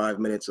 25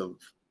 minutes of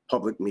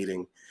public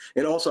meeting.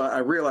 And also I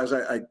realized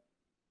I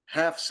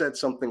half said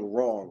something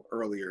wrong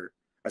earlier.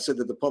 I said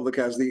that the public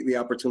has the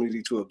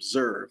opportunity to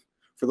observe.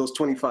 For those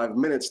 25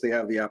 minutes, they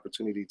have the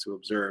opportunity to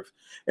observe.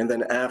 And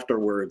then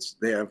afterwards,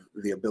 they have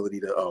the ability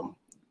to,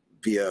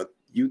 via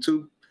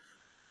YouTube,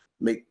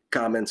 make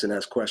comments and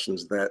ask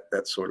questions that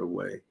sort of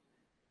way.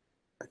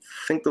 I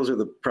think those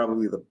are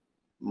probably the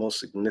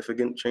most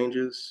significant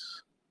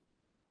changes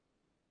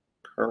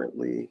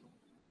currently.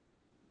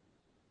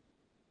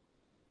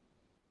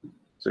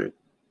 So, am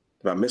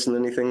I missing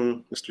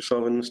anything, Mr.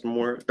 Sullivan, Mr.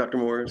 Moore, Dr.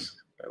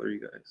 Morris? Either of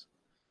you guys?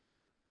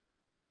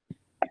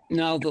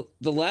 Now,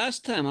 the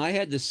last time I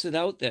had to sit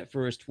out that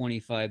first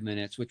 25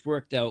 minutes, which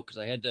worked out because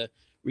I had to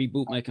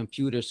reboot my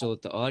computer so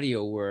that the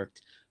audio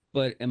worked.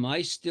 But am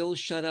I still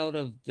shut out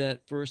of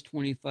that first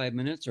 25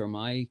 minutes, or am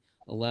I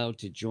allowed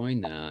to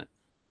join that?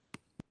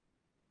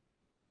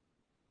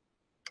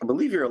 I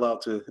believe you're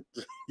allowed to.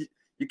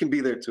 You can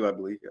be there too, I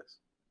believe, yes.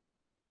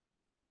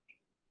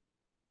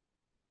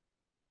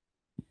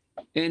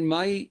 And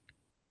my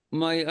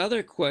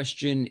other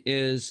question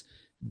is,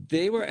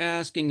 they were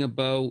asking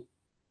about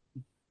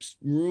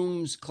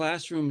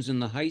classrooms in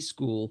the high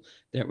school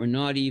that we're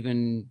not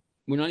even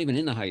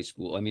in the high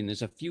school. I mean,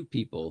 there's a few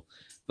people,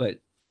 but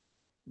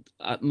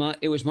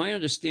it was my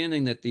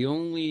understanding that the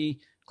only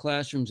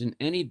classrooms in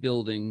any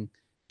building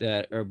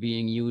that are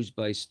being used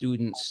by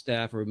students,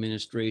 staff, or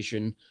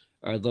administration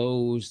are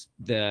those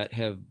that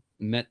have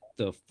met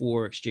the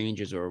 4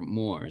 exchanges or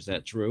more. Is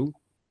that true?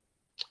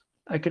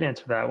 I could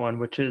answer that one,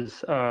 which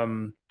is,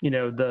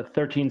 the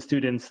 13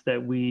 students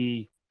that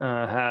we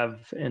have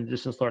in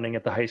distance learning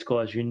at the high school,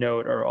 as you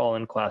note, are all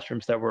in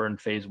classrooms that were in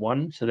phase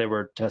 1. So they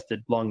were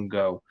tested long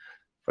ago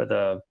for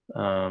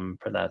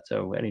that.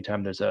 So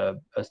anytime there's a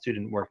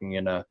student working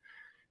in a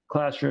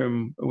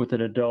classroom with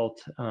an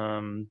adult,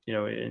 and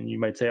you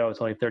might say, oh,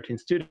 it's only 13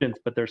 students,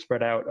 but they're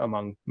spread out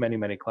among many,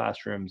 many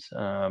classrooms.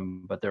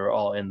 But they're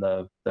all in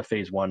the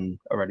phase 1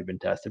 already been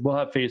tested. We'll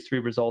have phase 3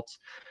 results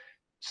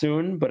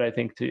soon, but I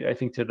think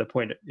to the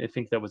point I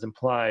think that was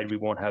implied, we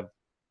won't have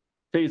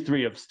phase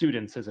 3 of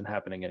students isn't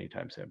happening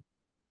anytime soon.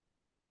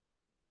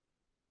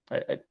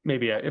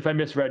 Maybe if I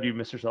misread you,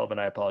 Mr. Sullivan,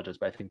 I apologize,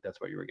 but I think that's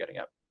what you were getting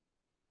at.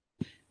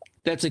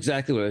 That's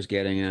exactly what I was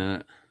getting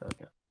at.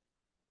 Okay.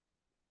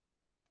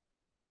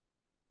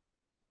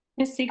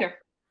 Ms. Seeger.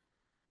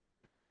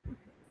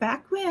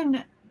 Back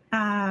when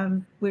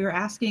we were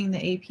asking the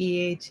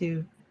APA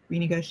to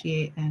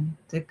renegotiate and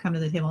to come to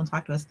the table and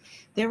talk to us,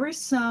 there were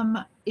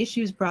some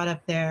issues brought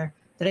up there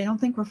that I don't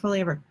think were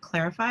fully ever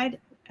clarified.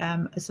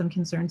 Some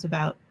concerns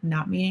about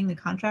not meeting the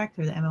contract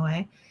or the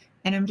MOA.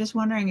 And I'm just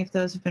wondering if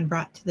those have been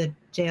brought to the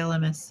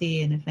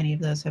JLMSC and if any of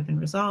those have been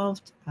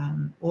resolved,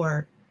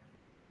 or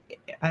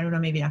I don't know,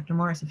 maybe Dr.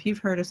 Morris, if you've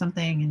heard of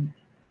something and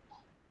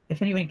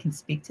if anyone can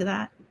speak to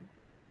that.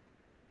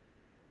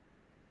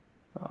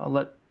 I'll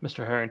let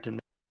Mr. Harrington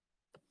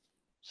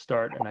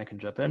start and I can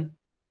jump in.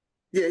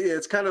 Yeah,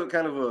 it's kind of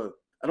a,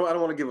 I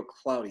don't want to give a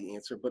cloudy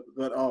answer, but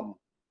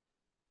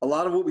a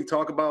lot of what we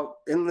talk about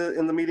in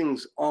the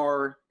meetings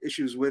are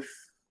issues with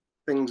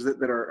things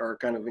that are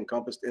kind of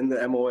encompassed in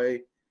the MOA,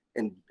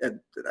 and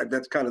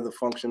that's kind of the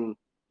function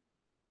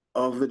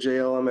of the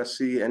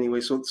JLMSC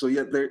anyway. So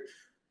yeah,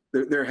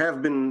 there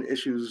have been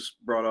issues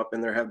brought up,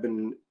 and there have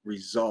been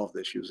resolved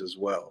issues as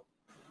well.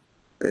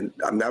 And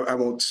I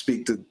won't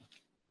speak to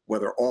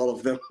whether all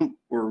of them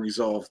were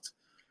resolved,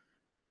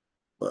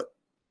 but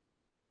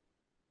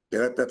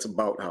yeah, that's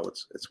about how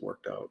it's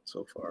worked out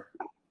so far.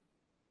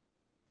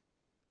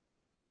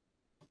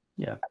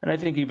 Yeah, and I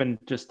think even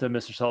just to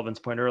Mr. Sullivan's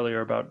point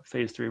earlier about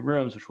phase 3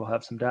 rooms, which we'll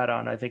have some data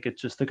on, I think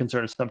it's just the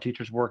concern of some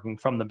teachers working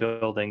from the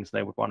buildings.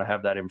 They would want to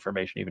have that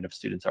information even if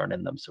students aren't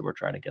in them. So we're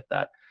trying to get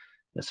that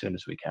as soon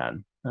as we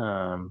can.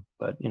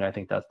 But I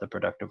think that's the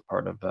productive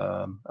part of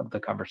the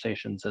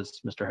conversations, as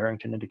Mr.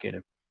 Harrington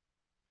indicated.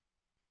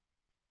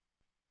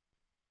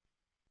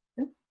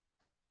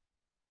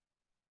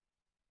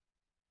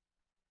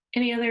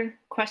 Any other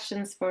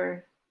questions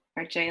for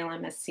our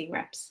JLMSC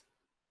reps?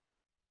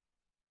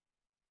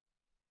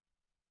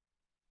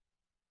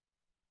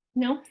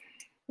 No?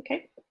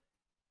 Okay.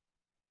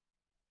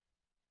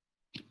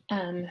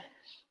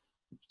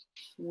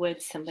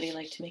 Would somebody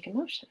like to make a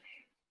motion?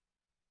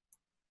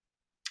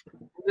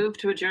 Move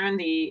to adjourn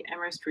the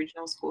Amherst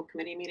Regional School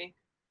Committee meeting.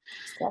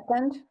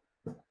 Second.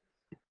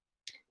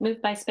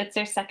 Moved by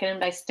Spitzer, seconded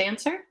by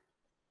Stancer.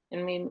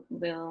 And we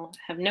will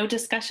have no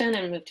discussion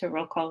and move to a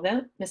roll call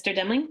vote. Mr.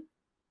 Demling?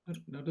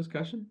 No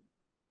discussion?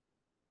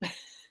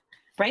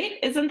 Right?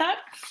 Isn't that?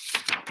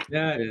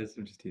 Yeah, it is.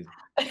 I'm just teasing.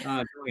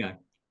 Going on.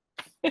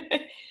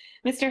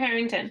 Mr.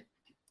 Harrington?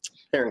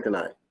 Harrington,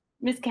 aye.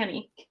 Ms.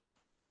 Kenny?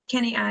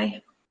 Kenny,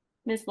 I.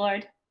 Ms.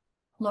 Lord?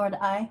 Lord,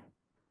 aye.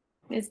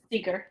 Ms.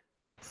 Seeger?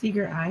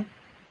 Seeger, aye.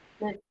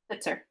 Ms.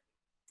 Spitzer?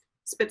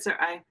 Spitzer,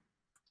 aye.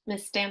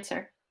 Ms.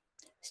 Stancer?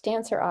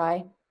 Stancer,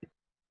 aye.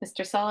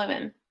 Mr.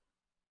 Sullivan?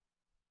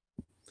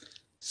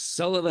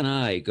 Sullivan,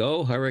 aye.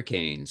 Go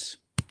Hurricanes.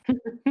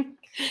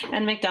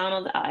 And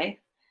McDonald, aye.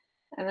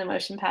 And the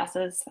motion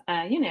passes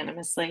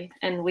unanimously,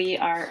 and we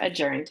are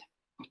adjourned.